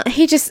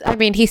he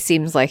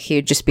seems like he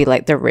would just be,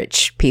 like, the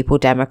rich people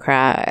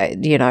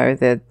Democrat, you know,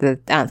 the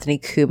Anthony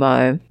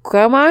Cuomo?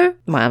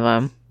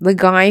 Whatever. The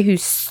guy who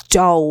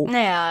stole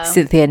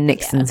Cynthia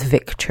Nixon's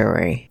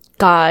victory.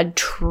 God,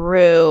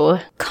 true.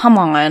 Come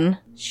on.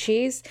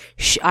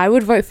 I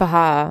would vote for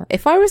her.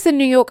 If I was in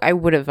New York, I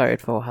would have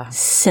voted for her.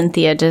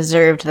 Cynthia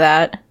deserved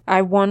that.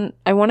 I want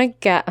to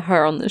get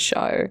her on the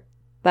show.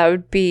 That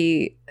would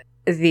be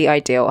the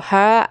ideal.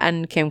 Her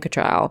and Kim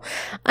Cattrall.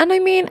 And I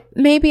mean,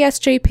 maybe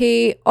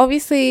SJP.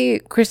 Obviously,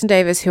 Kristen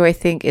Davis, who I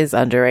think is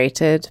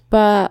underrated.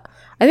 But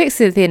I think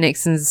Cynthia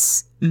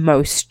Nixon's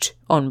most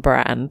on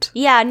brand.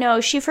 Yeah,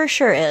 no, she for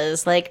sure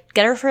is. Like,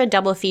 get her for a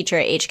double feature,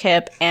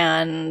 HKIP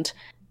and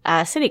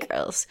City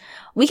Girls.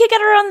 We could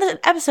get her on the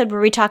episode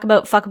where we talk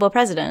about fuckable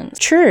presidents.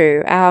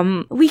 True.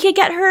 We could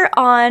get her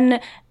on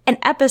an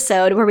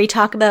episode where we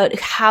talk about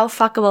how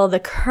fuckable the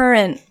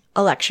current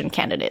election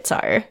candidates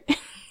are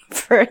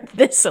for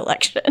this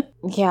election.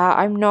 Yeah,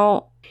 I'm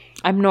not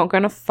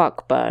gonna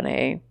fuck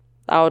Bernie.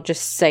 I'll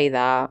just say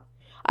that.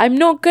 I'm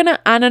not gonna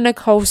Anna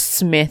Nicole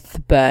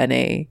Smith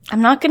Bernie.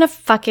 I'm not gonna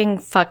fucking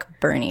fuck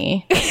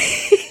Bernie.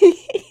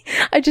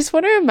 I just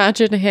want to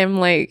imagine him,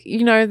 like,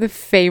 you know, the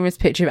famous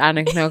picture of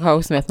Anna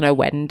Nicole Smith on her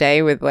wedding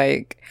day with,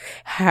 like,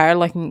 hair,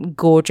 like,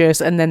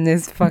 gorgeous, and then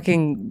this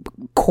fucking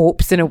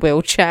corpse in a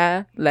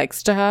wheelchair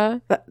next to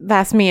her.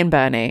 That's me and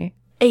Bernie.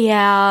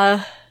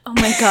 Yeah. Oh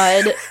my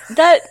god.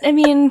 I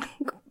mean,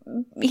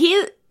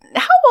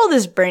 how old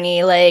is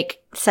Bernie?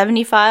 Like,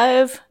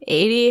 75,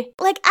 80?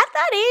 Like, at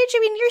that age, I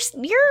mean,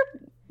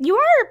 you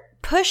are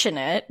pushing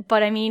it,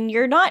 but I mean,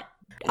 you're not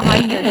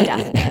on your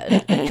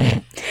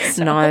deathbed.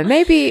 No,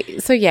 maybe.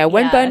 So yeah,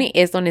 when Bernie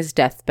is on his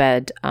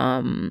deathbed,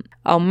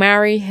 I'll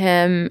marry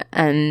him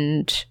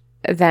and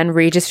then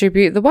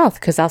redistribute the wealth,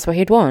 because that's what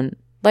he'd want.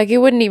 Like, it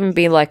wouldn't even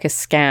be like a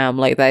scam.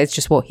 Like, that is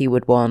just what he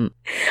would want.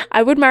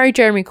 I would marry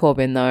Jeremy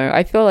Corbyn, though.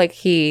 I feel like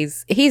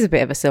he's a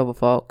bit of a silver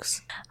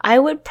fox. I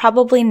would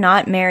probably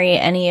not marry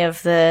any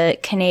of the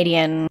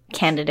Canadian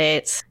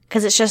candidates,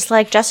 because it's just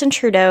like, Justin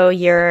Trudeau,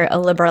 you're a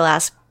liberal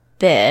ass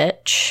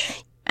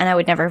bitch, and I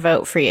would never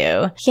vote for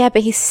you. Yeah,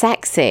 but he's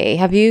sexy.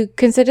 Have you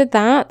considered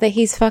that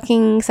he's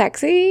fucking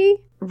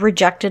sexy?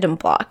 Rejected and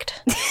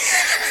blocked.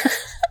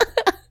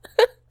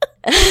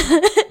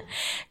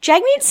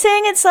 Jagmeet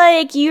Singh, it's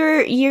like,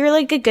 you're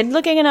like a good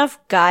looking enough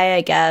guy,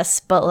 I guess,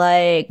 but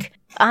like,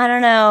 I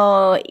don't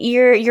know,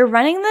 you're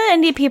running the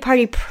NDP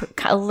party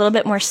a little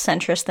bit more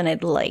centrist than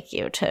I'd like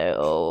you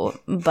to,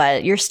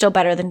 but you're still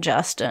better than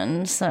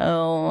Justin,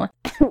 so.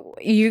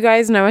 You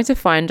guys know where to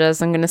find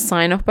us. I'm going to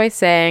sign off by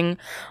saying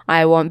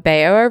I want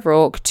Beto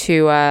O'Rourke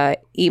to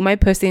eat my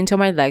pussy until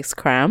my legs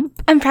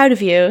cramp. I'm proud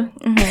of you.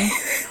 Mm-hmm.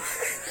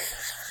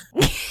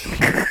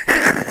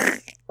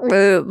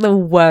 The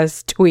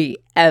worst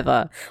tweet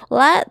ever.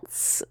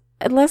 Let's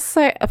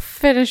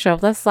finish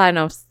off. Let's sign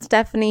off.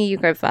 Stephanie, you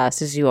go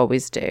first, as you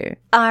always do.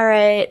 All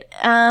right.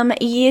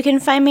 You can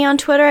find me on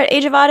Twitter at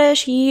Age of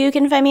Oddish. You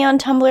can find me on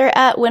Tumblr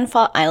at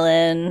Windfall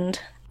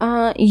Island.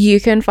 You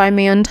can find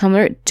me on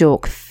Tumblr at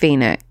Dork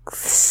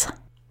Phoenix.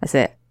 That's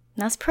it.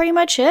 That's pretty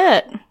much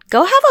it.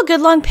 Go have a good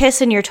long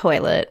piss in your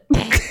toilet.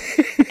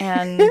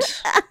 And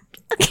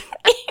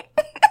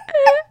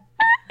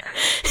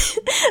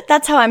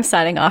that's how I'm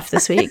signing off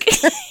this week.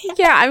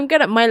 Yeah,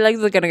 my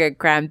legs are gonna get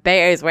cramped.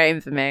 Beto's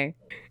waiting for me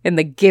in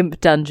the Gimp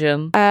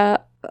dungeon.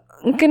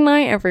 Good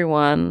night,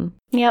 everyone.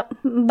 Yep.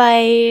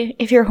 Bye.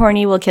 If you're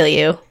horny, we'll kill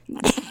you.